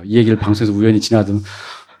모르실 거예요. 이 얘기를 방송에서 우연히 지나가던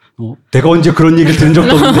내가 언제 그런 얘기를 들은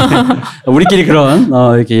적도 없는데 우리끼리 그런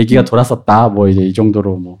이렇게 얘기가 돌았었다. 이제 이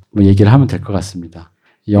정도로 뭐 얘기를 하면 될 것 같습니다.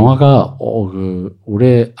 이 영화가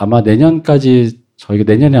올해 아마 내년까지, 저희가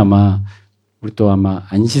내년에 아마 우리 또 아마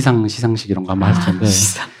시상식 이런 거 아마 할 텐데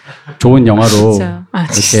좋은 영화로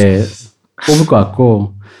이렇게 뽑을 것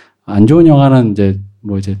같고, 안 좋은 영화는 이제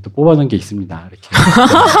또 뽑아놓은 게 있습니다. 이렇게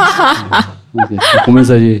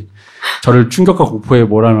보면서 저를 충격과 공포에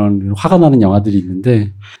몰아넣는 화가 나는 영화들이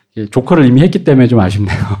있는데 조커를 이미 했기 때문에 좀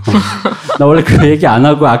아쉽네요. 나 원래 그 얘기 안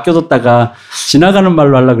하고 아껴뒀다가 지나가는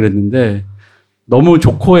말로 하려고 그랬는데 너무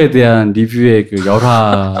조커에 대한 리뷰의 그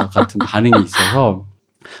열화 같은 반응이 있어서.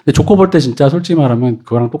 근데 조커 볼 때 진짜 솔직히 말하면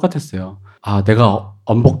그거랑 똑같았어요. 내가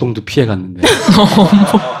엄복동도 피해갔는데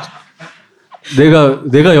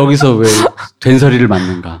내가 여기서 왜 된소리를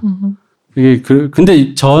맞는가.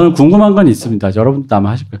 근데 저는 궁금한 건 있습니다. 여러분도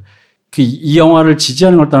아마 하실 거예요. 이 영화를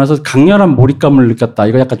지지하는 걸 떠나서 강렬한 몰입감을 느꼈다.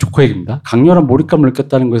 이거 약간 조커 얘기입니다. 강렬한 몰입감을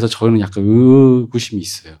느꼈다는 거에서 저는 약간 의구심이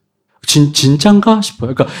있어요. 진짠가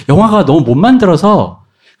싶어요. 그러니까 영화가 너무 못 만들어서,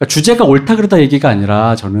 그러니까 주제가 옳다 그러다 얘기가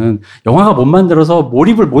아니라 저는 영화가 못 만들어서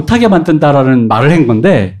몰입을 못하게 만든다라는 말을 한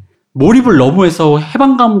건데, 몰입을 너무 해서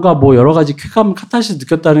해방감과 여러 가지 쾌감, 카타르시스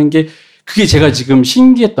느꼈다는 게 그게 제가 지금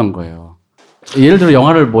신기했던 거예요. 예를 들어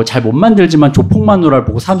영화를 잘 못 만들지만 조폭마누라를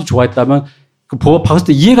보고 사람들이 좋아했다면 봤을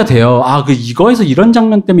때 이해가 돼요. 이거에서 이런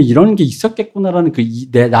장면 때문에 이런 게 있었겠구나라는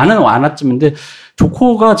나는 안 왔지만데,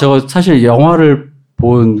 조커가 저 사실 영화를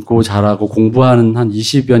보고 자라고 공부하는 한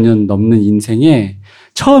 20여 년 넘는 인생에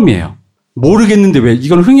처음이에요. 모르겠는데 왜,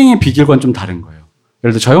 이건 흥행의 비결과는 좀 다른 거예요.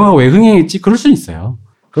 예를 들어 저 영화가 왜 흥행했지? 그럴 수는 있어요.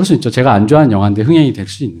 그럴 수 있죠. 제가 안 좋아하는 영화인데 흥행이 될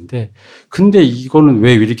수 있는데, 근데 이거는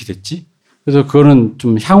왜 이렇게 됐지? 그래서 그거는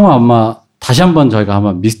좀 향후 아마 다시 한번 저희가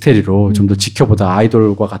아마 미스테리로 좀 더 지켜보다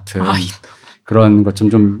아이돌과 같은 그런 것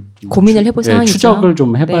좀 고민을 해볼 상황이죠. 추적을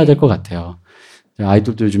좀 해봐야 될 것 같아요.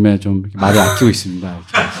 아이돌도 요즘에 좀 말을 아끼고 있습니다.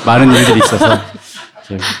 많은 일들이 있어서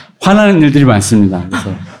화나는 일들이 많습니다.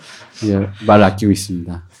 그래서 말을 아끼고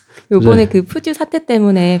있습니다. 요번에 그 푸듀 사태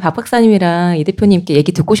때문에 박 박사님이랑 이 대표님께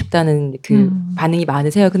얘기 듣고 싶다는 반응이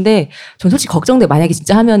많으세요. 근데 전 솔직히 걱정돼. 만약에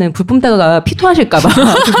진짜 하면은 불품다가 피토하실까봐.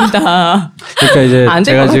 불품다. 그러니까 이제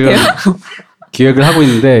제가 지금 기획을 하고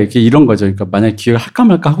있는데 이런 거죠. 그러니까 만약에 기획을 할까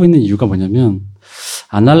말까 하고 있는 이유가 뭐냐면,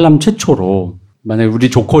 아날람 최초로, 만약에 우리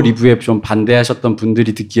조커 리뷰에 좀 반대하셨던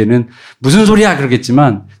분들이 듣기에는 무슨 소리야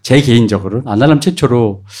그러겠지만, 제 개인적으로는 아날람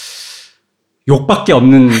최초로 욕밖에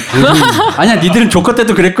없는 방송. 아니야, 니들은 조커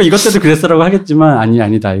때도 그랬고 이것 때도 그랬어라고 하겠지만,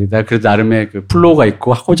 아니다. 내가 그래도 나름의 그 플로우가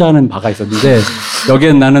있고 하고자 하는 바가 있었는데,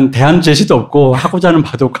 여기엔 나는 대안 제시도 없고 하고자 하는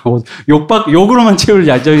바도 없고 욕으로만 채울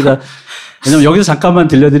야정이다. 왜냐면 여기서 잠깐만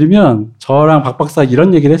들려드리면, 저랑 박 박사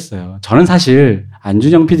이런 얘기를 했어요. 저는 사실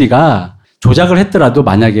안준영 PD가 조작을 했더라도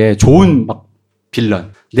만약에 좋은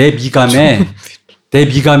빌런, 내 미감에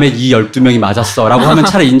이 12명이 맞았어 라고 하면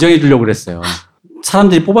차라리 인정해 주려고 그랬어요.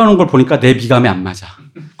 사람들이 뽑아놓은 걸 보니까 내 미감에 안 맞아.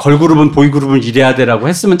 걸그룹은 보이그룹은 이래야 돼라고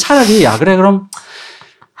했으면 차라리 그래 그럼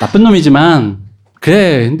나쁜 놈이지만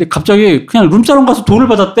그래. 근데 갑자기 그냥 룸사롱 가서 돈을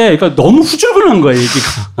받았대. 그러니까 너무 후줄근한 거야,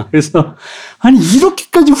 얘기가. 그래서 아니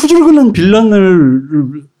이렇게까지 후줄근한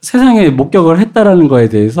빌런을 세상에 목격을 했다라는 거에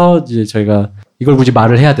대해서 이제 저희가 이걸 굳이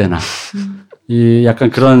말을 해야 되나. 이 약간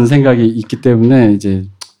그런 생각이 있기 때문에 이제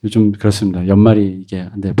요즘 그렇습니다. 연말이 이게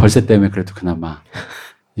근데 벌새 때문에 그래도 그나마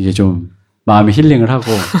이게 좀 마음의 힐링을 하고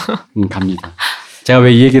갑니다. 제가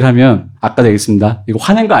왜 이 얘기를 하면 아까도 얘기했습니다. 이거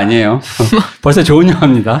화낸 거 아니에요. 벌새 좋은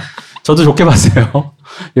영화입니다. 저도 좋게 봤어요.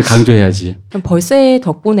 이거 강조해야지. 벌새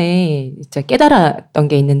덕분에 진짜 깨달았던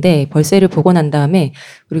게 있는데 벌새를 보고 난 다음에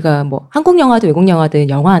우리가 뭐 한국 영화든 외국 영화든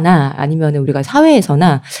영화나 아니면 우리가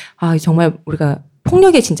사회에서나 아 정말 우리가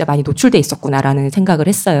폭력에 진짜 많이 노출돼 있었구나라는 생각을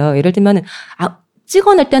했어요. 예를 들면은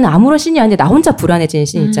찍어낼 때는 아무런 씬이 아닌데 나 혼자 불안해지는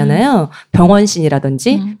씬 있잖아요. 병원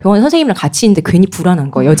씬이라든지 병원 선생님이랑 같이 있는데 괜히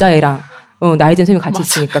불안한 거 여자애랑 나이 든 선생님이 같이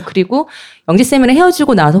있으니까. 그리고 영지쌤이랑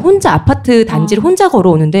헤어지고 나서 혼자 아파트 단지를 혼자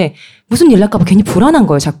걸어오는데 무슨 일 날까봐 괜히 불안한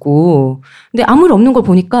거예요, 자꾸. 근데 아무 일 없는 걸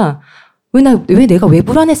보니까 왜 내가 왜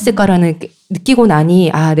불안했을까라는 느끼고 나니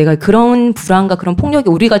내가 그런 불안과 그런 폭력이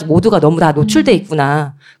우리가 모두가 너무 다 노출돼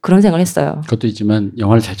있구나. 그런 생각을 했어요. 그것도 있지만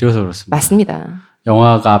영화를 잘 찍어서 그렇습니다. 맞습니다.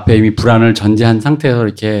 영화가 앞에 이미 불안을 전제한 상태에서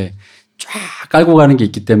이렇게 쫙 깔고 가는 게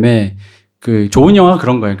있기 때문에 그 좋은 영화가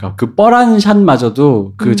그런 거예요. 그러니까 그 뻔한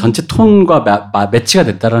샷마저도 그 전체 톤과 매치가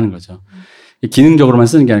됐다라는 거죠. 기능적으로만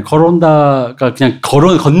쓰는 게 아니라 걸어온다가 그냥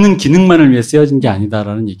걷는 기능만을 위해 쓰여진 게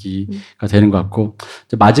아니다라는 얘기가 되는 것 같고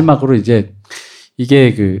이제 마지막으로 이제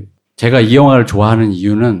이게 제가 이 영화를 좋아하는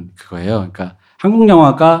이유는 그거예요. 그러니까 한국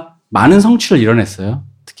영화가 많은 성취를 이뤄냈어요.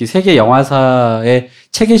 특히 세계 영화사에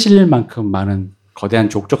책에 실릴 만큼 많은 거대한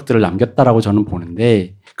족적들을 남겼다라고 저는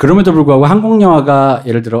보는데 그럼에도 불구하고 한국 영화가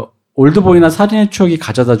예를 들어 올드보이나 살인의 추억이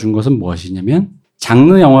가져다 준 것은 무엇이냐면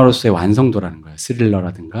장르 영화로서의 완성도라는 거예요.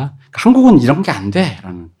 스릴러라든가. 그러니까 한국은 이런 게 안 돼.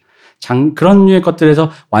 라는 그런 류의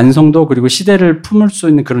것들에서 완성도 그리고 시대를 품을 수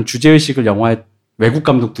있는 그런 주제의식을 영화의 외국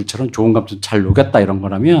감독들처럼 좋은 감독 잘 녹였다 이런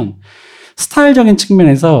거라면 스타일적인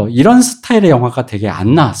측면에서 이런 스타일의 영화가 되게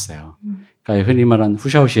안 나왔어요. 그러니까 흔히 말하는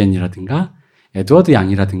후샤오시엔이라든가 에드워드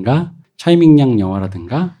양이라든가 차이밍양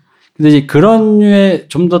영화라든가 근데 이제 그런 류의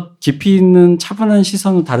좀 더 깊이 있는 차분한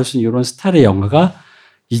시선을 다룰 수 있는 이런 스타일의 영화가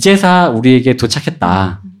이제사 우리에게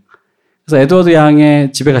도착했다. 그래서 에드워드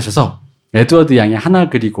양의 집에 가셔서 에드워드 양의 하나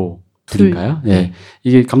그리고 둘인가요? 예.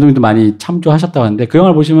 이게 감독님도 많이 참조하셨다고 하는데 그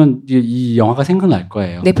영화를 보시면 이 영화가 생각날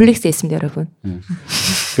거예요. 넷플릭스에 있습니다, 여러분. 예.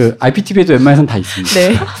 그 IPTV에도 웬만해서는 다 있습니다.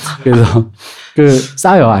 네. 그래서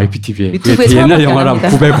싸요, IPTV에. 유튜브에 옛날 영화랑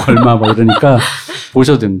 900 얼마 뭐 이러니까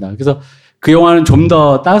보셔도 됩니다. 그래서 그 영화는 좀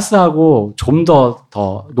더 따스하고 좀 더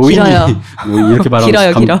노인이 뭐 이렇게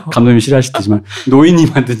말하면 감독님이 싫어하시겠지만 노인이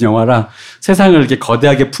만든 영화라 세상을 이렇게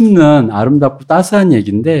거대하게 품는 아름답고 따스한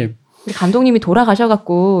얘기인데 우리 감독님이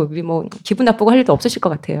돌아가셔갖고 우리 뭐 기분 나쁘고 할 일도 없으실 것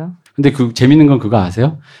같아요. 근데 재밌는 건 그거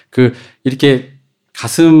아세요? 이렇게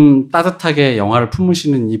가슴 따뜻하게 영화를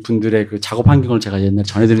품으시는 이 분들의 그 작업 환경을 제가 옛날에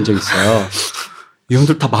전해드린 적이 있어요. 이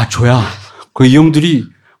형들 다 마초야. 이 형들이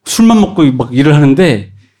술만 먹고 막 일을 하는데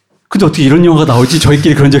근데 어떻게 이런 영화가 나오지?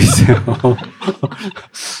 저희끼리 그런 적 있어요.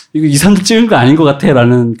 이거 이 사람들 찍은 거 아닌 것 같아.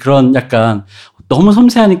 라는 그런 약간 너무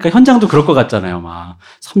섬세하니까 현장도 그럴 것 같잖아요. 막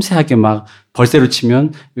섬세하게 막 벌새로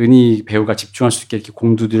치면 은희 배우가 집중할 수 있게 이렇게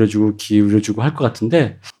공도 들여주고 기울여주고 할 것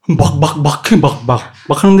같은데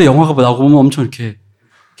막 하는데 영화가 나오면 엄청 이렇게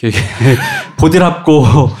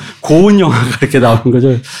보드랍고 고운 영화가 이렇게 나오는 거죠.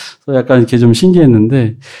 그래서 약간 이렇게 좀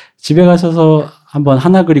신기했는데 집에 가셔서 한번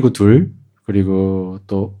하나 그리고 둘 그리고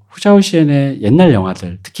또 후샤오시엔의 옛날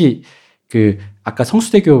영화들 특히 아까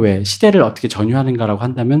성수대교회 시대를 어떻게 전유하는가라고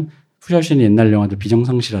한다면 후샤오시엔의 옛날 영화들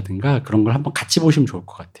비정상시라든가 그런 걸 한번 같이 보시면 좋을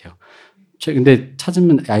것 같아요. 근데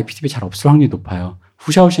찾으면 IPTV 잘 없을 확률이 높아요.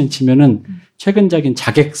 후샤오시엔 치면은 최근작인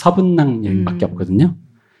자객 서분낭 얘기밖에 없거든요.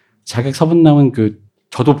 자객 서분낭은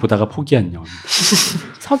저도 보다가 포기한 영화입니다.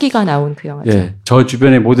 서기가 나온 그 영화죠. 예, 저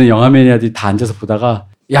주변의 모든 영화 매니아들이 다 앉아서 보다가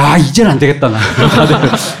야 이제는 안 되겠다 나.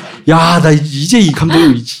 야 나 이제 이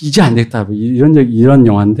감독님 이제 안 되겠다 뭐 이런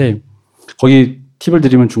영화인데 거기 팁을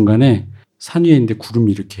드리면 중간에 산 위에 있는데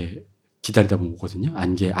구름이 이렇게 기다리다 보면 오거든요.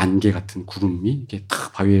 안개 같은 구름이 이렇게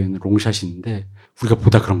탁 바위에 있는 롱샷이 있는데 우리가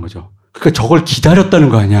보다 그런 거죠. 그러니까 저걸 기다렸다는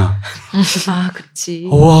거 아니야. 그치.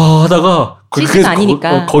 와 하다가 CG가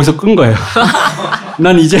아니니까 거기서 끈 거예요.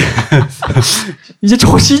 난 이제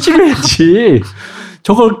저거 CG를 해야지.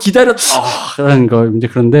 저걸 기다렸다라는 거 이제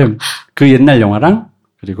그런데 그 옛날 영화랑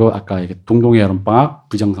그리고 아까 동동의 여름방학,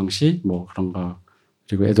 부정성시 뭐 그런 거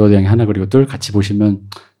그리고 에드워드 양의 하나 그리고 둘 같이 보시면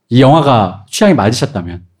이 영화가 취향이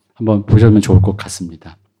맞으셨다면 한번 보시면 좋을 것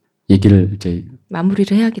같습니다. 얘기를 이제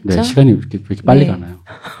마무리를 해야겠죠. 네, 시간이 왜 이렇게 빨리 가나요?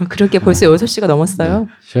 그렇게 벌써 6시가 넘었어요. 네,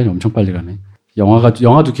 시간이 엄청 빨리 가네.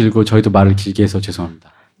 영화도 길고 저희도 말을 길게 해서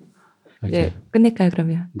죄송합니다. 네, 끝낼까요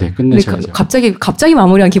그러면? 네, 끝내셔야죠. 갑자기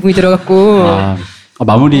마무리한 기분이 들어갔고.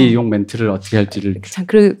 마무리용 멘트를 어떻게 할지를. 참,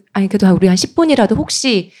 그래도 우리 한 10분이라도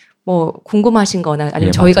혹시 뭐 궁금하신 거나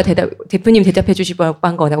아니면 저희가 대표님 대답해 주실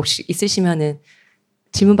법한 거나 혹시 있으시면은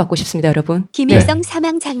질문 받고 싶습니다, 여러분. 김일성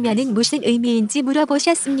사망 장면은 무슨 의미인지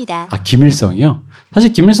물어보셨습니다. 김일성이요?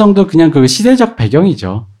 사실 김일성도 그냥 그 시대적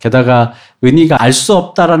배경이죠. 게다가 은희가 알 수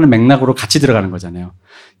없다라는 맥락으로 같이 들어가는 거잖아요.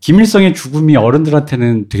 김일성의 죽음이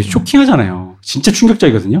어른들한테는 되게 쇼킹하잖아요. 진짜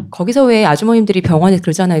충격적이거든요. 거기서 왜 아주머님들이 병원에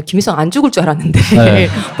그러잖아요. 김일성 안 죽을 줄 알았는데. 네.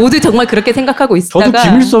 모두 정말 그렇게 생각하고 있다가. 저도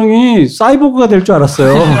김일성이 사이보그가 될 줄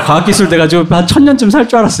알았어요. 과학기술 돼가지고 한 1000년쯤 살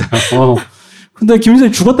줄 알았어요. 근데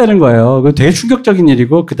김일성이 죽었다는 거예요. 그거 되게 충격적인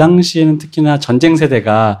일이고 그 당시에는 특히나 전쟁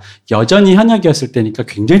세대가 여전히 현역이었을 때니까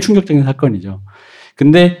굉장히 충격적인 사건이죠.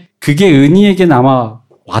 근데 그게 은희에게는 아마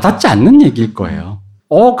와닿지 않는 얘기일 거예요.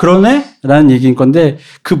 그러네? 라는 얘기인 건데,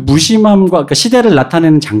 그 무심함과, 그러니까 시대를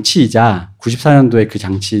나타내는 장치이자, 94년도의 그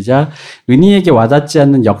장치이자, 은희에게 와닿지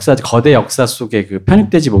않는 거대 역사 속에 그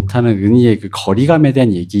편입되지 못하는 은희의 그 거리감에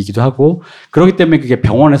대한 얘기이기도 하고, 그렇기 때문에 그게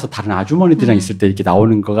병원에서 다른 아주머니들이랑 있을 때 이렇게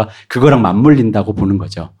나오는 거가 그거랑 맞물린다고 보는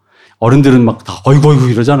거죠. 어른들은 막 다, 어이구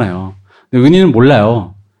이러잖아요. 근데 은희는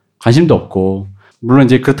몰라요. 관심도 없고. 물론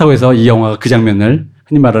이제 그렇다고 해서 이 영화가 그 장면을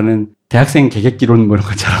흔히 말하는 대학생 개객기론 뭐 이런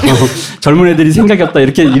것처럼 젊은 애들이 생각이 없다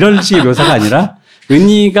이런 식의 묘사가 아니라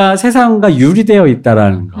은희가 세상과 유리되어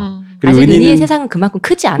있다라는 거. 그리고 아직 은희의 세상은 그만큼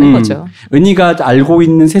크지 않은 거죠. 은희가 알고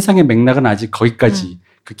있는 세상의 맥락은 아직 거기까지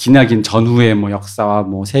그 기나긴 전후의 뭐 역사와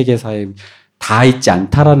뭐 세계사에 다 있지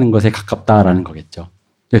않다라는 것에 가깝다라는 거겠죠.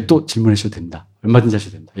 네, 또 질문해 주셔도 됩니다. 얼마든지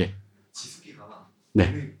하셔도 됩니다. 예. 지숙이가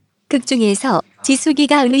네. 극 중에서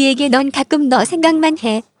지숙이가 은희에게 넌 가끔 너 생각만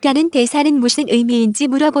해 라는 대사는 무슨 의미인지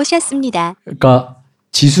물어보셨습니다. 그러니까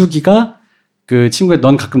지숙이가 그 친구의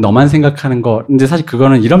넌 가끔 너만 생각하는 거. 근데 사실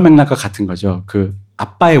그거는 이런 맥락과 같은 거죠. 그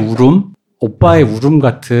아빠의 울음, 오빠의 울음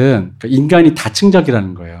같은 그러니까 인간이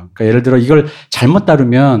다층적이라는 거예요. 그러니까 예를 들어 이걸 잘못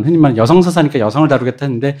다루면 흔히 말하는 여성 서사니까 여성을 다루겠다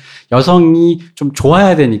했는데 여성이 좀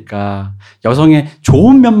좋아야 되니까 여성의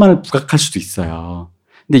좋은 면만을 부각할 수도 있어요.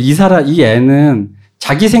 근데 이 애는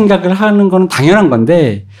자기 생각을 하는 거는 당연한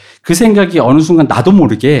건데 그 생각이 어느 순간 나도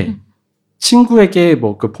모르게 친구에게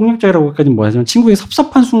뭐 그 폭력적이라고 하기까지는 뭐하지만 친구에게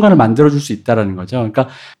섭섭한 순간을 만들어줄 수 있다라는 거죠. 그러니까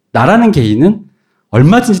나라는 개인은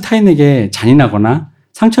얼마든지 타인에게 잔인하거나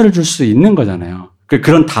상처를 줄 수 있는 거잖아요.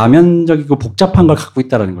 그런 다면적이고 복잡한 걸 갖고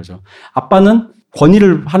있다라는 거죠. 아빠는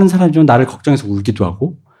권위를 하는 사람이지만 나를 걱정해서 울기도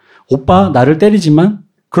하고 오빠 나를 때리지만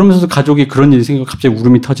그러면서도 가족이 그런 일이 생기고 갑자기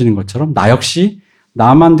울음이 터지는 것처럼 나 역시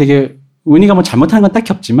나만 되게 은희가 뭐 잘못하는 건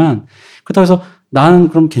딱히 없지만 그렇다고 해서 나는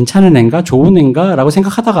그럼 괜찮은 앤가 좋은 앤가 라고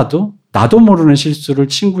생각하다가도 나도 모르는 실수를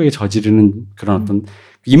친구에게 저지르는 그런 어떤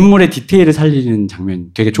인물의 디테일을 살리는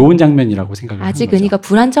장면 되게 좋은 장면이라고 생각을 하는 거죠. 아직 은희가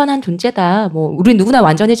불완전한 존재다. 뭐 우리 누구나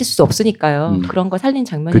완전해질 수 없으니까요. 그런 거 살린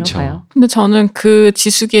장면이라고 봐요. 근데 저는 그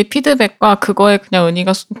지숙이의 피드백과 그거에 그냥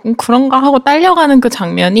은희가 그런가 하고 딸려가는 그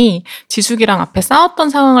장면이 지숙이랑 앞에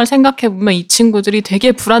싸웠던 상황을 생각해보면 이 친구들이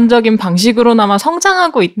되게 불안적인 방식으로나마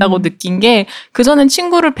성장하고 있다고 느낀 게 그전엔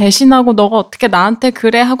친구를 배신하고 너가 어떻게 나한테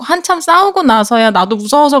그래 하고 한참 싸우고 나서야 나도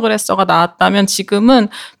무서워서 그랬어가 나왔다면 지금은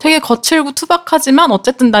되게 거칠고 투박하지만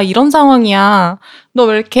어쨌든 나 이런 상황이야. 너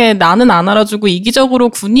왜 이렇게 나는 안 알아주고 이기적으로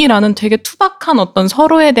구니라는 되게 투박한 어떤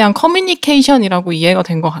서로에 대한 커뮤니케이션이라고 이해가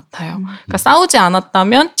된 것 같아요. 그러니까 싸우지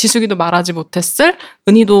않았다면 지숙이도 말하지 못했을,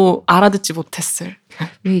 은희도 알아듣지 못했을.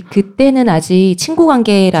 그때는 아직 친구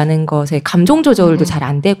관계라는 것에 감정 조절도 잘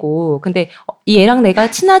안 되고, 근데 이 애랑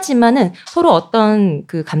내가 친하지만은 서로 어떤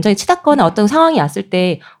그 감정이 치닫거나 어떤 상황이 왔을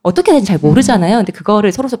때 어떻게 되는지 잘 모르잖아요. 근데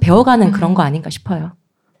그거를 서로서 배워가는 그런 거 아닌가 싶어요.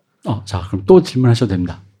 자, 그럼 또 질문하셔도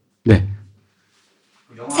됩니다. 네.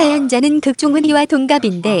 사연자는 극중 은희와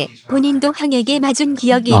동갑인데 본인도 형에게 맞은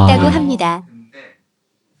기억이 있다고 합니다.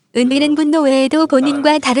 은희는 분노 외에도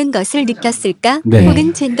본인과 다른 것을 느꼈을까? 네.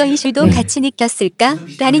 혹은 젠더 이슈도 같이 느꼈을까?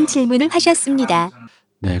 라는 질문을 하셨습니다.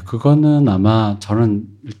 네, 그거는 아마 저는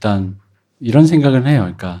일단 이런 생각을 해요.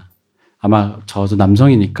 그러니까 아마 저도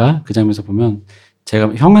남성이니까 그 장면에서 보면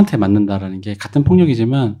제가 형한테 맞는다라는 게 같은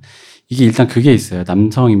폭력이지만 이게 일단 그게 있어요.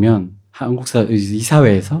 남성이면 이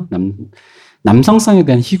사회에서 남성성에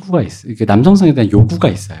대한 희구가 있어요. 남성성에 대한 요구가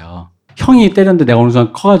있어요. 형이 때렸는데 내가 어느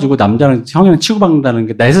순간 커가지고 형이랑 치고받는다는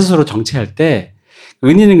게 내 스스로 정체할 때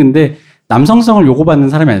은희는 근데 남성성을 요구받는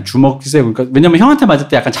사람이 아니야. 주먹이 세고. 그러니까 왜냐면 형한테 맞을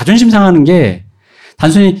때 약간 자존심 상하는 게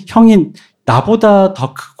단순히 형이 나보다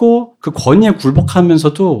더 크고 그 권위에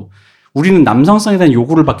굴복하면서도 우리는 남성성에 대한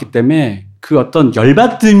요구를 받기 때문에 그 어떤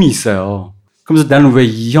열받음이 있어요. 그러면서 나는 왜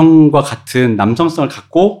이 형과 같은 남성성을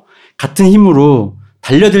갖고 같은 힘으로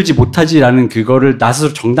달려들지 못하지라는 그거를 나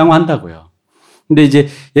스스로 정당화한다고요. 근데 이제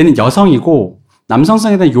얘는 여성이고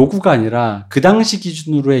남성성에 대한 요구가 아니라 그 당시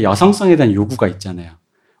기준으로의 여성성에 대한 요구가 있잖아요.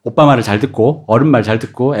 오빠 말을 잘 듣고 어른 말 잘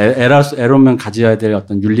듣고 애로면 가져야 될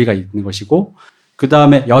어떤 윤리가 있는 것이고 그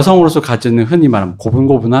다음에 여성으로서 가지는 흔히 말하면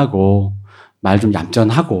고분고분하고 말 좀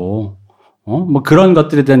얌전하고 뭐 그런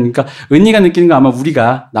것들에 대한 그러니까 은희가 느끼는 거 아마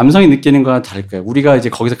우리가 남성이 느끼는 거랑 다를 거예요. 우리가 이제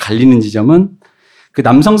거기서 갈리는 지점은 그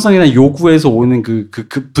남성성에 대한 요구에서 오는 그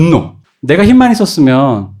분노. 내가 힘만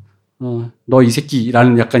있었으면 너 이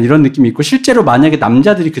새끼라는 약간 이런 느낌이 있고 실제로 만약에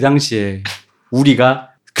남자들이 그 당시에 우리가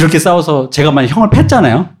그렇게 싸워서 제가 만약 형을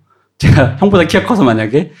팼잖아요. 제가 형보다 키가 커서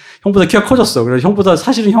만약에 형보다 키가 커졌어. 그래서 형보다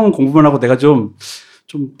사실은 형은 공부만 하고 내가 좀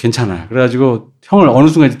괜찮아요. 그래가지고 형을 어느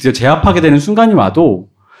순간 드디어 제압하게 되는 순간이 와도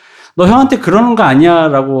너 형한테 그러는 거 아니야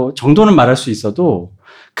라고 정도는 말할 수 있어도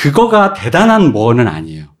그거가 대단한 뭐는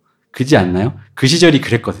아니에요. 그지 않나요? 그 시절이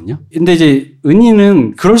그랬거든요. 근데 이제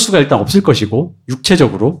은희는 그럴 수가 일단 없을 것이고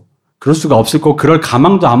육체적으로 그럴 수가 없을 거고 그럴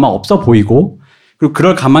가망도 아마 없어 보이고 그리고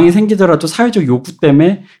그럴 가망이 생기더라도 사회적 요구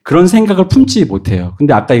때문에 그런 생각을 품지 못해요.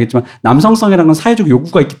 근데 아까 얘기했지만 남성성이라는 건 사회적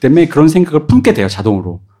요구가 있기 때문에 그런 생각을 품게 돼요.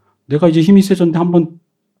 자동으로. 내가 이제 힘이 세졌는데 한번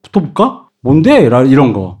붙어볼까? 뭔데?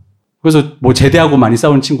 이런 거. 그래서 뭐 제대하고 많이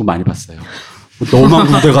싸우는 친구 많이 봤어요. 너만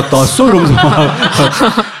군대 갔다 왔어? 이러면서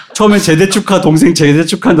처음에 제대 축하 동생 제대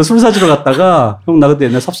축하한다 술 사주러 갔다가 형 나 그때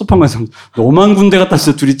옛날 섭섭한 거에서 너만 군대 갔다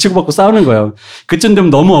왔어 둘이 치고받고 싸우는 거예요. 그쯤 되면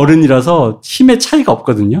너무 어른이라서 힘의 차이가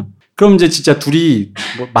없거든요. 그럼 이제 진짜 둘이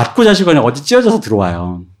뭐 맞고 자시거나 어디 찢어져서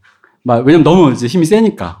들어와요. 왜냐면 너무 이제 힘이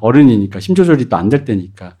세니까 어른이니까 힘 조절이 또 안 될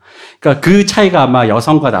때니까. 그러니까 그 차이가 아마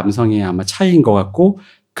여성과 남성의 아마 차이인 것 같고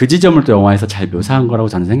그 지점을 또 영화에서 잘 묘사한 거라고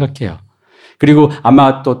저는 생각해요. 그리고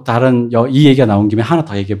아마 또 다른 이 얘기가 나온 김에 하나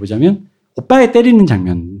더 얘기해 보자면 오빠에 때리는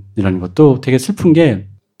장면이라는 것도 되게 슬픈 게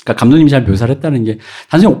그러니까 감독님이 잘 묘사를 했다는 게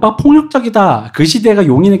단순히 오빠가 폭력적이다. 그 시대가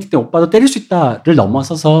용인했기 때문에 오빠도 때릴 수 있다를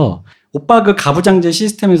넘어서서 오빠 그 가부장제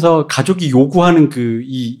시스템에서 가족이 요구하는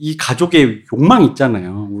이 가족의 욕망이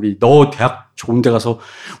있잖아요. 너 대학 좋은 데 가서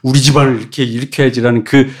우리 집안을 이렇게 해야지라는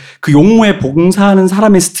그 용무에 봉사하는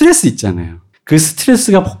사람의 스트레스 있잖아요. 그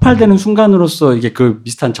스트레스가 폭발되는 순간으로서 이게 그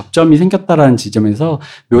비슷한 접점이 생겼다라는 지점에서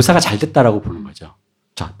묘사가 잘 됐다라고 보는 거죠.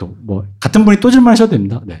 자, 또 뭐 같은 분이 또 질문하셔도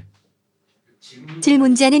됩니다. 네.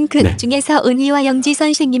 질문자는 극 중에서 은희와 영지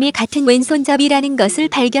선생님이 같은 왼손잡이라는 것을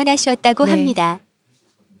발견하셨다고 합니다.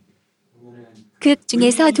 극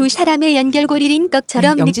중에서 두 사람의 연결고리인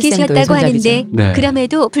것처럼 느끼셨다고 하는데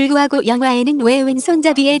그럼에도 불구하고 영화에는 왜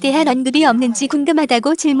왼손잡이에 대한 언급이 없는지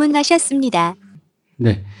궁금하다고 질문하셨습니다.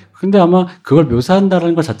 네. 근데 아마 그걸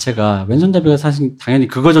묘사한다는 것 자체가 왼손잡이가 사실 당연히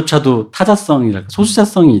그거조차도 타자성이랄까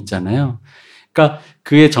소수자성이 있잖아요. 그러니까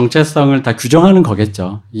그의 정체성을 다 규정하는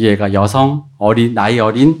거겠죠. 이 애가 여성, 나이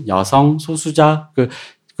어린 여성, 소수자,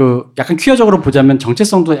 약간 퀴어적으로 보자면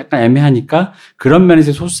정체성도 약간 애매하니까 그런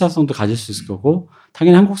면에서 소수자성도 가질 수 있을 거고,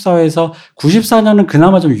 당연히 한국 사회에서 94년은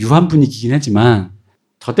그나마 좀 유한 분위기긴 하지만,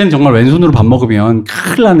 저 때는 정말 왼손으로 밥 먹으면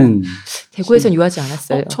큰일 나는. 대구에선 유하지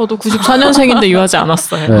않았어요. 저도 94년생인데 유하지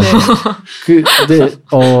않았어요. 네. 근데,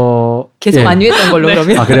 계속 안 유했던 걸로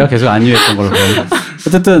그러면? 아, 그래요? 계속 안 유했던 걸로 그러면.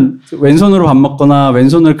 어쨌든, 왼손으로 밥 먹거나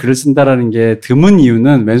왼손을 글을 쓴다라는 게 드문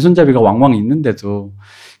이유는 왼손잡이가 왕왕 있는데도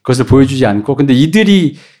그것을 보여주지 않고, 근데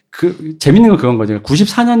이들이 재밌는 건 그건 거죠.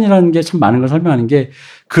 94년이라는 게 참 많은 걸 설명하는 게,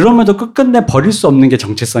 그럼에도 끝끝내 버릴 수 없는 게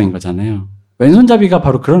정체성인 거잖아요. 왼손잡이가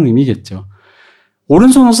바로 그런 의미겠죠.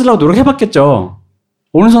 오른손을 쓰려고 노력해봤겠죠.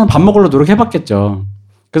 오른손은 밥 먹으려고 노력해봤겠죠.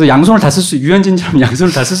 그래서 양손을 다 유현진처럼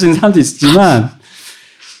양손을 다 쓸 수 있는 사람도 있지만,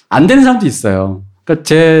 안 되는 사람도 있어요. 그러니까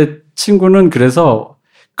제 친구는 그래서,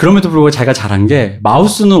 그럼에도 불구하고 자기가 잘한 게,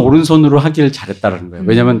 마우스는 오른손으로 하기를 잘했다라는 거예요.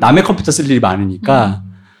 왜냐면 남의 컴퓨터 쓸 일이 많으니까,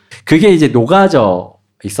 그게 이제 녹아져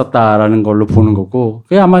있었다라는 걸로 보는 거고,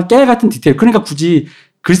 그게 아마 깨 같은 디테일. 그러니까 굳이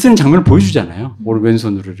글 쓰는 장면을 보여주잖아요.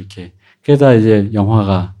 왼손으로 이렇게. 게다가 이제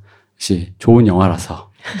영화가, 좋은 영화라서.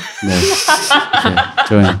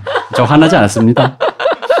 네. 저 화나지 않았습니다.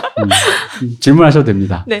 질문하셔도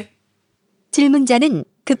됩니다. 네. 질문자는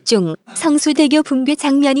극중 성수대교 붕괴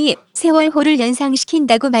장면이 세월호를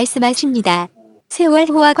연상시킨다고 말씀하십니다.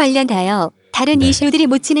 세월호와 관련하여 다른 이슈들이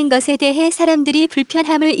묻히는 것에 대해 사람들이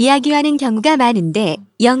불편함을 이야기하는 경우가 많은데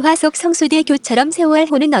영화 속 성수대교처럼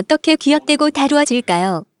세월호는 어떻게 기억되고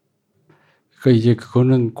다루어질까요?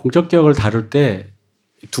 그거는 공적 기억을 다룰 때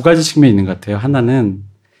두 가지 측면이 있는 것 같아요. 하나는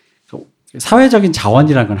사회적인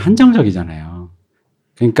자원이라는 건 한정적이잖아요.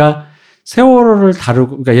 그러니까 세월호를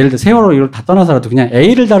그러니까 예를 들어 세월호 이걸 다 떠나서라도 그냥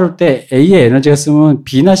A를 다룰 때 A의 에너지가 쓰면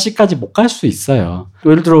B나 C까지 못 갈 수 있어요.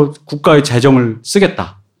 예를 들어 국가의 재정을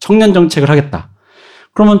쓰겠다. 청년 정책을 하겠다.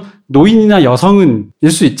 그러면 노인이나 여성은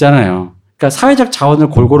일 수 있잖아요. 그러니까 사회적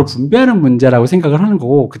자원을 골고루 분배하는 문제라고 생각을 하는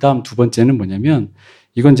거고, 그 다음 두 번째는 뭐냐면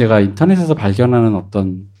이건 제가 인터넷에서 발견하는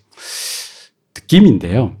어떤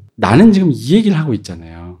느낌인데요. 나는 지금 이 얘기를 하고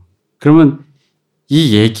있잖아요. 그러면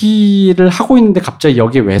이 얘기를 하고 있는데 갑자기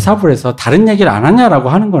여기에 외삽을 해서 다른 얘기를 안 하냐라고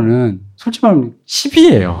하는 거는 솔직히 말하면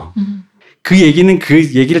시비예요. 그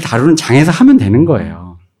얘기를 다루는 장에서 하면 되는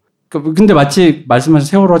거예요. 근데 마치 말씀하신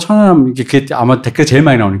세월호와 천안함, 그게 아마 댓글 제일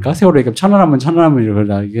많이 나오니까 세월호 얘기하면 천안함은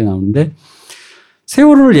이렇게 나오는데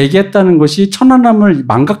세월호를 얘기했다는 것이 천안함을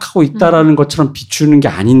망각하고 있다라는 것처럼 비추는 게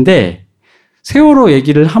아닌데 세월호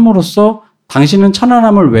얘기를 함으로써 당신은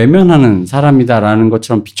천안함을 외면하는 사람이다라는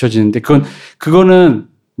것처럼 비춰지는데 그거는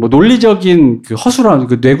뭐 논리적인 그 허술함,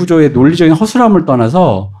 그 뇌구조의 논리적인 허술함을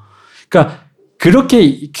떠나서 그러니까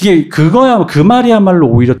그거야 그 말이야말로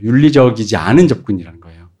오히려 윤리적이지 않은 접근이라는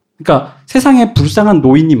거예요. 그러니까 세상에 불쌍한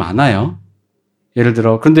노인이 많아요. 예를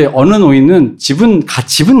들어 그런데 어느 노인은 집은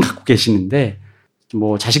갖고 계시는데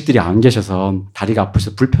뭐 자식들이 안 계셔서 다리가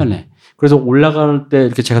아프셔서 불편해. 그래서 올라갈 때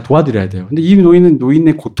이렇게 제가 도와드려야 돼요. 근데 이 노인은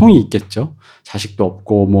노인의 고통이 있겠죠. 자식도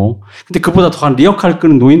없고 뭐. 근데 그보다 더한 리어카를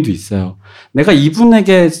끄는 노인도 있어요. 내가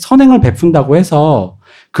이분에게 선행을 베푼다고 해서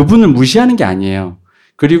그분을 무시하는 게 아니에요.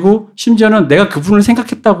 그리고 심지어는 내가 그분을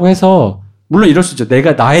생각했다고 해서 물론 이럴 수 있죠.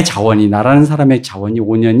 나의 자원이 나라는 사람의 자원이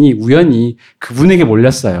 5년이 우연히 그분에게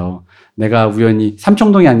몰렸어요. 내가 우연히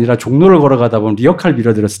삼청동이 아니라 종로를 걸어가다 보면 리어카를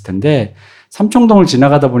밀어드렸을 텐데 삼청동을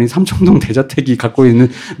지나가다 보니 삼청동 대저택이 갖고 있는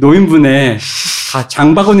노인분의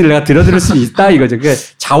장바구니를 내가 들어드릴 수 있다 이거죠. 그러니까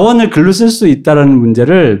자원을 글로 쓸 수 있다라는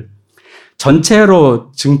문제를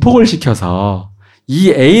전체로 증폭을 시켜서 이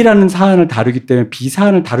A라는 사안을 다루기 때문에 B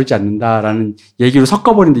사안을 다루지 않는다라는 얘기로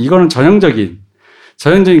섞어버리는데 이거는 전형적인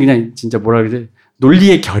그냥 진짜 뭐라 그러지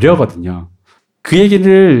논리의 결여거든요. 그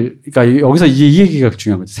얘기를 그러니까 여기서 이 얘기가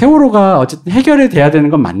중요한 거죠. 세월호가 어쨌든 해결이 돼야 되는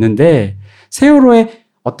건 맞는데 세월호의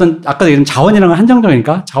어떤 아까 얘기한 자원이라는 건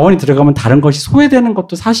한정적이니까 자원이 들어가면 다른 것이 소외되는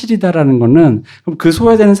것도 사실이다라는 거는 그럼 그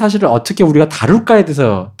소외되는 사실을 어떻게 우리가 다룰까에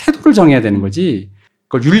대해서 태도를 정해야 되는 거지.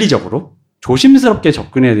 그걸 윤리적으로 조심스럽게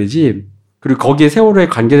접근해야 되지. 그리고 거기에 세월호에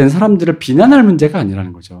관계된 사람들을 비난할 문제가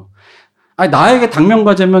아니라는 거죠. 아니 나에게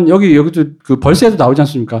당면과제면 여기도 그 벌새에도 나오지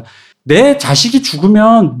않습니까? 내 자식이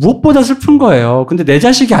죽으면 무엇보다 슬픈 거예요. 근데 내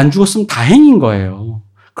자식이 안 죽었으면 다행인 거예요.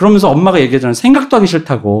 그러면서 엄마가 얘기하잖아요. 생각도 하기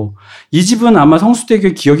싫다고. 이 집은 아마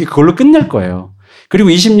성수대교의 기억이 그걸로 끝낼 거예요. 그리고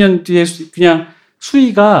 20년 뒤에 그냥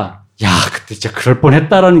수희가 야 그때 진짜 그럴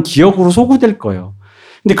뻔했다라는 기억으로 소구될 거예요.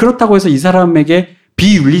 근데 그렇다고 해서 이 사람에게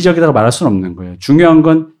비윤리적이라고 말할 수는 없는 거예요. 중요한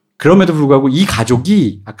건 그럼에도 불구하고 이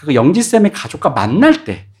가족이 아까 그 영지쌤의 가족과 만날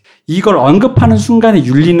때 이걸 언급하는 순간의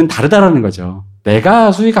윤리는 다르다라는 거죠.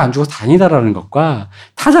 내가 수희가 안 죽어서 다행이다라는 것과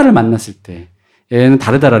타자를 만났을 때 얘는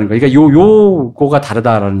다르다라는 거. 그러니까 요거가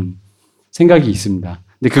다르다라는 생각이 있습니다.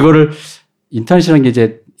 근데 그거를 인터넷이라는 게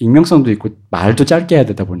이제 익명성도 있고 말도 짧게 해야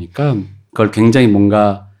되다 보니까 그걸 굉장히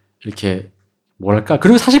뭔가 이렇게 뭐랄까.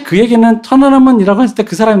 그리고 사실 그 얘기는 천안함은이라고 했을 때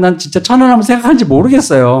그 사람이 난 진짜 천안함을 생각하는지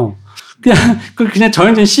모르겠어요. 그냥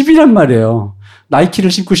전형적인 시비란 말이에요.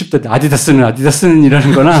 나이키를 신고 싶다. 아디다스는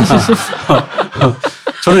이라는 거나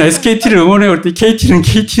저는 SKT를 응원해요. 올 때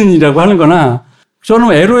KT는 이라고 하는 거나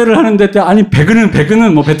저는 LOL을 하는데 아니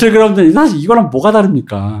배그는 뭐 배틀그라운드 사실 이거랑 뭐가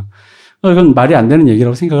다릅니까? 이건 말이 안 되는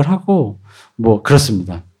얘기라고 생각을 하고 뭐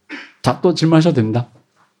그렇습니다. 자, 또 질문하셔도 됩니다.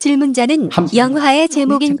 질문자는 영화의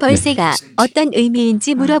제목인 벌새가 어떤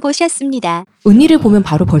의미인지 물어보셨습니다. 은희를 보면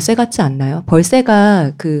바로 벌새 같지 않나요?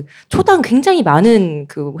 벌새가 그 초당 굉장히 많은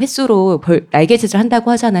그 횟수로 날개짓을 한다고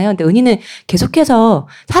하잖아요. 근데 은희는 계속해서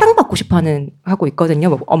사랑받고 하고 있거든요.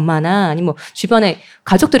 뭐 엄마나 아니면 뭐 주변에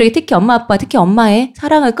가족들에게 특히 엄마 아빠 특히 엄마의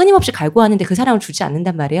사랑을 끊임없이 갈구하는데 그 사랑을 주지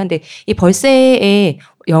않는단 말이에요. 근데 이 벌새의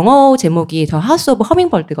영어 제목이 더 하우스 오브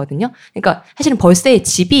허밍버드거든요. 그러니까 사실은 벌새의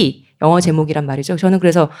집이 영어 제목이란 말이죠. 저는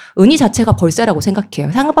그래서 은희 자체가 벌새라고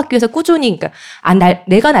생각해요. 사랑받기 위해서 꾸준히, 그러니까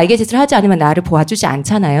내가 날개짓을 하지 않으면 나를 보아주지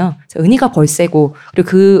않잖아요. 그래서 은희가 벌새고, 그리고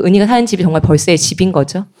그 은희가 사는 집이 정말 벌새의 집인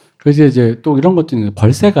거죠. 그래서 이제 또 이런 것도 있는 거예요.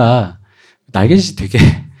 벌새가 날개짓이 되게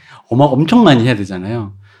엄청 많이 해야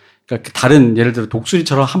되잖아요. 그러니까 다른 예를 들어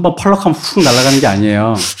독수리처럼 한번 펄럭하면 훅 날아가는 게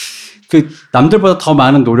아니에요. 그 남들보다 더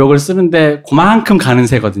많은 노력을 쓰는데 그만큼 가는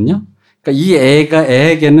새거든요. 그러니까 이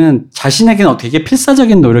애에게는 자신에게는 되게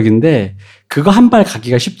필사적인 노력인데 그거 한 발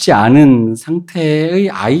가기가 쉽지 않은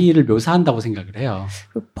상태의 아이를 묘사한다고 생각을 해요.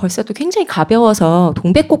 벌써도 굉장히 가벼워서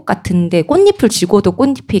동백꽃 같은데 꽃잎을 쥐고도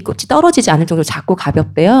꽃이 떨어지지 않을 정도로 작고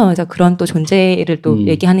가볍대요. 그래서 그런 또 존재를 또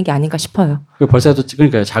얘기하는 게 아닌가 싶어요. 벌써도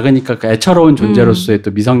그러니까 작으니까 그 애처로운 존재로서의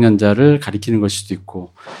또 미성년자를 가리키는 것일 수도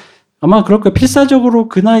있고 아마 그럴 거예요. 필사적으로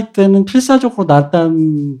그 나이 때는 필사적으로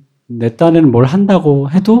내 딴에는 뭘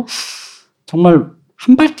한다고 해도 정말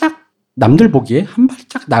한 발짝 남들 보기에 한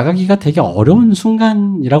발짝 나가기가 되게 어려운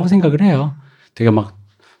순간이라고 생각을 해요. 되게 막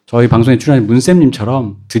저희 방송에 출연한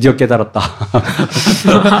문쌤님처럼 드디어 깨달았다.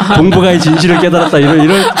 동북아의 진실을 깨달았다.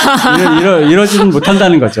 이러지는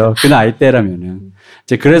못한다는 거죠. 그 나이 때라면은.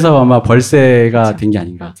 이제 그래서 아마 벌새가 그렇죠. 된 게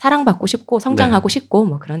아닌가. 사랑받고 싶고 성장하고 싶고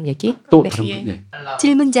뭐 그런 얘기. 또 네. 다른 분, 네.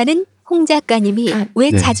 질문자는 홍 작가님이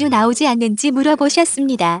왜 네. 자주 나오지 않는지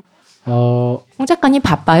물어보셨습니다. 홍 작가님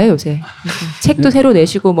바빠요 요새. 책도 새로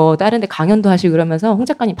내시고 뭐 다른데 강연도 하시고 그러면서 홍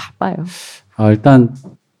작가님 바빠요. 일단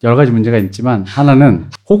여러 가지 문제가 있지만 하나는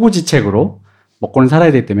호구지책으로 먹고는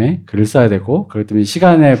살아야 되기 때문에 글을 써야 되고 그렇기 때문에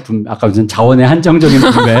시간의 아까 무슨 자원의 한정적인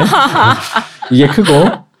분배 이게 크고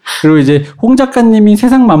그리고 이제 홍 작가님이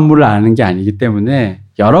세상 만물을 아는 게 아니기 때문에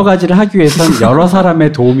여러 가지를 하기 위해서는 여러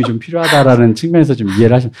사람의 도움이 좀 필요하다라는 측면에서 좀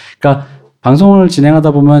이해를 하시면 그러니까 방송을 진행하다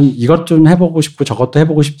보면 이것 좀 해보고 싶고 저것도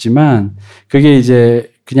해보고 싶지만 그게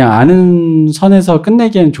이제 그냥 아는 선에서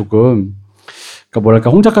끝내기에는 조금 그러니까 뭐랄까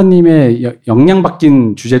홍 작가님의 역량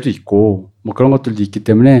바뀐 주제도 있고 뭐 그런 것들도 있기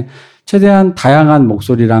때문에 최대한 다양한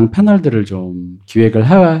목소리랑 패널들을 좀 기획을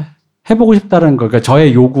해보고 싶다는 거. 그러니까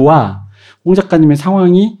저의 요구와 홍 작가님의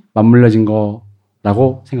상황이 맞물려진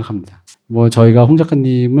거라고 생각합니다. 뭐 저희가 홍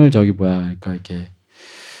작가님을 그러니까 이렇게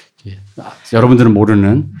여러분들은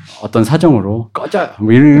모르는 어떤 사정으로 꺼져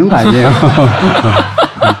뭐 이런 거 아니에요.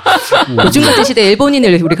 요즘 같은 시대에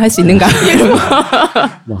일본인을 우리가 할 수 있는가?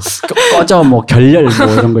 뭐 꺼져 뭐 결렬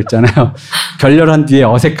뭐 이런 거 있잖아요. 결렬한 뒤에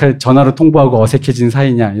전화로 통보하고 어색해진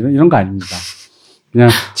사이냐 이런 거 아닙니다. 그냥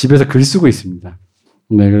집에서 글 쓰고 있습니다.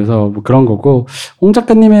 네, 그래서 뭐 그런 거고 홍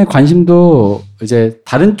작가님의 관심도 이제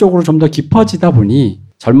다른 쪽으로 좀 더 깊어지다 보니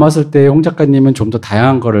젊었을 때 홍 작가님은 좀 더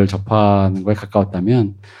다양한 거를 접하는 거에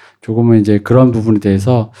가까웠다면 조금은 이제 그런 부분에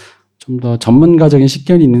대해서 좀 더 전문가적인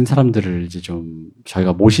식견이 있는 사람들을 이제 좀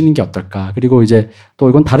저희가 모시는 게 어떨까. 그리고 이제 또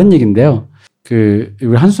이건 다른 얘기인데요.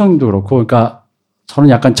 우리 한수정님도 그렇고, 그러니까 저는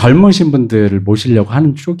약간 젊으신 분들을 모시려고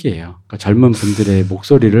하는 쪽이에요. 그러니까 젊은 분들의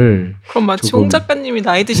목소리를. 그럼 마치 홍 작가님이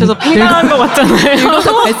나이 드셔서 팽당한 것 같잖아요.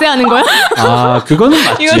 이것도 발세하는 거야? 그거는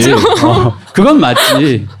맞지. 그건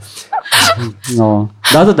맞지.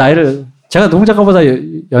 나도 제가 홍 작가보다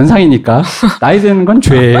연상이니까 나이 드는 건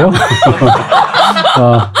죄예요.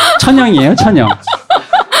 천형이에요, 천형.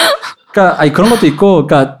 그러니까 그런 것도 있고,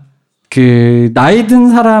 그러니까 나이 든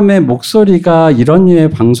사람의 목소리가 이런 류의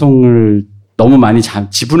방송을 너무 많이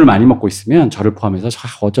지분을 많이 먹고 있으면 저를 포함해서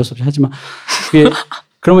어쩔 수 없이 하지만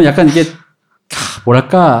그러면 약간 이게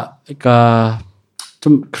뭐랄까, 그러니까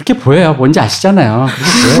좀 그렇게 보여요. 뭔지 아시잖아요.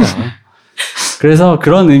 그렇게 보여요. 그래서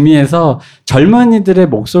그런 의미에서 젊은이들의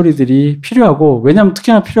목소리들이 필요하고 왜냐하면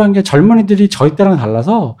특히나 필요한 게 젊은이들이 저희 때랑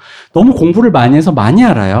달라서 너무 공부를 많이 해서 많이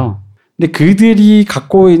알아요. 근데 그들이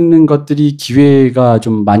갖고 있는 것들이 기회가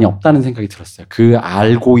좀 많이 없다는 생각이 들었어요. 그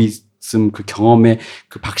알고 있음, 그 경험의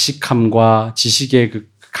그 박식함과 지식의 그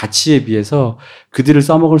가치에 비해서 그들을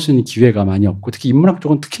써먹을 수 있는 기회가 많이 없고 특히 인문학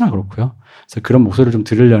쪽은 특히나 그렇고요. 그래서 그런 목소리를 좀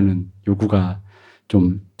들으려는 요구가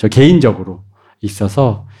좀 저 개인적으로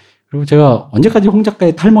있어서 그리고 제가 언제까지 홍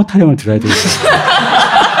작가의 탈모 타령을 들어야 되겠어요?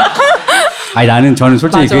 저는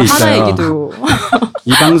솔직히 그게 있어요. 얘기도.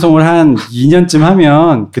 이 방송을 한 2년쯤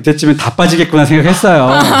하면 그때쯤엔 다 빠지겠구나 생각했어요.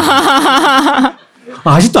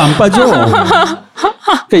 아직도 안 빠져.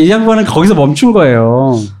 그러니까 이 양반은 거기서 멈춘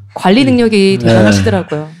거예요. 관리 능력이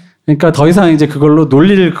대단하시더라고요. 그러니까 더 이상 이제 그걸로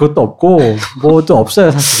놀릴 그것도 없고 뭐도 없어요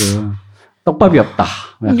사실은. 떡밥이 없다.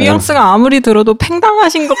 뉘앙스가 아무리 들어도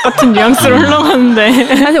팽당하신 것 같은 뉘앙스로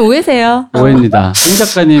흘러가는데. 사실 오해세요. 오해입니다. 홍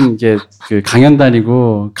작가님 이게 강연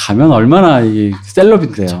다니고 가면 얼마나 이게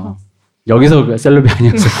셀럽인데요. 그렇죠. 여기서 셀럽이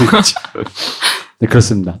아니었을 거지. 네,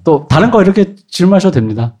 그렇습니다. 또 다른 거 이렇게 질문하셔도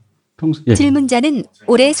됩니다. 예. 질문자는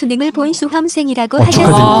올해 수능을 본 수험생이라고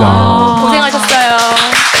하셨습니다. 고생하셨어요.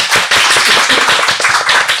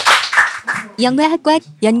 영화학과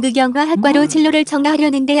연극영화학과로 진로를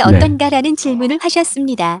정하려는데 어떤가라는 질문을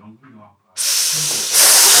하셨습니다.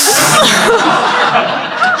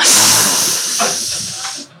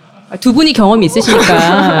 두 분이 경험이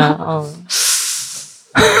있으시니까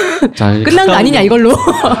끝난 거 아니냐 이걸로.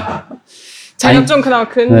 제가 좀 그나마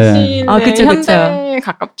근시일 그쵸, 현대에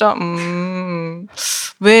가깝죠.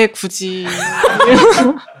 왜 굳이.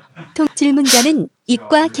 질문자는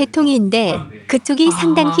이과 개통인데 그쪽이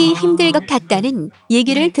상당히 힘들 것 같다는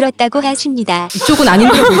얘기를 들었다고 하십니다. 이쪽은 안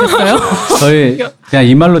힘들어 보셨어요? 저희 그냥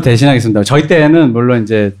이 말로 대신하겠습니다. 저희 때는 물론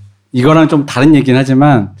이제 이거랑 좀 다른 얘기긴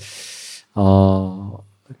하지만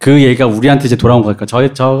그 얘기가 우리한테 이제 돌아온 거니까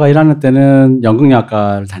저가 일하는 때는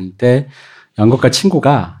연극영화과를 다닐 때 연극과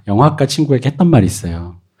친구가 영화학과 친구에게 했던 말이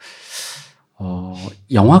있어요.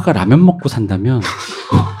 영화가 라면 먹고 산다면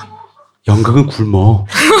연극은 굶어.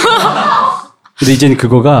 근데 이제는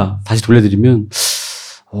그거가 다시 돌려드리면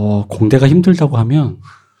공대가 힘들다고 하면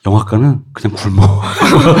영화과는 그냥 굶어.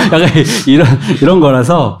 약간 이런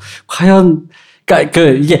거라서 과연 그러니까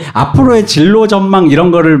이게 앞으로의 진로 전망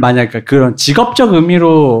이런 거를 만약 그런 직업적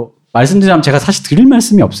의미로 말씀드리자면 제가 사실 드릴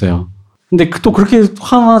말씀이 없어요. 근데 또 그렇게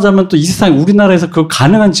화나자면 또 이 세상 우리나라에서 그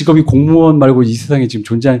가능한 직업이 공무원 말고 이 세상에 지금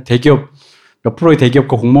존재하는 대기업 몇 프로의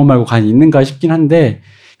대기업과 공무원 말고 과연 있는가 싶긴 한데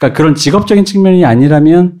그러니까 그런 직업적인 측면이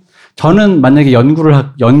아니라면 저는 만약에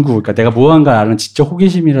그러니까 내가 무언가 아는 지적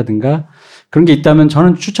호기심이라든가 그런 게 있다면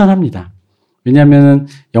저는 추천합니다. 왜냐하면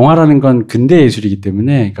영화라는 건 근대 예술이기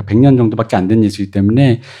때문에 그러니까 100년 정도밖에 안 된 예술이기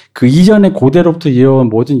때문에 그 이전의 고대로부터 이어온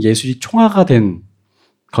모든 예술이 총화가 된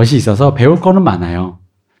것이 있어서 배울 거는 많아요.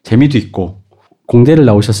 재미도 있고 공대를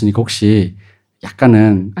나오셨으니까 혹시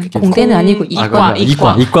약간은 공대는 아니고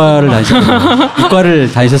이과를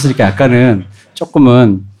다니셨으니까 약간은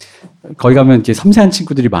조금은 거기 가면 이렇게 섬세한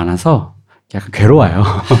친구들이 많아서 약간 괴로워요.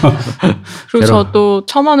 그리고 저도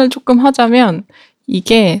첨언을 조금 하자면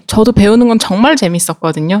이게 저도 배우는 건 정말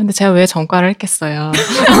재밌었거든요. 근데 제가 왜 전과를 했겠어요.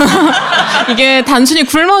 이게 단순히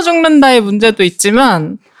굶어 죽는다의 문제도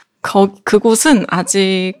있지만 그곳은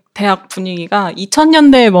아직 대학 분위기가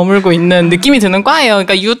 2000년대에 머물고 있는 느낌이 드는 과예요.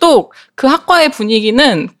 그러니까 유독 그 학과의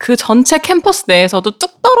분위기는 그 전체 캠퍼스 내에서도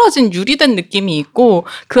뚝 떨어진 유리된 느낌이 있고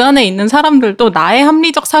그 안에 있는 사람들도 나의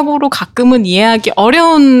합리적 사고로 가끔은 이해하기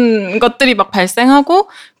어려운 것들이 막 발생하고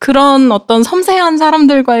그런 어떤 섬세한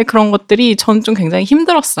사람들과의 그런 것들이 전 좀 굉장히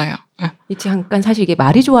힘들었어요. 잠깐 사실 이게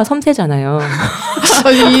말이 좋아 섬세잖아요.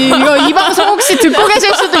 이 방송 혹시 듣고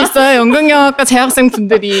계실 수도 있어요. 연극영화과 재학생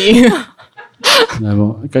분들이.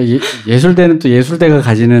 그러니까 예술대는 또 예술대가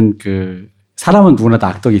가지는 그 사람은 누구나 다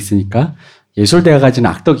악덕이 있으니까 예술대가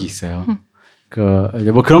가지는 악덕이 있어요.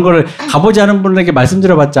 뭐 그런 거를 가보지 않은 분에게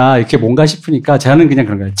말씀드려봤자 이렇게 뭔가 싶으니까 저는 그냥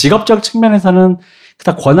그런 거예요. 직업적 측면에서는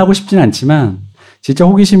그닥 권하고 싶지는 않지만 진짜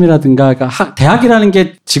호기심이라든가 그러니까 대학이라는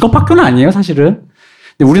게 직업학교는 아니에요, 사실은.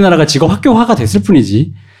 근데 우리나라가 직업학교화가 됐을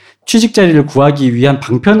뿐이지 취직 자리를 구하기 위한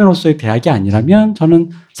방편으로서의 대학이 아니라면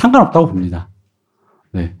저는 상관없다고 봅니다.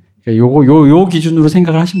 네. 요 기준으로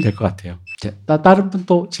생각을 하시면 될 것 같아요. 다른 분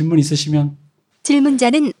또 질문 있으시면.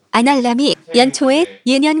 질문자는 아날람이 연초에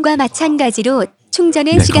예년과 마찬가지로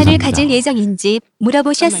충전의 네, 시간을 감사합니다. 가질 예정인지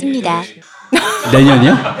물어보셨습니다.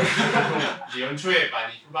 내년이요? 연초에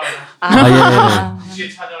많이 휴방을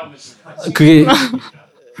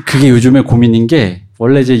그게 요즘에 고민인 게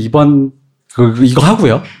원래 이제 이번 이거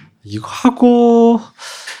하고요. 이거 하고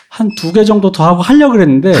한 2개 정도 더 하고 하려고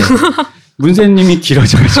그랬는데 문세님이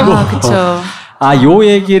길어져가지고 그쵸. 요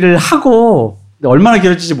얘기를 하고 얼마나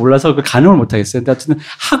길어질지 몰라서 그 가늠을 못 하겠어요. 근데 어쨌든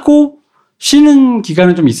하고 쉬는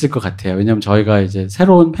기간은 좀 있을 것 같아요. 왜냐하면 저희가 이제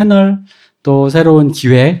새로운 패널 또 새로운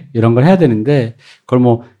기획 이런 걸 해야 되는데 그걸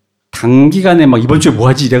뭐 단기간에 막 이번 주에 뭐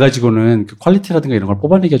하지 이래가지고는 그 퀄리티라든가 이런 걸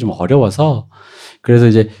뽑아내기가 좀 어려워서 그래서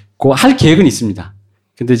이제 그 할 계획은 있습니다.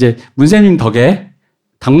 근데 이제 문세님 덕에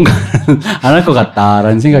당분간은 안 할 것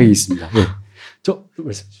같다라는 생각이 있습니다. 예.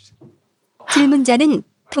 말씀해 주세요. 질문자는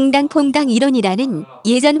퐁당퐁당 이론이라는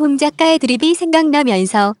예전 홍 작가의 드립이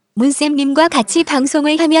생각나면서 문쌤님과 같이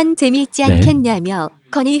방송을 하면 재미있지 않겠냐며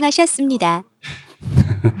건의하셨습니다.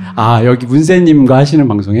 여기 문세님과 하시는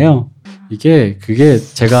방송이에요? 그게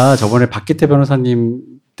제가 저번에 박기태 변호사님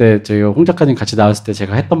때 저희 홍 작가님 같이 나왔을 때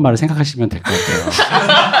제가 했던 말을 생각하시면 될 것 같아요.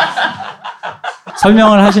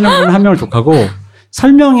 설명을 하시는 분 한 명을 족하고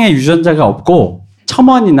설명의 유전자가 없고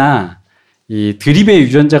첨언이나 이 드립의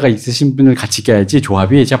유전자가 있으신 분을 같이 껴야지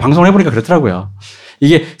조합이 제가 방송을 해보니까 그렇더라고요.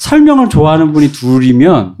 이게 설명을 좋아하는 분이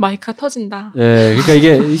둘이면 마이크가 터진다. 예, 그러니까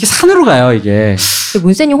이게 산으로 가요 이게.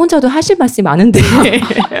 문세님 혼자도 하실 말씀이 많은데.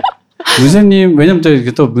 문세님 왜냐면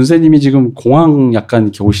또 문세님이 지금 공황 약간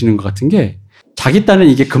이렇게 오시는 것 같은 게 자기 딴은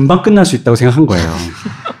이게 금방 끝날 수 있다고 생각한 거예요.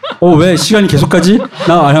 왜 시간이 계속 가지?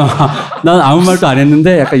 난 아무 말도 안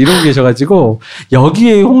했는데 약간 이러고 계셔가지고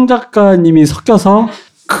여기에 홍 작가님이 섞여서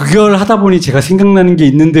그걸 하다 보니 제가 생각나는 게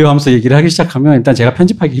있는데요 하면서 얘기를 하기 시작하면 일단 제가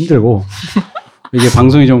편집하기 힘들고 이게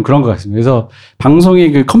방송이 좀 그런 것 같습니다. 그래서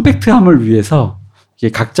방송의 그 컴팩트함을 위해서 이게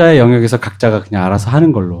각자의 영역에서 각자가 그냥 알아서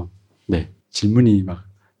하는 걸로. 네. 질문이 막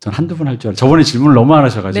전 한두 번 할 줄 알았어요. 저번에 질문을 너무 안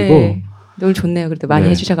하셔가지고. 네. 너무 좋네요. 그래도 많이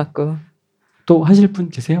네. 해주셔갖고. 또 하실 분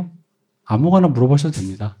계세요? 아무거나 물어보셔도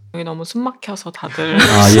됩니다. 여기 너무 숨 막혀서 다들.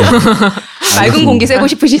 예. 맑은 공기 쐬고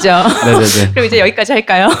싶으시죠? 네네네. 그럼 이제 여기까지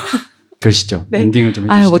할까요? 그러시죠. 네. 엔딩을 좀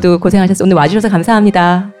해주시죠. 모두 고생하셨어요. 오늘 와주셔서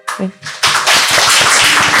감사합니다. 네.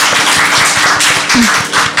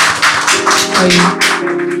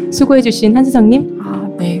 저희 수고해주신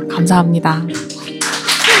한수성님. 네, 감사합니다.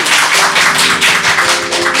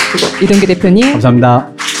 그리고 이동규 대표님.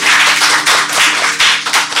 감사합니다.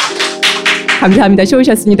 감사합니다.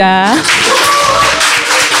 쇼우셨습니다.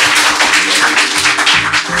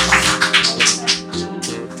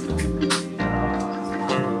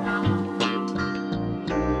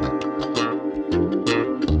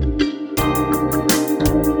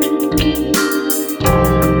 감사합니다.